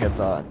the edge of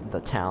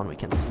the town, we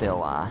can still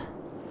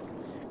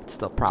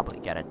probably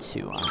get it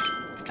to,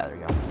 there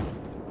we go.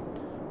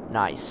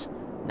 Nice.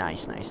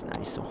 Nice, nice,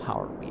 nice. So how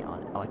are we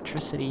on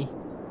electricity?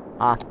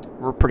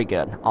 We're pretty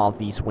good. All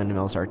these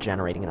windmills are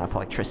generating enough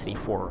electricity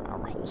for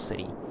our whole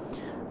city.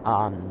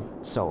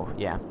 So,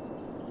 yeah.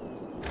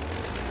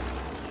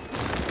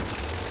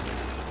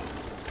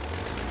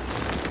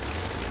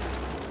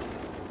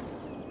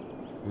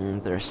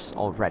 There's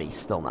already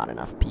still not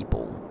enough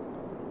people.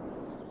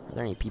 Are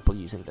there any people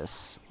using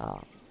this?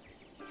 Let's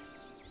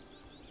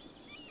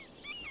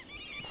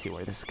see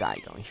where this guy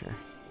going here.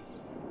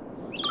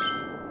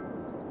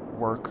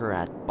 Worker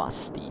at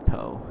bus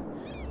depot.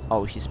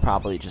 Oh, he's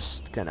probably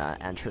just gonna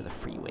enter the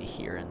freeway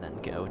here and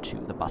then go to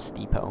the bus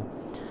depot.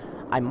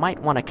 I might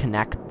want to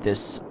connect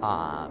this,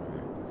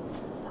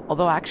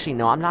 although actually,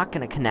 no, I'm not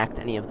gonna connect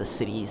any of the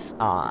cities.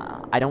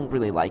 I don't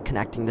really like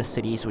connecting the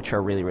cities, which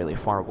are really, really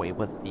far away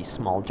with these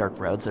small dirt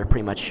roads. They're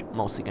pretty much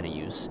mostly gonna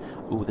use...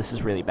 Ooh, this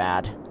is really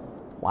bad.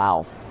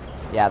 Wow.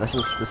 Yeah, this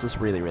is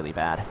really, really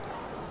bad.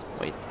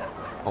 Wait,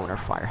 owner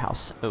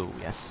firehouse. Oh,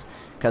 yes.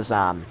 Because,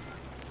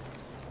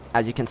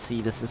 as you can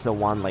see, this is a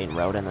one-lane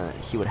road, and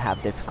he would have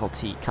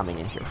difficulty coming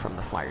in here from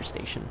the fire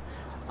station.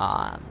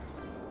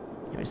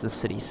 Anyways, the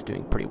city's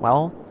doing pretty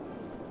well.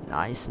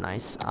 Nice,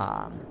 nice.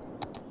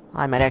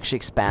 I might actually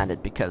expand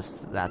it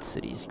because that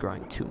city's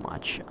growing too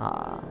much.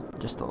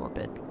 Just a little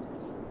bit.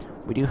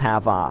 We do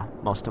have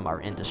most of our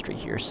industry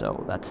here,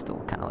 so that's still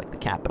kind of like the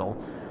capital.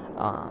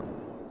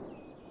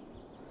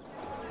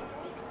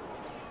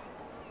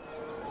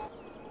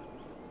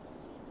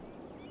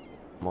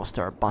 Most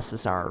of our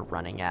buses are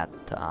running at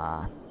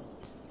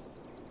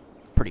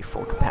pretty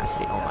full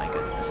capacity. Oh my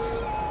goodness.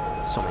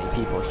 So many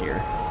people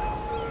here.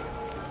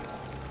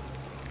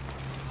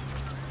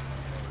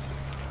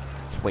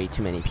 There's way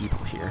too many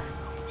people here.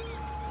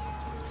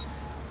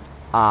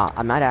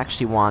 I might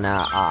actually want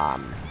to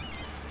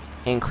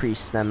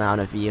increase the amount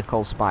of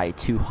vehicles by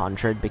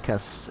 200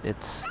 because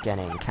it's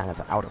getting kind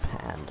of out of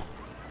hand.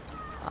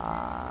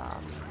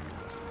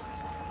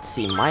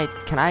 See,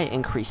 can I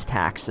increase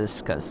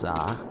taxes? Because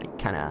I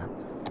kind of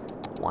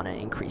want to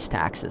increase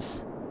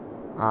taxes.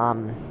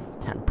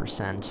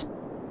 10%.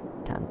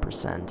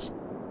 10%.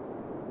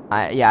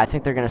 Yeah, I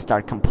think they're going to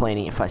start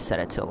complaining if I set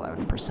it to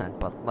 11%,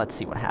 but let's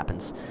see what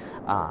happens.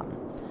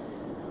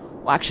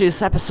 Well, actually,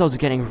 this episode's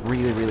getting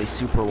really, really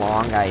super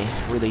long. I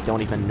really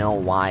don't even know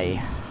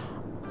why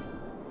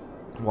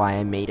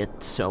I made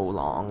it so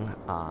long.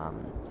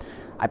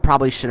 I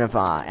probably should have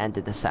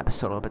ended this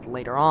episode a little bit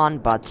later on,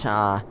 but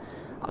I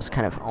was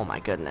kind of, oh my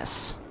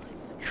goodness.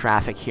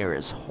 Traffic here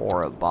is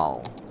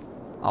horrible.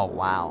 Oh,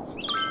 wow.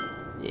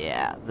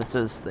 Yeah, this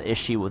is the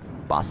issue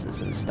with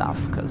buses and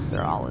stuff, because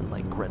they're all in,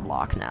 like,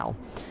 gridlock now.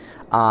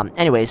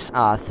 Anyways,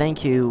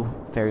 thank you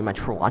very much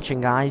for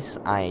watching, guys.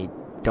 I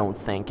don't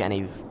think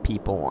any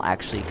people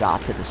actually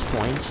got to this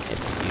point. If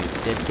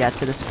you did get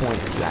to this point,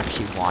 if you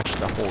actually watched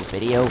the whole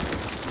video,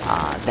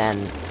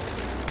 then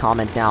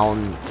comment down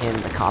in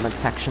the comment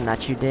section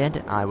that you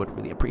did. I would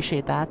really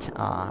appreciate that.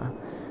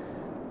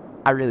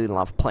 I really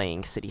love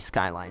playing Cities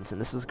Skylines, and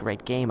this is a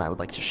great game. I would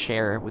like to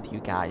share with you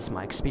guys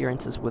my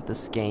experiences with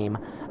this game.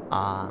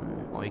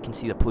 Well, you can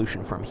see the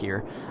pollution from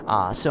here.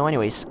 So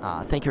anyways,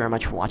 thank you very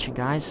much for watching,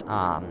 guys.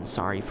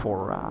 Sorry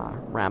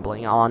for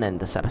rambling on, and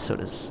this episode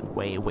is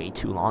way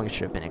too long. It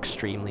should have been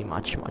extremely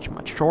much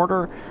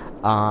shorter.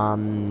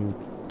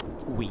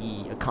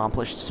 We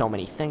accomplished so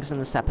many things in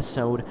this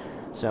episode,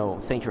 so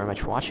thank you very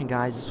much for watching,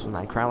 guys. This was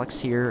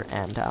Minecraft here,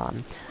 and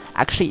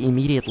actually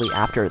immediately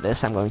after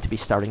this I'm going to be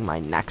starting my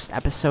next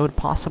episode,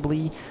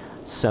 possibly,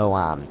 so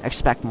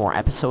expect more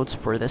episodes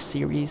for this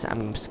series.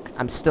 I'm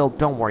still,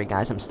 don't worry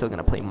guys, I'm still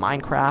gonna play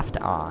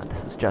Minecraft.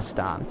 This is just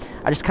I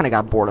just kind of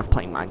got bored of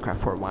playing Minecraft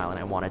for a while, and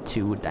I wanted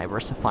to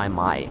diversify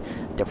my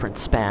different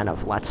span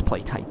of Let's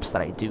Play types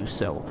that I do,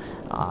 so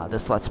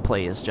this Let's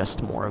Play is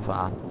just more of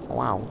a, oh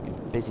wow,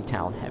 busy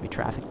town, heavy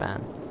traffic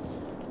ban.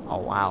 Oh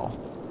wow,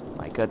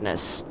 my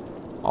goodness.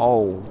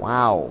 Oh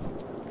wow,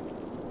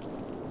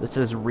 this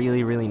is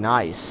really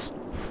nice.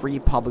 Free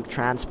public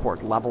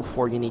transport, level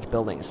 4 unique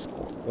buildings,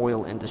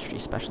 oil industry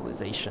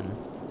specialization.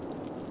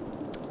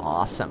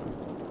 Awesome.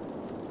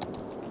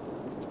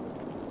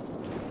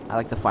 I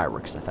like the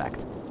fireworks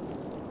effect.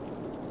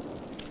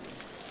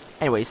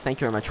 Anyways, thank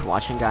you very much for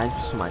watching, guys.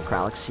 This is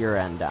Minecraft here,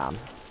 and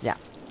yeah.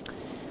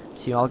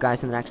 See you all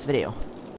guys in the next video.